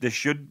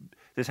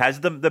 This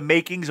has the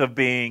makings of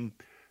being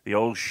the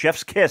old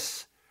chef's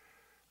kiss.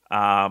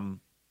 But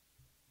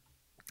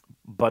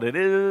it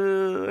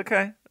is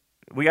okay.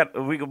 We got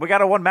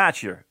a one match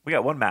here. We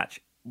got one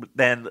match,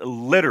 then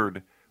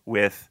littered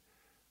with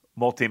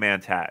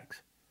multi-man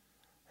tags.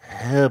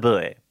 Oh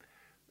boy.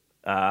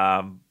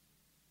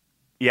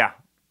 Yeah.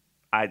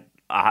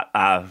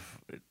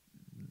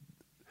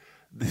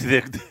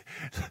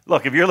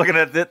 Look, if you're looking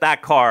at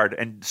that card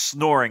and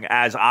snoring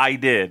as I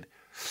did,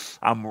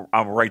 I'm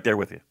right there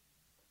with you.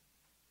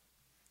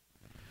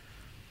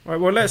 Right,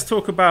 well, let's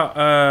talk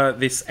about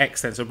this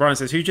X then. So Brian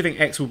says, who do you think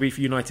X will be for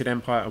United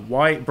Empire and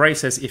why? Bray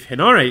says, if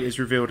Hinare is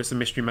revealed as a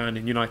mystery man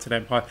in United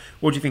Empire,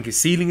 what do you think his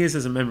ceiling is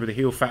as a member of the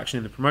heel faction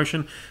in the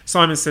promotion?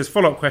 Simon says,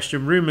 follow-up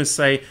question, rumours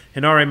say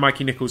Hinare,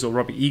 Mikey Nichols or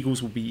Robbie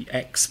Eagles will be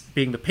X.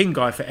 Being the pin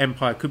guy for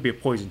Empire could be a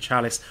poison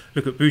chalice.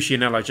 Look at Bushi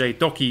and LIJ,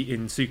 Doki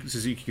in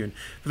Suzuki-gun.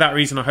 For that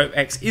reason, I hope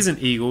X isn't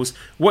Eagles.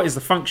 What is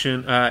the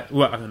function?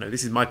 Well, I don't know,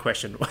 this is my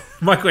question.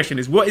 My question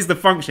is, what is the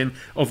function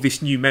of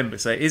this new member?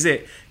 So is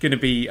it going to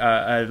be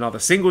another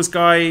singles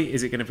guy?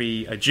 Is it going to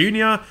be a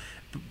junior?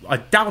 I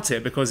doubt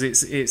it because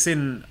it's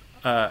in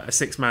a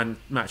 6-man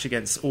match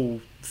against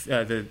all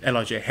the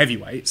LIJ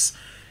heavyweights.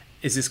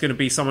 Is this going to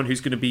be someone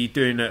who's going to be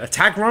doing a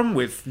tag run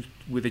with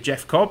a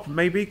Jeff Cobb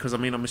maybe? Because I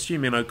mean, I'm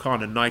assuming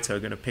Okan and Naito are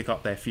going to pick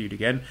up their feud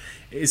again.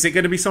 Is it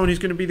going to be someone who's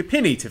going to be the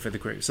pin eater for the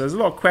group? So there's a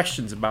lot of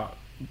questions about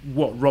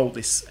what role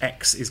this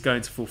X is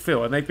going to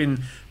fulfill, and they've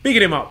been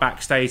bigging him up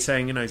backstage,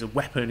 saying he's a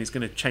weapon, he's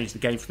going to change the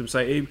game for them.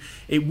 So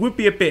it would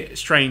be a bit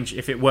strange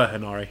if it were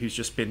Hinare, who's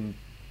just been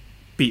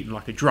beaten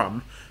like a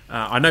drum.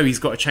 I know he's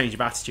got a change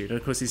of attitude, and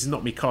of course this is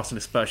not me casting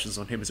aspersions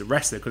on him as a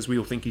wrestler, because we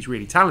all think he's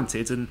really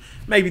talented, and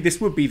maybe this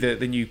would be the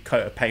new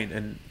coat of paint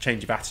and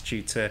change of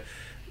attitude to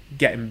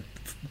get him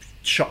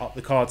shot up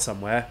the card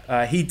somewhere.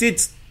 He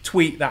did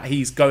tweet that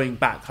he's going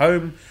back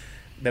home.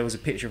 There was a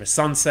picture of a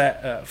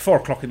sunset at 4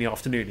 o'clock in the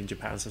afternoon in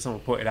Japan, so someone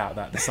pointed out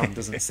that the sun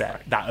doesn't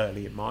set that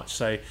early in March.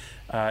 So,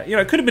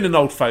 it could have been an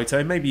old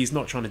photo. Maybe he's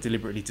not trying to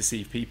deliberately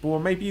deceive people, or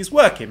maybe he's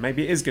working.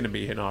 Maybe it is going to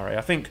be Hinare.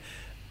 I think,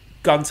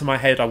 gun to my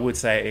head, I would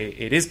say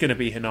it is going to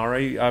be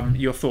Hinare.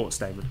 Your thoughts,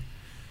 Damon?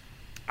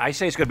 I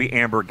say it's going to be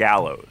Amber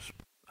Gallows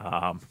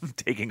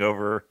taking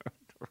over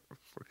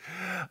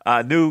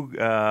new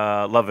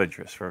love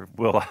interest for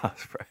Will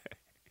Ospreay.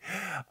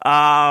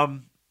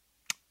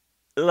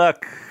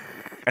 Look,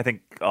 I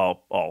think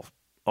all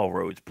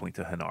roads point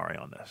to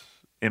Hinare on this,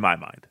 in my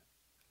mind.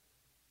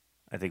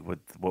 I think with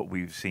what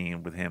we've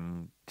seen with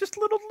him, just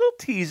little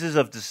teases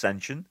of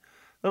dissension,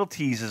 little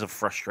teases of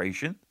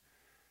frustration.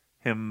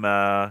 Him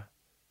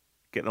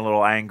getting a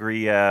little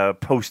angry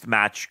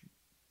post-match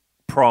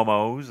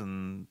promos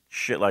and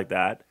shit like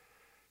that.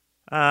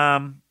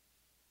 I'd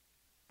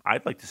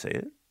like to see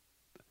it.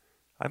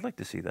 I'd like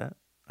to see that.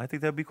 I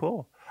think that'd be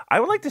cool. I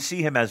would like to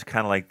see him as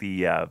kind of like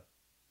the...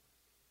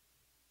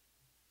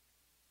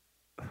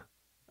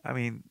 I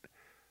mean,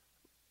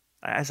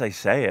 as I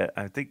say it,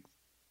 I think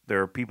there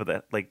are people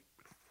that like...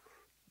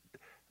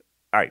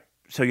 All right,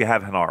 so you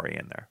have Hinare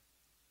in there.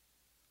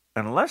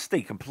 Unless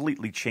they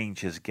completely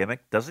change his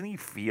gimmick, doesn't he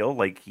feel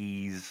like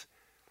he's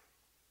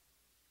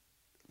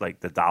like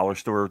the dollar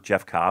store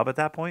Jeff Cobb at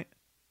that point?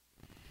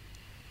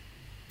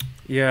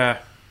 Yeah.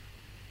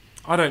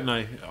 I don't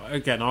know.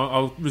 Again,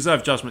 I'll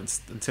reserve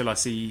judgment until I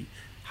see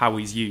how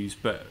he's used,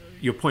 but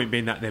your point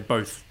being that they're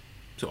both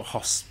sort of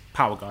Hoss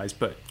power guys,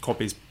 but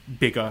Cobb is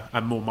bigger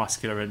and more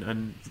muscular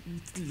and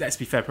let's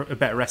be fair, a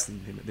better wrestler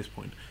than him at this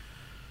point.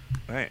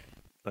 Right.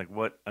 Like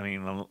what? I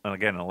mean,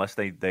 again, unless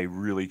they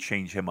really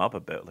change him up a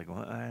bit, like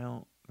well, I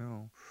don't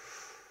know,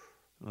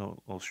 a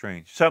little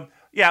strange. So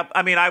yeah,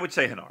 I mean, I would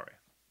say Hinare.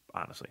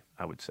 Honestly,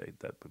 I would say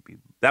that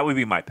would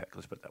be my pick.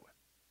 Let's put it that way.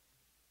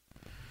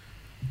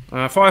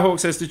 Firehawk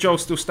says, does Joel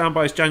still stand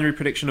by his January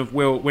prediction of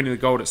Will winning the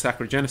gold at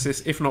Sakura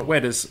Genesis? If not, where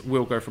does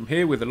Will go from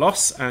here with a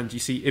loss? And do you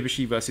see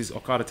Ibushi versus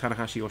Okada,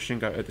 Tanahashi or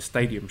Shingo at the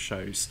stadium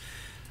shows?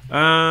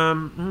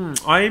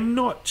 I'm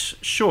not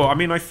sure. I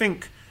mean, I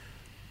think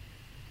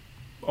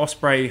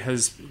Ospreay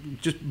has,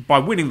 just by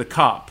winning the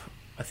cup,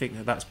 I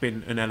think that's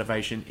been an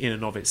elevation in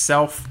and of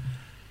itself.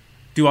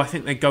 Do I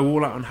think they go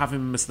all out and have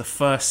him as the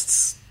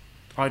first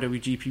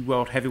IWGP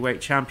World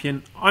Heavyweight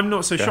Champion? I'm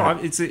not so sure.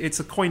 It's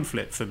a coin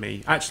flip for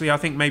me. Actually, I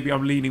think maybe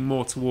I'm leaning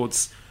more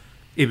towards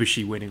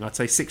Ibushi winning. I'd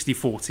say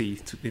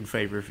 60-40 in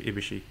favour of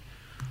Ibushi.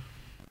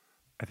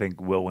 I think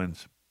Will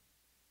wins.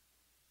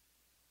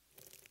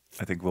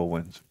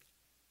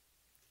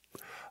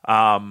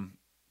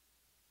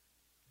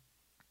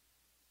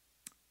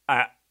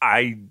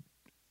 I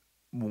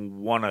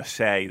want to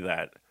say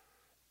that,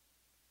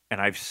 and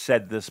I've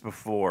said this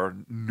before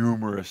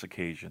numerous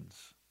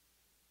occasions,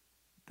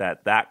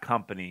 that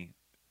company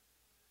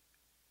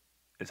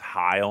is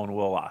high on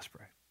Will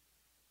Ospreay.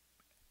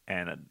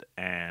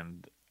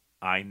 And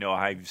I know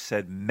I've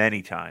said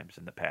many times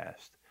in the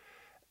past,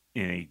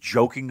 in a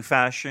joking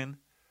fashion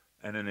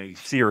and in a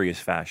serious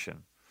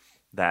fashion,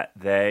 that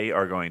they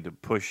are going to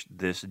push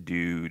this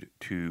dude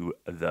to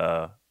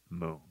the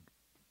moon.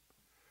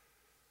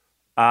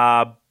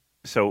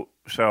 So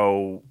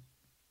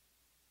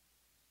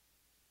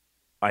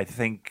I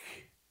think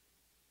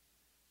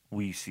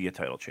we see a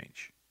title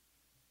change.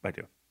 I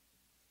do.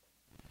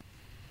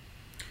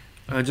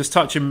 Just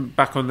touching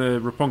back on the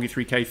Roppongi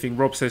 3K thing,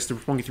 Rob says, do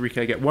Roppongi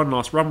 3K get one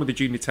last run with the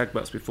junior tag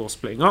belts before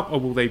splitting up,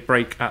 or will they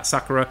break at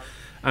Sakura?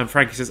 And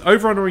Frankie says,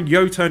 over-under on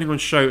Yo turning on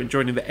Sho and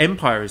joining the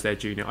Empire as their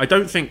junior. I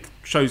don't think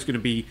Sho's going to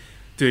be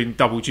doing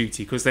double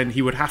duty, because then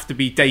he would have to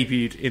be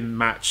debuted in the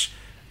match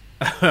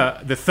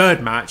the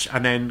third match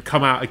and then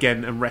come out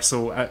again and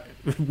wrestle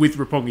with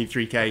Roppongi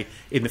 3K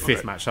in the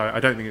fifth match. So I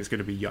don't think it's going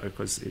to be Yo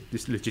because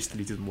this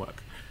logistically doesn't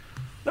work.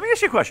 Let me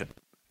ask you a question.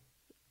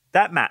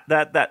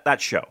 That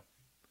show,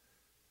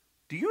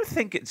 do you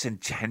think it's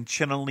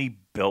intentionally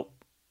built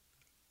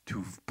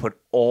to put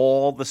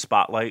all the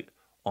spotlight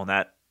on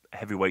that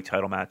heavyweight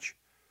title match?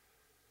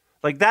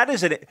 Like that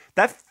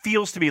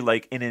feels to me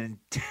like an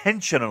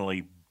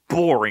intentionally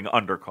boring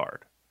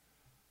undercard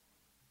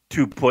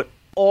to put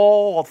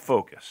all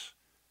focus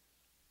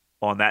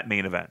on that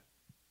main event.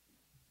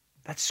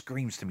 That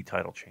screams to me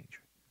title change.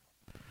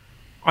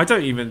 I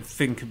don't even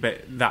think a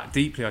bit that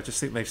deeply. I just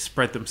think they've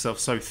spread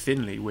themselves so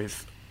thinly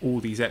with all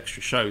these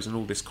extra shows and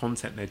all this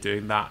content they're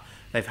doing that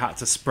they've had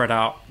to spread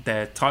out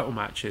their title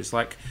matches.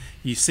 Like,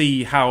 you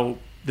see how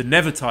the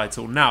Never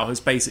title now has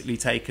basically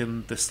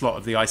taken the slot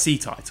of the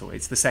IC title.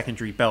 It's the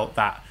secondary belt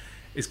that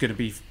is going to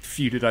be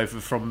feuded over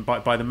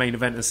by the main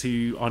eventers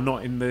who are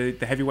not in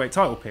the heavyweight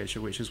title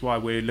picture, which is why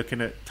we're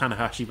looking at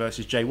Tanahashi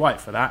versus Jay White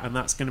for that, and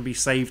that's going to be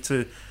saved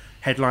to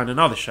headline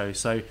another show.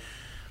 So, I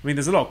mean,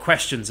 there's a lot of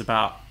questions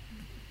about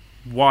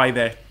why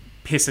they're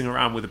pissing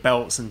around with the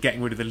belts and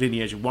getting rid of the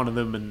lineage of one of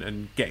them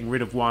and getting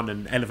rid of one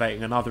and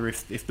elevating another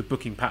if the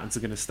booking patterns are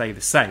going to stay the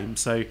same.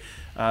 So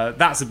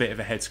that's a bit of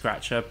a head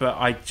scratcher, but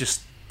I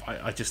just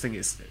think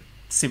it's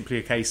simply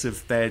a case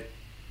of they're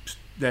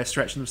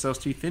stretching themselves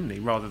too thinly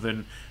rather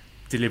than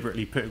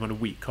deliberately putting on a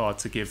weak card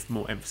to give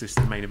more emphasis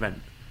to the main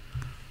event.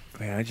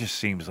 Man, it just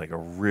seems like a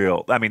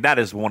real... I mean, that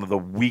is one of the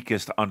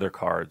weakest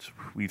undercards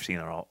we've seen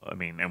at all. I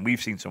mean, and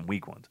we've seen some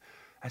weak ones.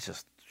 That's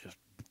just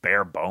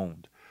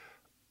bare-boned.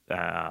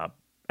 And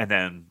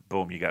then,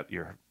 boom, you got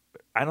your...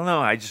 I don't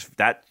know. I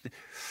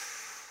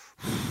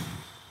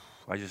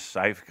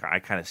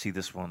kind of see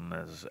this one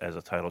as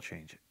a title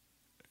change.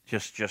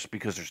 Just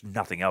because there's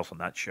nothing else on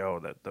that show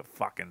that the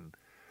fucking...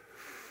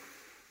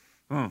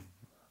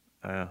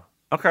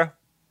 Okay.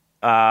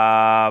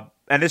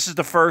 And this is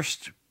the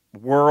first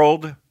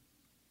world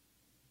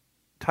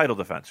title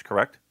defense,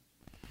 correct?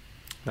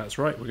 That's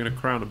right. We're going to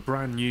crown a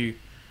brand new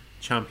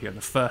champion,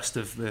 the first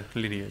of the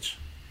lineage.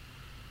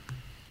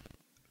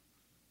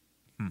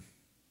 A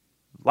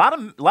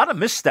lot of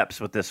missteps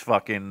with this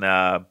fucking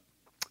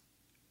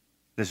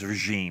this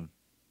regime.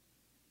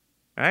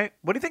 All right?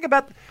 What do you think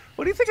about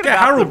Get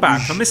Harold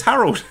back. I miss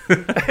Harold.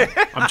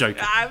 I'm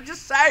joking. I'm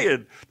just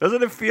saying.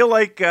 Doesn't it feel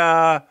like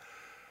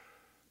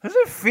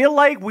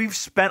we've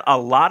spent a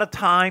lot of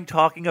time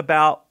talking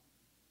about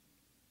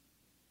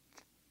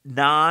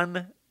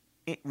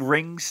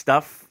non-ring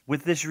stuff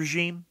with this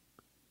regime?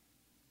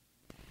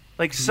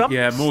 Like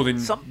more than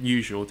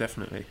usual,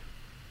 definitely.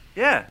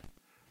 Yeah.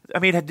 I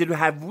mean,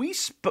 have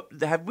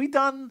we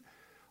done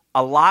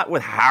a lot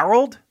with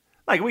Harold?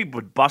 Like, we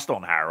would bust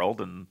on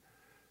Harold and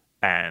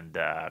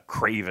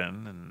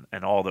Craven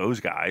and all those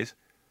guys.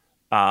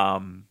 I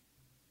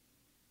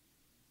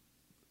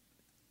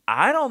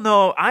don't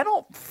know. I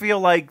don't feel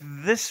like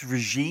this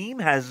regime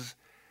has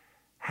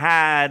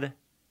had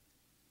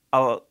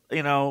I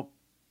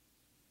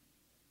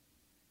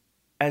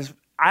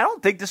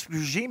don't think this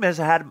regime has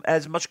had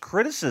as much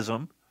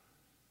criticism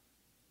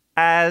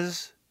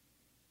as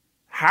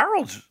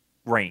Harold's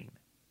reign.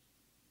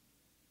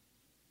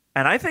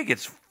 And I think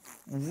it's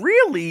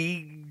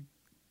really,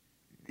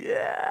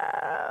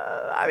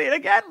 I mean,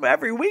 again,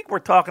 every week we're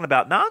talking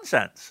about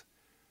nonsense.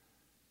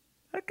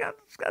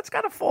 That's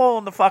got to fall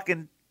on the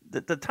fucking,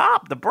 the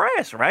top, the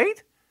brass,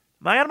 right?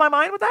 Am I out of my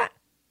mind with that?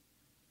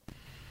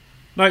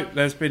 No,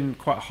 there's been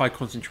quite a high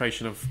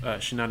concentration of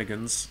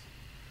shenanigans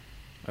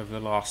over the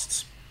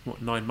last,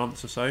 9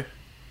 months or so.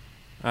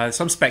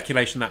 Some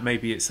speculation that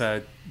maybe it's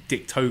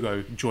Dick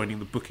Togo joining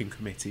the booking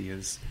committee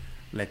has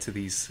led to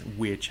these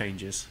weird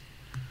changes.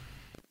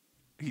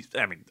 He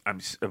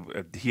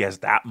has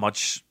that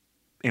much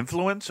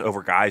influence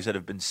over guys that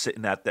have been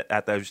sitting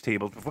at those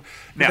tables before.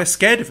 Now, they're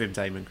scared of him,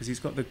 Damon, because he's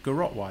got the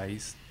garrote way.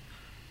 He's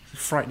a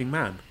frightening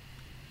man.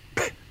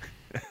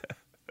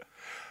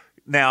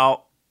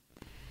 Now,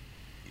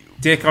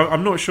 Dick,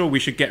 I'm not sure we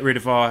should get rid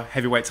of our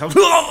heavyweight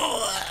title.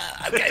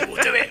 Okay,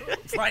 we'll do it.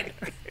 Fine.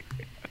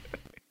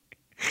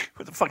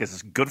 What the fuck is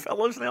this,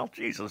 Goodfellas now?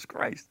 Jesus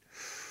Christ.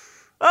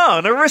 Oh,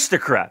 an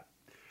aristocrat.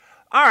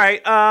 All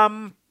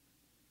right.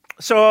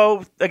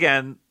 So,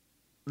 again,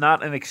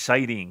 not an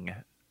exciting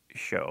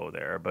show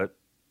there, but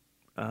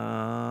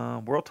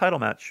world title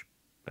match.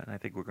 And I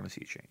think we're going to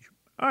see a change.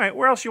 All right,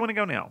 where else do you want to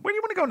go now? Where do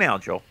you want to go now,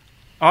 Joel?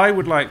 I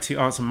would like to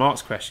answer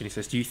Mark's question. He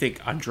says, do you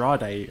think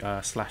Andrade / La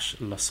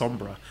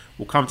Sombra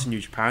will come to New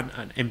Japan?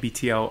 And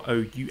MBTL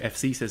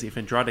UFC says, if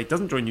Andrade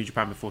doesn't join New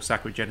Japan before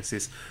Sakura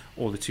Genesis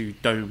or the 2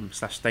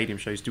 Dome/Stadium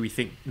shows, do we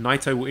think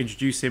Naito will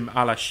introduce him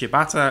a la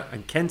Shibata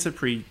and Kenta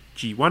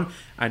pre-G1?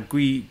 And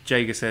Gui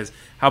Jager says,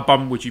 how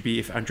bummed would you be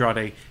if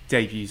Andrade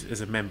debuts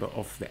as a member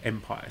of the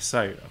Empire?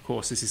 So, of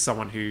course, this is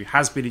someone who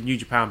has been in New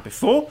Japan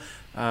before.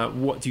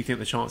 What do you think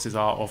the chances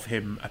are of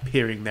him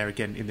appearing there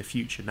again in the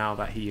future now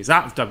that he is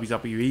out of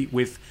WWE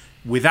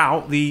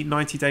without the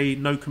 90-day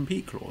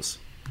no-compete clause?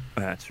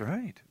 That's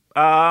right.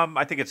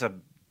 I think it's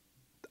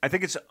I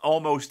think it's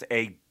almost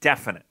a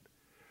definite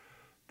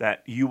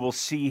that you will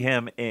see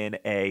him in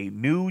a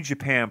New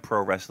Japan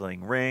Pro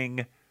Wrestling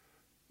ring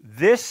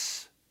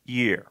this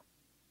year.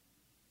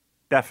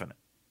 Definite.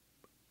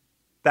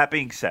 That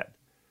being said,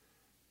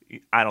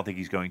 I don't think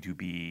he's going to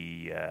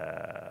be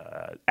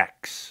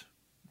X,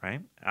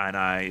 right? And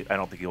I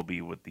don't think he'll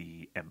be with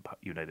the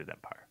United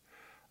Empire.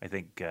 I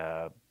think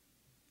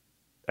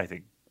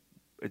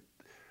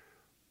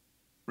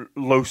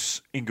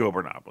Los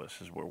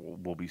Ingobernables is where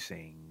we'll be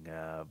seeing.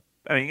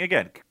 I mean,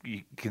 again,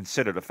 you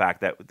consider the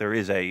fact that there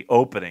is a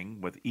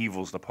opening with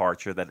Evil's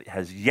departure that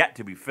has yet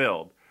to be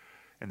filled,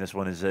 and this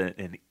one is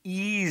an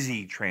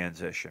easy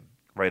transition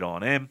right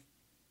on in.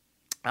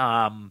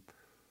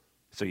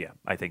 So yeah,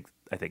 I think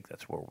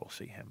that's where we'll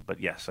see him. But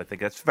yes, I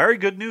think that's very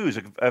good news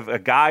of a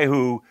guy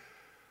who,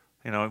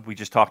 we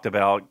just talked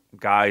about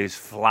guys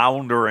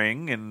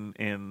floundering in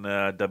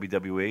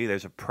WWE.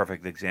 There's a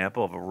perfect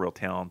example of a real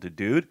talented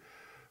dude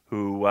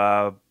who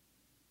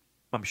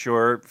I'm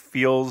sure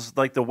feels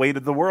like the weight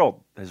of the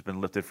world has been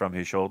lifted from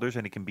his shoulders,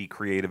 and he can be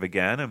creative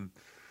again and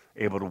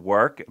able to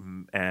work.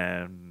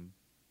 And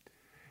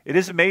it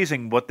is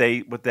amazing what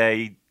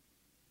they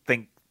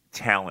think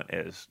talent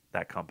is,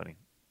 that company.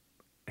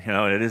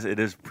 It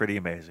is pretty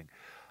amazing.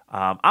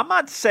 I'm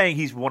not saying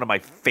he's one of my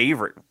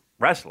favorite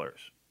wrestlers.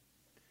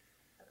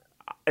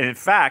 And in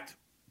fact,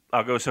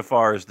 I'll go so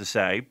far as to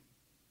say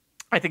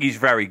I think he's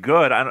very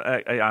good.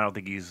 I don't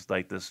think he's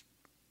like this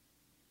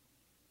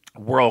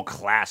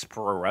world-class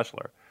pro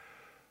wrestler.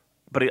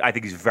 But I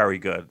think he's very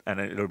good, and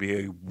it'll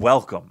be a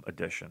welcome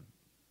addition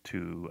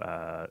to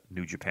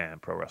New Japan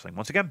Pro Wrestling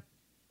once again.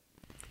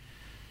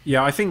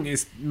 Yeah, I think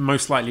its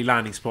most likely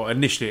landing spot,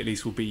 initially at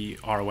least, will be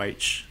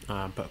ROH.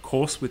 But of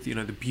course, with the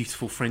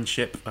beautiful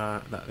friendship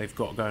that they've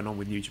got going on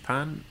with New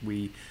Japan,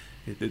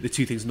 the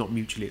two things are not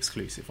mutually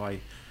exclusive. I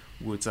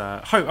would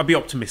hope, I'd be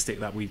optimistic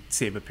that we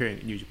see him appearing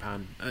at New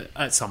Japan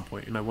at some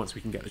point. Once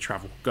we can get the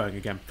travel going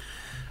again.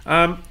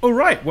 All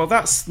right, well,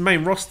 that's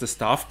main roster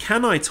stuff.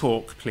 Can I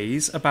talk,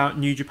 please, about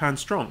New Japan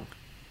Strong?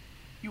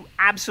 You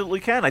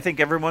absolutely can. I think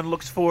everyone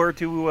looks forward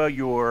to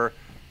your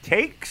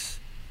takes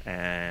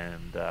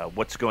and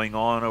what's going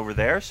on over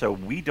there, so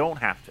we don't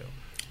have to.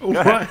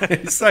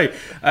 Right. So,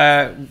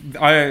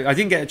 I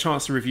didn't get a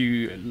chance to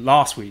review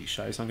last week's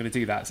show, so I'm going to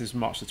do that. This is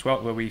March the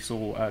 12th, where we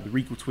saw the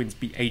Regal Twins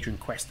beat Adrian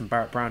Quest and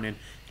Barrett Brown in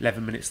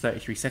 11 minutes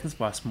 33 seconds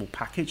by a small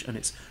package, and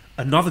it's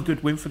another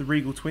good win for the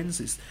Regal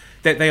Twins.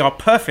 They are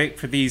perfect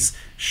for these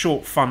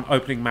short, fun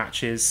opening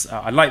matches.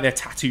 I like their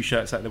tattoo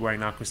shirts that they're wearing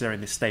now because they're in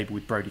this stable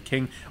with Brody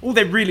King. All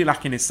they're really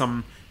lacking is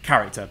some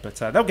character, but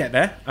they'll get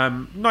there.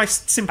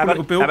 Nice, simple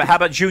little build. How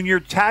about junior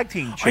tag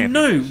team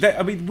champions?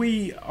 I know.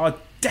 We are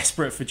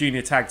desperate for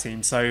junior tag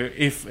team, so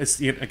if as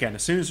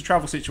soon as the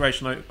travel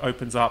situation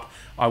opens up,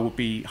 I will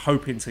be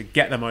hoping to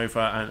get them over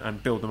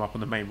and build them up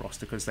on the main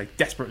roster because they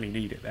desperately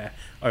need it there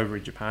over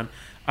in Japan.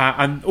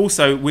 And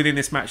also within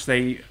this match,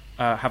 they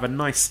have a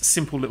nice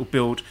simple little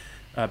build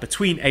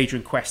between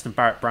Adrian Quest and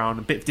Barrett Brown,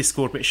 a bit of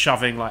discord, a bit of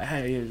shoving, like,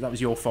 hey, that was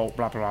your fault,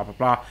 blah, blah, blah, blah,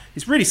 blah.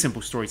 It's really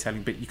simple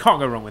storytelling, but you can't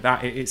go wrong with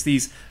that. It's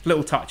these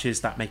little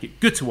touches that make it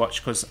good to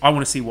watch because I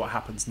want to see what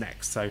happens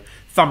next. So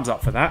thumbs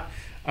up for that.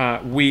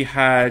 We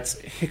had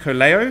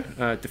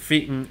Hikuleo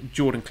defeating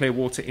Jordan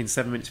Clearwater in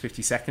 7 minutes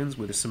 50 seconds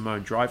with a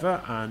Samoan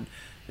driver, and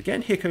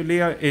again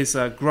Hikuleo is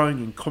growing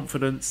in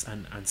confidence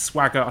and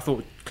swagger. I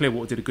thought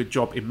Clearwater did a good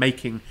job in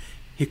making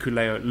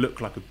Hikuleo look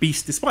like a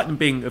beast despite them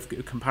being of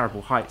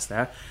comparable heights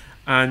there,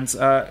 and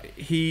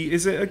he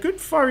is a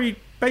good fiery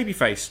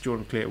babyface,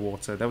 Jordan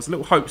Clearwater. There was a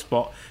little hope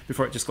spot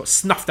before it just got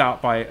snuffed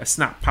out by a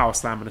snap power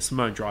slam and a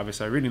Samoan driver,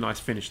 so a really nice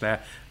finish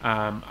there.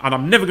 And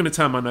I'm never going to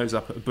turn my nose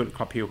up at a Bullet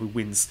Club heel who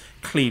wins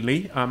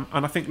cleanly, and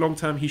I think long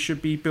term he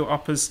should be built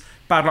up as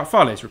Bad Luck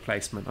Fale's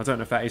replacement. I don't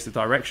know if that is the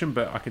direction,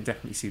 but I can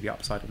definitely see the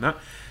upside in that.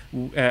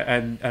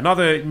 And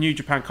another New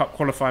Japan Cup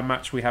qualifying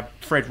match, we have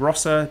Fred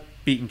Rosser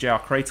beating JR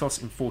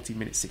Kratos in 40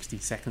 minutes 16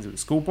 seconds with a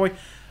Schoolboy.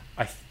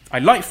 I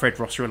like Fred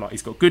Rosser a lot.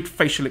 He's got good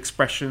facial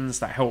expressions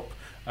that help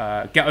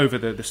get over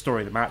the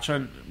story of the match.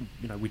 And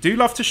we do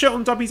love to shit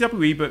on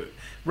WWE, but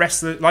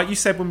wrestlers, like you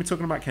said when we were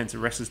talking about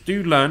Kenta, wrestlers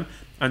do learn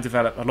and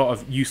develop a lot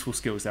of useful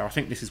skills there. I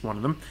think this is one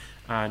of them.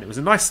 And it was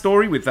a nice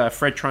story with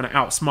Fred trying to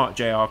outsmart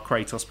JR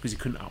Kratos because he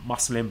couldn't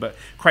outmuscle him. But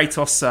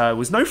Kratos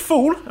was no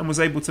fool and was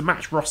able to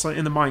match Rosser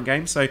in the mind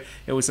game. So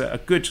it was a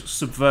good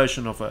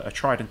subversion of a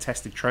tried and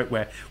tested trope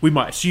where we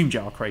might assume JR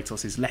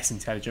Kratos is less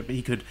intelligent, but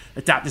he could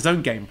adapt his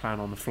own game plan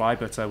on the fly,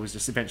 but was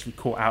just eventually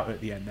caught out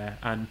at the end there.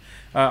 And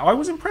I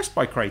was impressed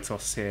by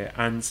Kratos here.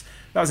 And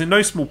that was in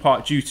no small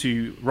part due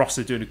to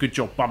Rosser doing a good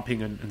job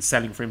bumping and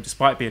selling for him,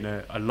 despite being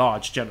a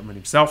large gentleman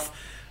himself.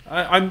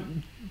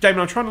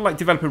 Damon, I'm trying to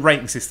develop a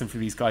rating system for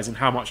these guys and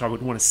how much I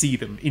would want to see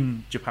them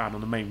in Japan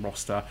on the main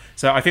roster.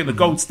 So I think the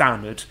gold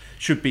standard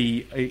should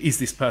be, is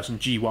this person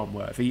G1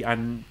 worthy?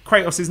 And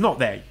Kratos is not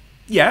there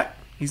yet.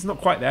 He's not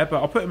quite there, but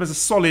I'll put him as a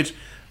solid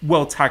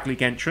World Tag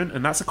League entrant,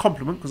 and that's a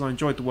compliment because I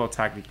enjoyed the World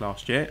Tag League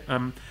last year.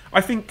 I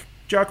think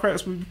JR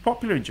Kratos would be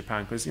popular in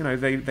Japan because, you know,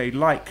 they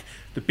like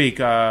the big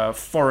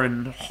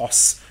foreign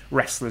Hoss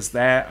wrestlers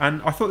there,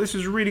 and I thought this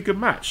was a really good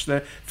match.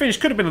 The finish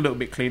could have been a little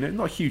bit cleaner,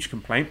 not a huge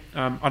complaint.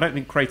 I don't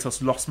think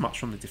Kratos lost much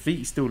from the defeat.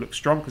 He still looked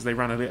strong because they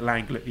ran a little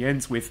angle at the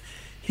end with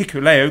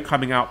Hikuleo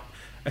coming out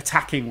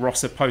attacking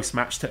Rosser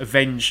post-match to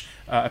avenge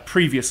a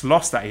previous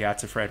loss that he had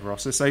to Fred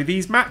Rosser. So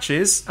these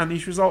matches and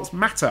these results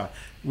matter.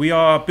 We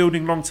are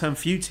building long-term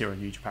feuds here on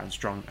New Japan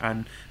Strong,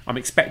 and I'm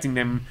expecting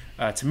them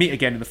to meet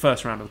again in the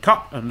first round of the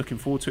Cup, and looking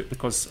forward to it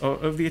because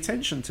of the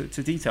attention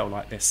to detail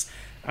like this.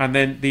 And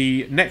then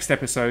the next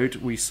episode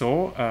we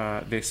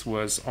saw, this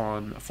was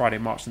on Friday,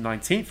 March the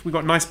 19th. We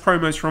got nice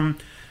promos from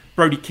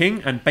Brody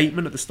King and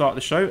Bateman at the start of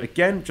the show.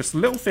 Again, just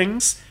little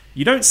things.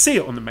 You don't see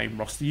it on the main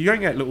roster. You don't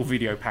get little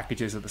video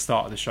packages at the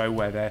start of the show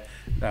where they're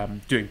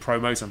doing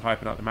promos and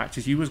hyping up the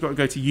matches. You always got to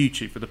go to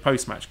YouTube for the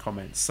post-match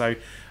comments. So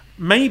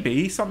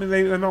maybe something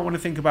they might want to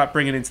think about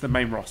bringing into the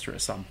main roster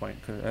at some point.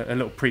 A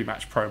little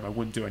pre-match promo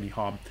wouldn't do any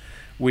harm.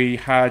 We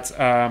had,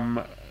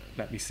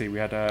 we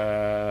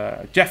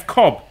had Jeff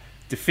Cobb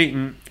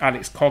defeating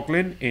Alex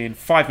Coughlin in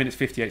 5 minutes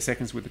 58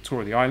 seconds with the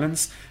Tour of the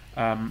Islands.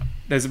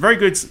 There's a very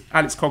good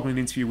Alex Coughlin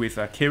interview with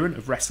Kieran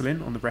of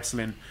Wrestling on the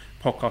Wrestling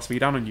podcast feed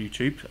down on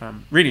YouTube.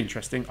 Really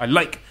interesting. I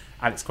like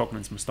Alex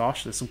Coughlin's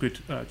moustache. There's some good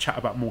chat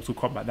about Mortal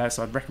Kombat there,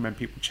 so I'd recommend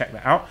people check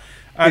that out.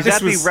 Is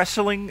that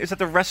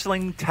the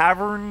Wrestling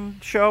Tavern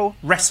show?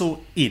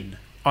 Wrestle In,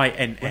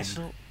 INN.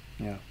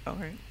 Yeah. All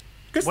right.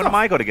 Good when stuff. am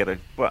I going to get it?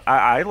 Well,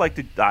 I like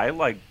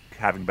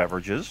having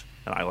beverages,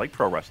 and I like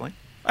pro wrestling.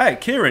 Hey,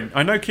 Kieran,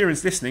 I know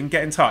Kieran's listening.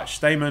 Get in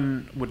touch.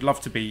 Damon would love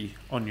to be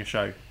on your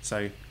show.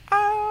 So,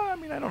 I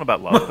mean, I don't know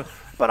about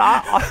love, but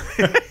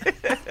he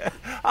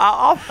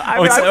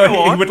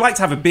would like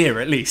to have a beer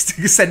at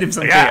least. Send him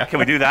some beer. Can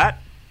we do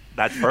that?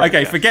 That's perfect.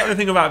 Okay, forget the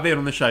thing about being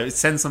on the show.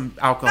 Send some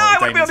alcohol. No,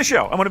 I want to be on the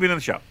show. I want to be on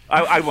the show.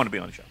 I want to be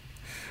on the show.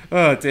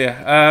 Oh,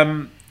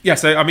 dear. Yeah,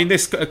 so, I mean,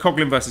 this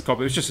Coughlin versus Cobb,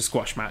 it was just a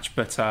squash match,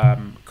 but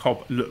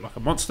Cobb looked like a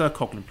monster.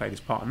 Coughlin played his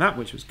part in that,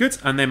 which was good.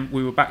 And then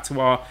we were back to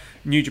our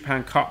New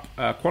Japan Cup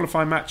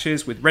qualifying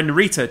matches with Ren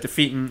Narita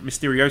defeating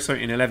Mysterioso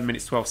in 11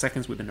 minutes 12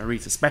 seconds with the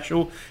Narita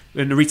Special.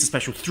 The Narita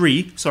Special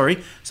 3,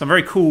 sorry. Some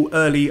very cool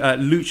early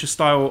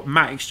lucha-style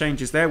mat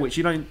exchanges there, which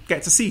you don't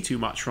get to see too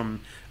much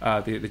from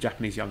the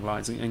Japanese Young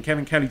Lions. And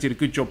Kevin Kelly did a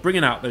good job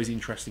bringing out those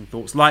interesting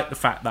thoughts, like the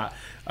fact that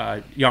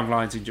Young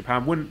Lions in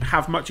Japan wouldn't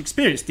have much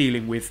experience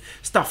dealing with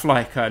stuff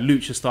like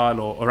lucha style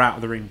or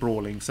out-of-the-ring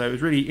brawling. So it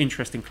was really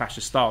interesting clash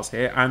of styles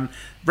here. And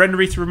Ren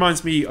Narita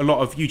reminds me a lot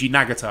of Yuji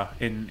Nagata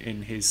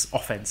in his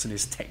offense and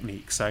his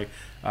technique. So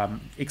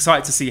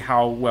excited to see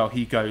how well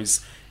he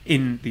goes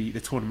in the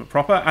tournament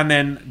proper. And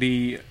then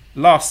the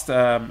last,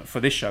 for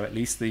this show at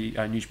least, the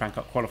New Japan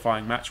Cup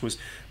qualifying match was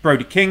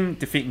Brody King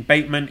defeating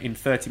Bateman in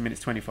 30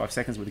 minutes 25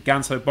 seconds with a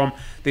Ganso bomb.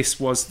 This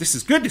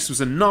is good. This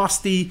was a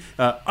nasty,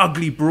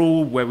 ugly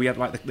brawl where we had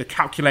like the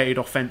calculated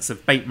offense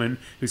of Bateman,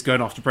 who's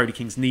going after Brody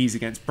King's knees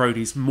against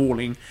Brody's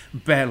mauling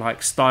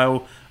bear-like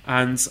style.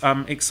 And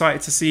I'm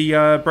excited to see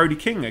Brody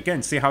King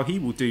again, see how he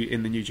will do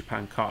in the New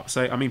Japan Cup.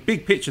 So, I mean,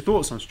 big picture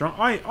thoughts on Strong.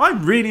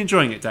 I'm really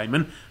enjoying it,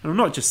 Damon. And I'm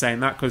not just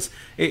saying that because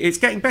it's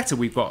getting better.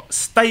 We've got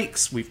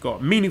stakes, we've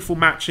got meaningful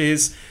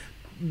matches.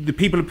 The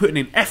people are putting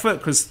in effort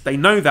because they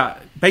know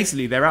that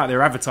basically they're out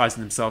there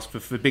advertising themselves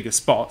for bigger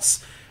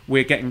spots.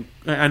 We're getting,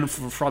 and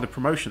for other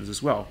promotions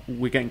as well,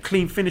 we're getting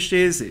clean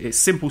finishes. It's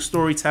simple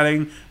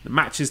storytelling. The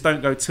matches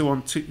don't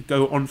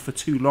go on for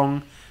too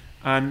long.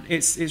 And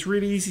it's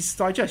really easy to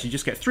digest. You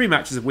just get 3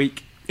 matches a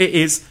week. It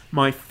is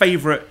my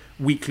favourite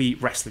weekly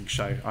wrestling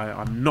show.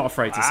 I'm not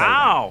afraid to say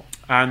that.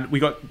 And we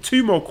got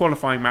 2 more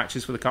qualifying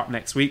matches for the Cup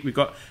next week. We've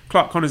got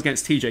Clark Connors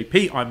against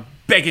TJP. I'm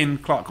begging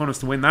Clark Connors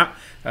to win that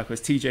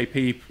because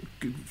TJP,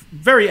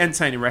 very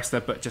entertaining wrestler,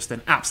 but just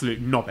an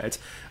absolute knobhead.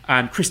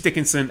 And Chris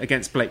Dickinson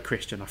against Blake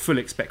Christian. I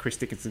fully expect Chris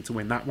Dickinson to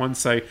win that one.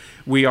 So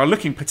we are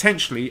looking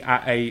potentially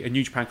at a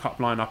New Japan Cup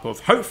lineup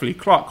of hopefully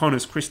Clark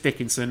Connors, Chris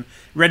Dickinson,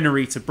 Ren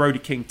Narita, Brody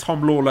King,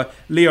 Tom Lawler,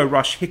 Leo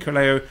Rush,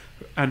 Hikuleo,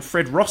 and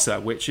Fred Rosser,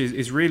 which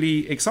is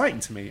really exciting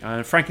to me.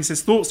 Frankie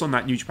says thoughts on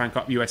that New Japan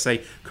Cup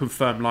USA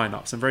confirmed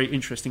lineup. Some very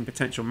interesting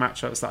potential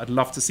matchups that I'd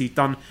love to see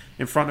done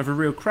in front of a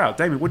real crowd.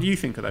 Damien, what do you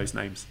think of those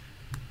names?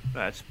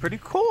 That's pretty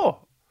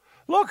cool.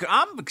 Look,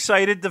 I'm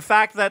excited the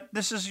fact that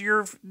this is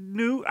your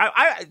new...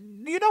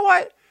 you know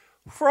what?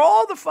 For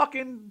all the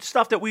fucking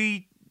stuff that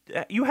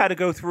you had to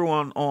go through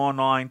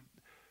online,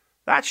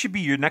 that should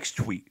be your next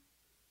tweet.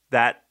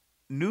 That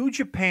New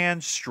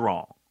Japan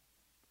Strong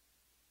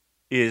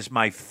is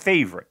my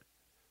favorite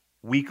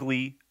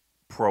weekly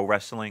pro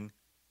wrestling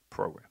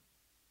program.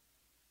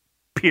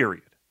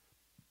 Period.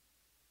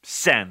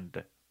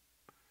 Send.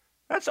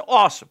 That's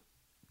awesome.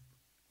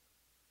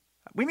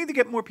 We need to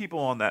get more people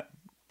on that.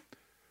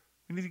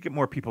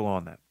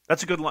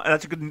 That's a good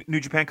New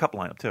Japan Cup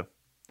lineup too.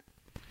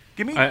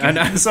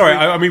 Sorry,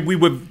 I mean we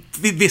were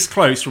this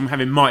close from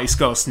having Mighty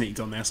Skull sneaked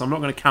on there, so I'm not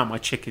going to count my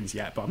chickens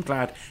yet. But I'm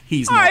glad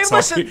he's not. Right, so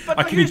listen,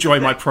 I can enjoy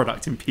my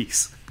product in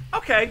peace.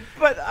 Okay,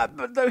 but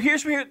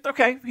here's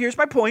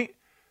my point.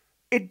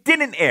 It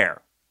didn't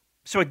air,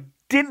 so it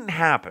didn't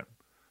happen.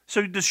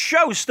 So the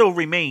show still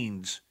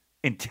remains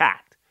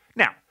intact.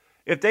 Now,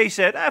 if they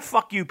said,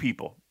 fuck you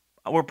people,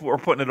 we're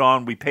putting it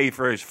on, we paid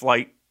for his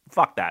flight,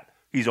 fuck that,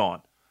 he's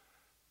on.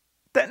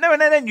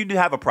 Then you'd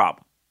have a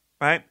problem,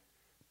 right?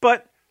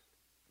 But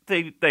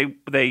they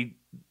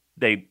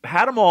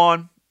had him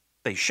on,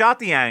 they shot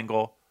the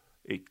angle,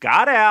 it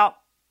got out,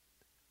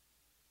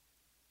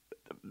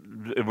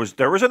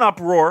 there was an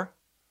uproar,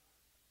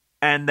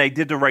 and they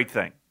did the right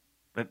thing.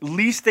 At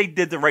least they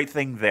did the right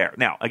thing there.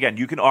 Now, again,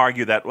 you can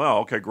argue that, well,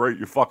 okay, great,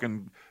 you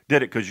fucking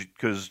did it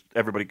because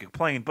everybody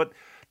complained, but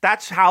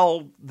that's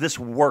how this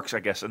works, I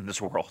guess, in this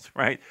world,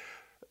 right?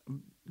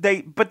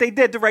 But they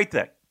did the right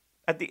thing.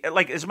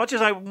 As much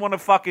as I want to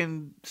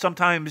fucking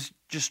sometimes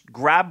just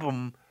grab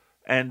them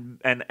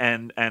and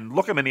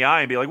look them in the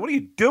eye and be like, what are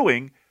you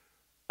doing?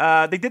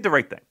 They did the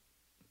right thing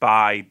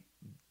by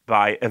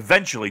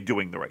eventually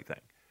doing the right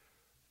thing.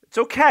 It's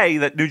okay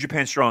that New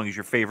Japan Strong is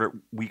your favorite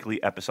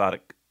weekly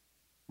episodic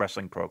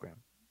wrestling program.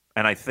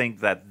 And I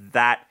think that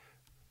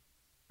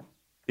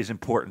is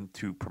important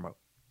to promote.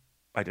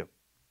 I do.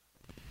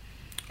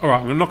 All right,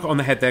 I'm going to knock it on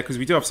the head there because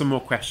we do have some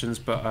more questions,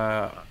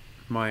 but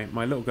my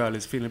little girl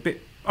is feeling a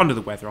bit under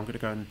the weather. I'm going to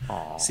go and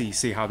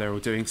see how they're all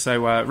doing.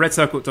 So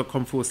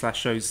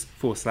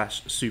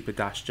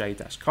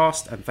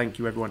redcircle.com/shows/super-j-cast. And thank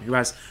you everyone who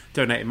has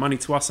donated money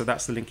to us. So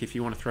that's the link if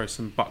you want to throw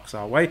some bucks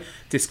our way.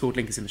 Discord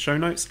link is in the show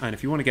notes. And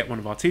if you want to get one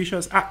of our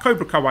t-shirts, at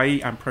Cobra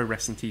Kawaii and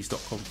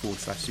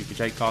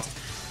prowrestlingtees.com/super-j-cast.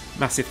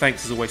 Massive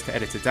thanks as always to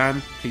editor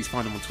Dan. Please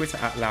find him on Twitter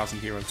at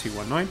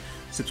LousyHero219.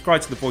 Subscribe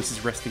to the Voices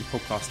of Wrestling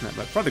Podcast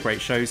Network for other great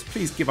shows.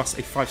 Please give us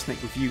a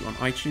 5-snake review on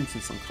iTunes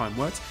and some kind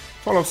words.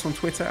 Follow us on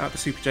Twitter at the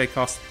Super J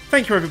Cast.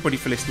 Thank you everybody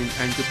for listening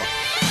and goodbye.